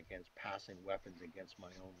bias against passing weapons against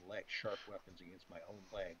my own leg, sharp weapons against my own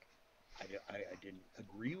leg, I didn't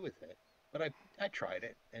agree with it. But I tried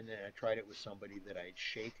it, and then I tried it with somebody that I had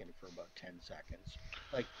shaken for about 10 seconds.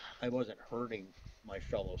 Like, I wasn't hurting my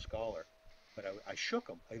fellow scholar, but I shook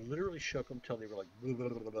them. I literally shook them till they were like, blah, blah,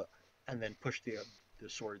 blah, blah, and then pushed the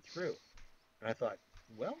sword through. And I thought,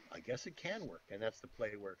 well, I guess it can work. And that's the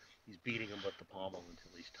play where he's beating him with the pommel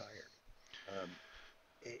until he's tired. Um,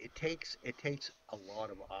 it takes a lot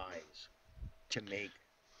of eyes to make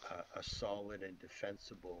a solid and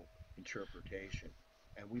defensible interpretation.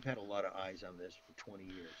 And we've had a lot of eyes on this for 20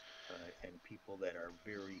 years, and people that are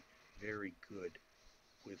very, very good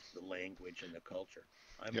with the language and the culture.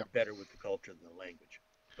 I'm Yeah. better with the culture than the language.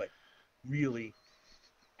 But really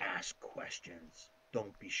ask questions.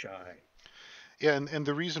 Don't be shy. Yeah, and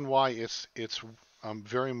the reason why it's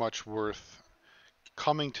very much worth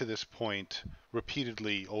coming to this point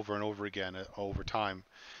repeatedly over and over again over time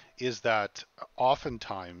is that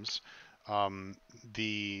oftentimes um,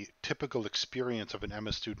 the typical experience of an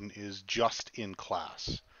EMMA student is just in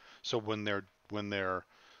class. So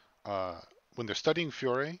uh, when they're studying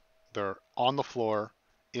Fiore, they're on the floor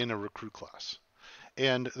in a recruit class,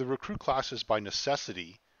 and the recruit classes by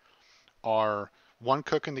necessity are one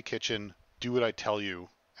cook in the kitchen, do what I tell you,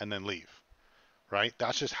 and then leave. Right?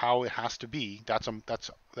 That's just how it has to be.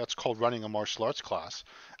 That's called running a martial arts class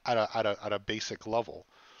at a basic level.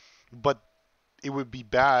 But it would be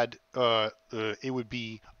bad. It would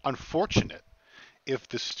be unfortunate if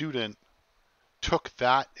the student took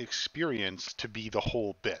that experience to be the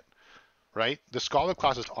whole bit. Right? The scholar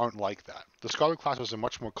classes aren't like that. The scholar classes are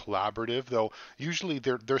much more collaborative, though usually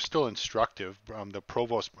they're still instructive. The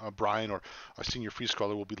provost, Brian, or a senior free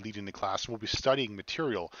scholar will be leading the class and we'll be studying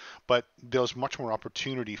material, but there's much more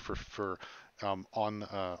opportunity for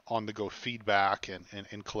on the go feedback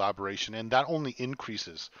and collaboration, and that only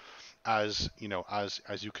increases as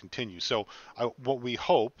as you continue. So what we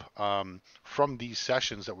hope from these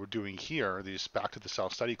sessions that we're doing here, these back to the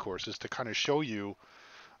self study courses, to kind of show you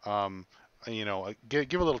um,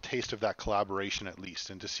 give a little taste of that collaboration at least,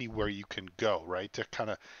 and to see where you can go, right? To kind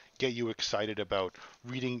of get you excited about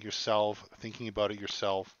reading it yourself, thinking about it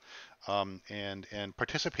yourself, and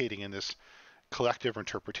participating in this collective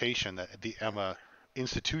interpretation that the AEMMA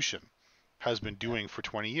institution has been doing for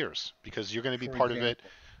 20 years, because you're going to be For part of it,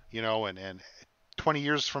 example, and 20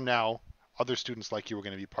 years from now, other students like you are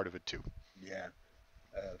going to be part of it too. yeah.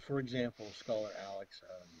 For example, Scholar Alex,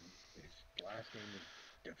 his last name is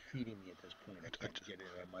defeating me at this point. I can't get it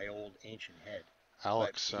out of my old ancient head. But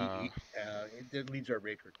Alex, it leads our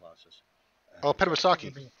Raker classes. oh, So I can't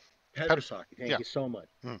Pedwasaki. remember. Pedwasaki, thank Yeah. you so much.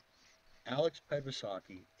 Mm. Alex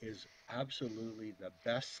Pedwasaki is absolutely the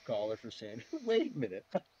best scholar for saying, wait a minute,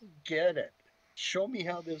 I don't get it. Show me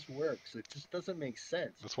how this works. It just doesn't make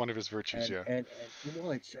sense. That's one of his virtues, And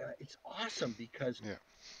yeah. it's awesome because Yeah.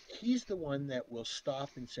 he's the one that will stop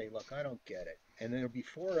and say, look, I don't get it. And there'll be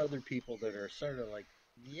four other people that are sort of like,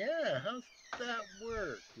 yeah, how's that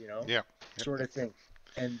work? Yeah. Sort of thing.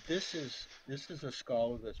 And this is a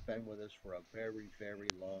scholar that's been with us for a very, very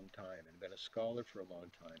long time and been a scholar for a long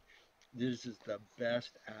time. This is the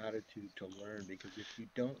best attitude to learn, because if you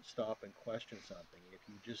don't stop and question something, if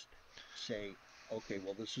you just say, okay,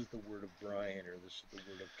 well, this is the word of Brian or this is the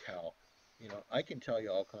word of Cal, I can tell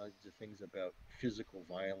you all kinds of things about physical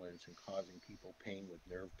violence and causing people pain with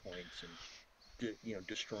nerve points and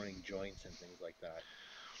destroying joints and things like that.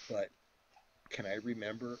 But can I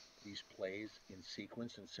remember these plays in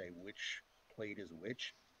sequence and say which plate is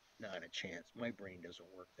which? Not a chance. My brain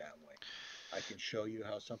doesn't work that way. I can show you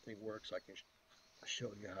how something works. I can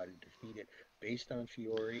show you how to defeat it based on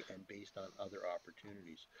Fiore and based on other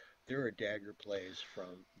opportunities. There are dagger plays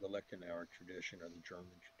from the Lichtenauer tradition or the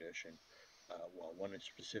German tradition, one is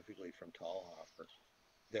specifically from Talhofer,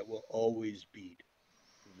 that will always beat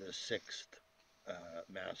the sixth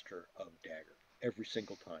master of dagger every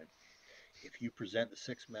single time. If you present the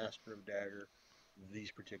sixth master of dagger,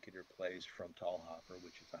 these particular plays from Talhofer,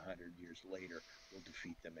 which is 100 years later, will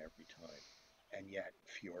defeat them every time. And yet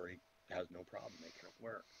Fiore has no problem making it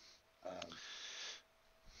work.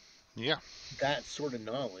 Yeah. That sort of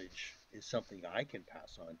knowledge is something I can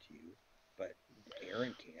pass on to you, but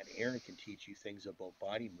Aaron can't. Aaron can teach you things about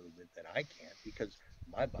body movement that I can't, because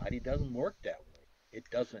my body doesn't work that way. It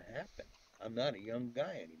doesn't happen. I'm not a young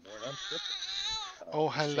guy anymore, and I'm crippled. Oh,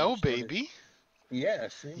 Same hello, sort of, baby. yeah,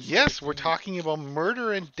 same sort of Yes, we're thing. talking about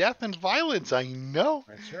murder and death and violence. I know.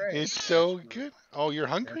 That's right. It's That's so right. good. Oh, you're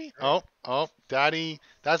That's hungry? right. Oh, daddy.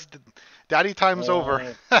 Daddy time's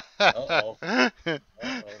over. Oh, uh-oh.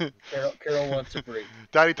 Uh-oh. Carol wants a break.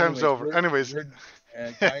 Daddy time's Anyways, over. Anyways. we're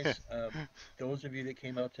guys, those of you that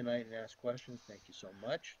came out tonight and asked questions, thank you so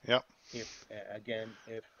much. Yep. If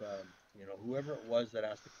whoever it was that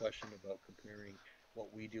asked the question about comparing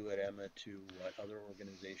what we do at AEMMA to what other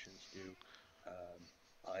organizations do,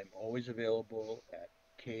 I'm always available at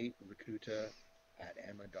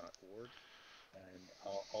krakuta@emma.org, and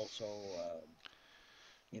I'll also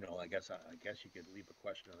I guess you could leave a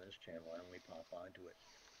question on this channel. I only pop onto it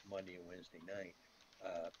Monday and Wednesday night,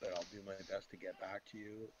 but I'll do my best to get back to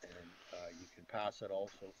you. And you can pass it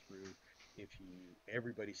also through,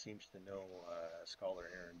 everybody seems to know Scholar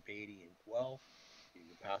Aaron Beatty in Guelph. You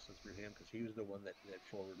can pass it through him, because he was the one that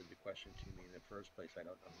forwarded the question to me in the first place. I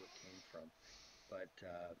don't know who it came from, but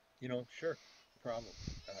sure, no problem.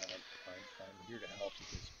 I'm here to help,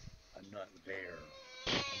 because I'm not there.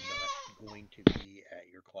 I'm not going to be at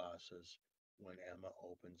your classes when AEMMA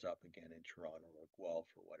opens up again in Toronto or Guelph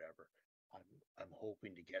or whatever. I'm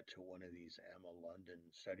hoping to get to one of these AEMMA London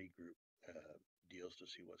study group deals to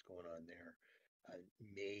see what's going on there.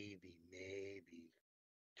 Maybe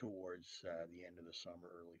towards the end of the summer,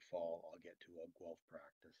 early fall, I'll get to a Guelph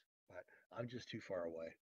practice, but I'm just too far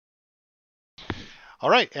away. All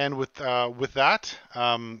right, and with that,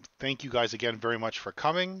 thank you guys again very much for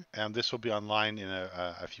coming. This will be online in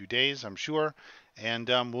a few days, I'm sure, and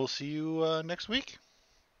we'll see you next week.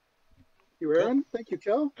 Thank you, Aaron. Thank you,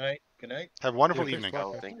 Kel. All right. Good night. Have a wonderful Yeah, thanks evening. a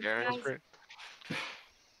lot, guys. Thank you, Aaron. That's great.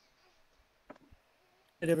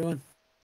 Good, everyone.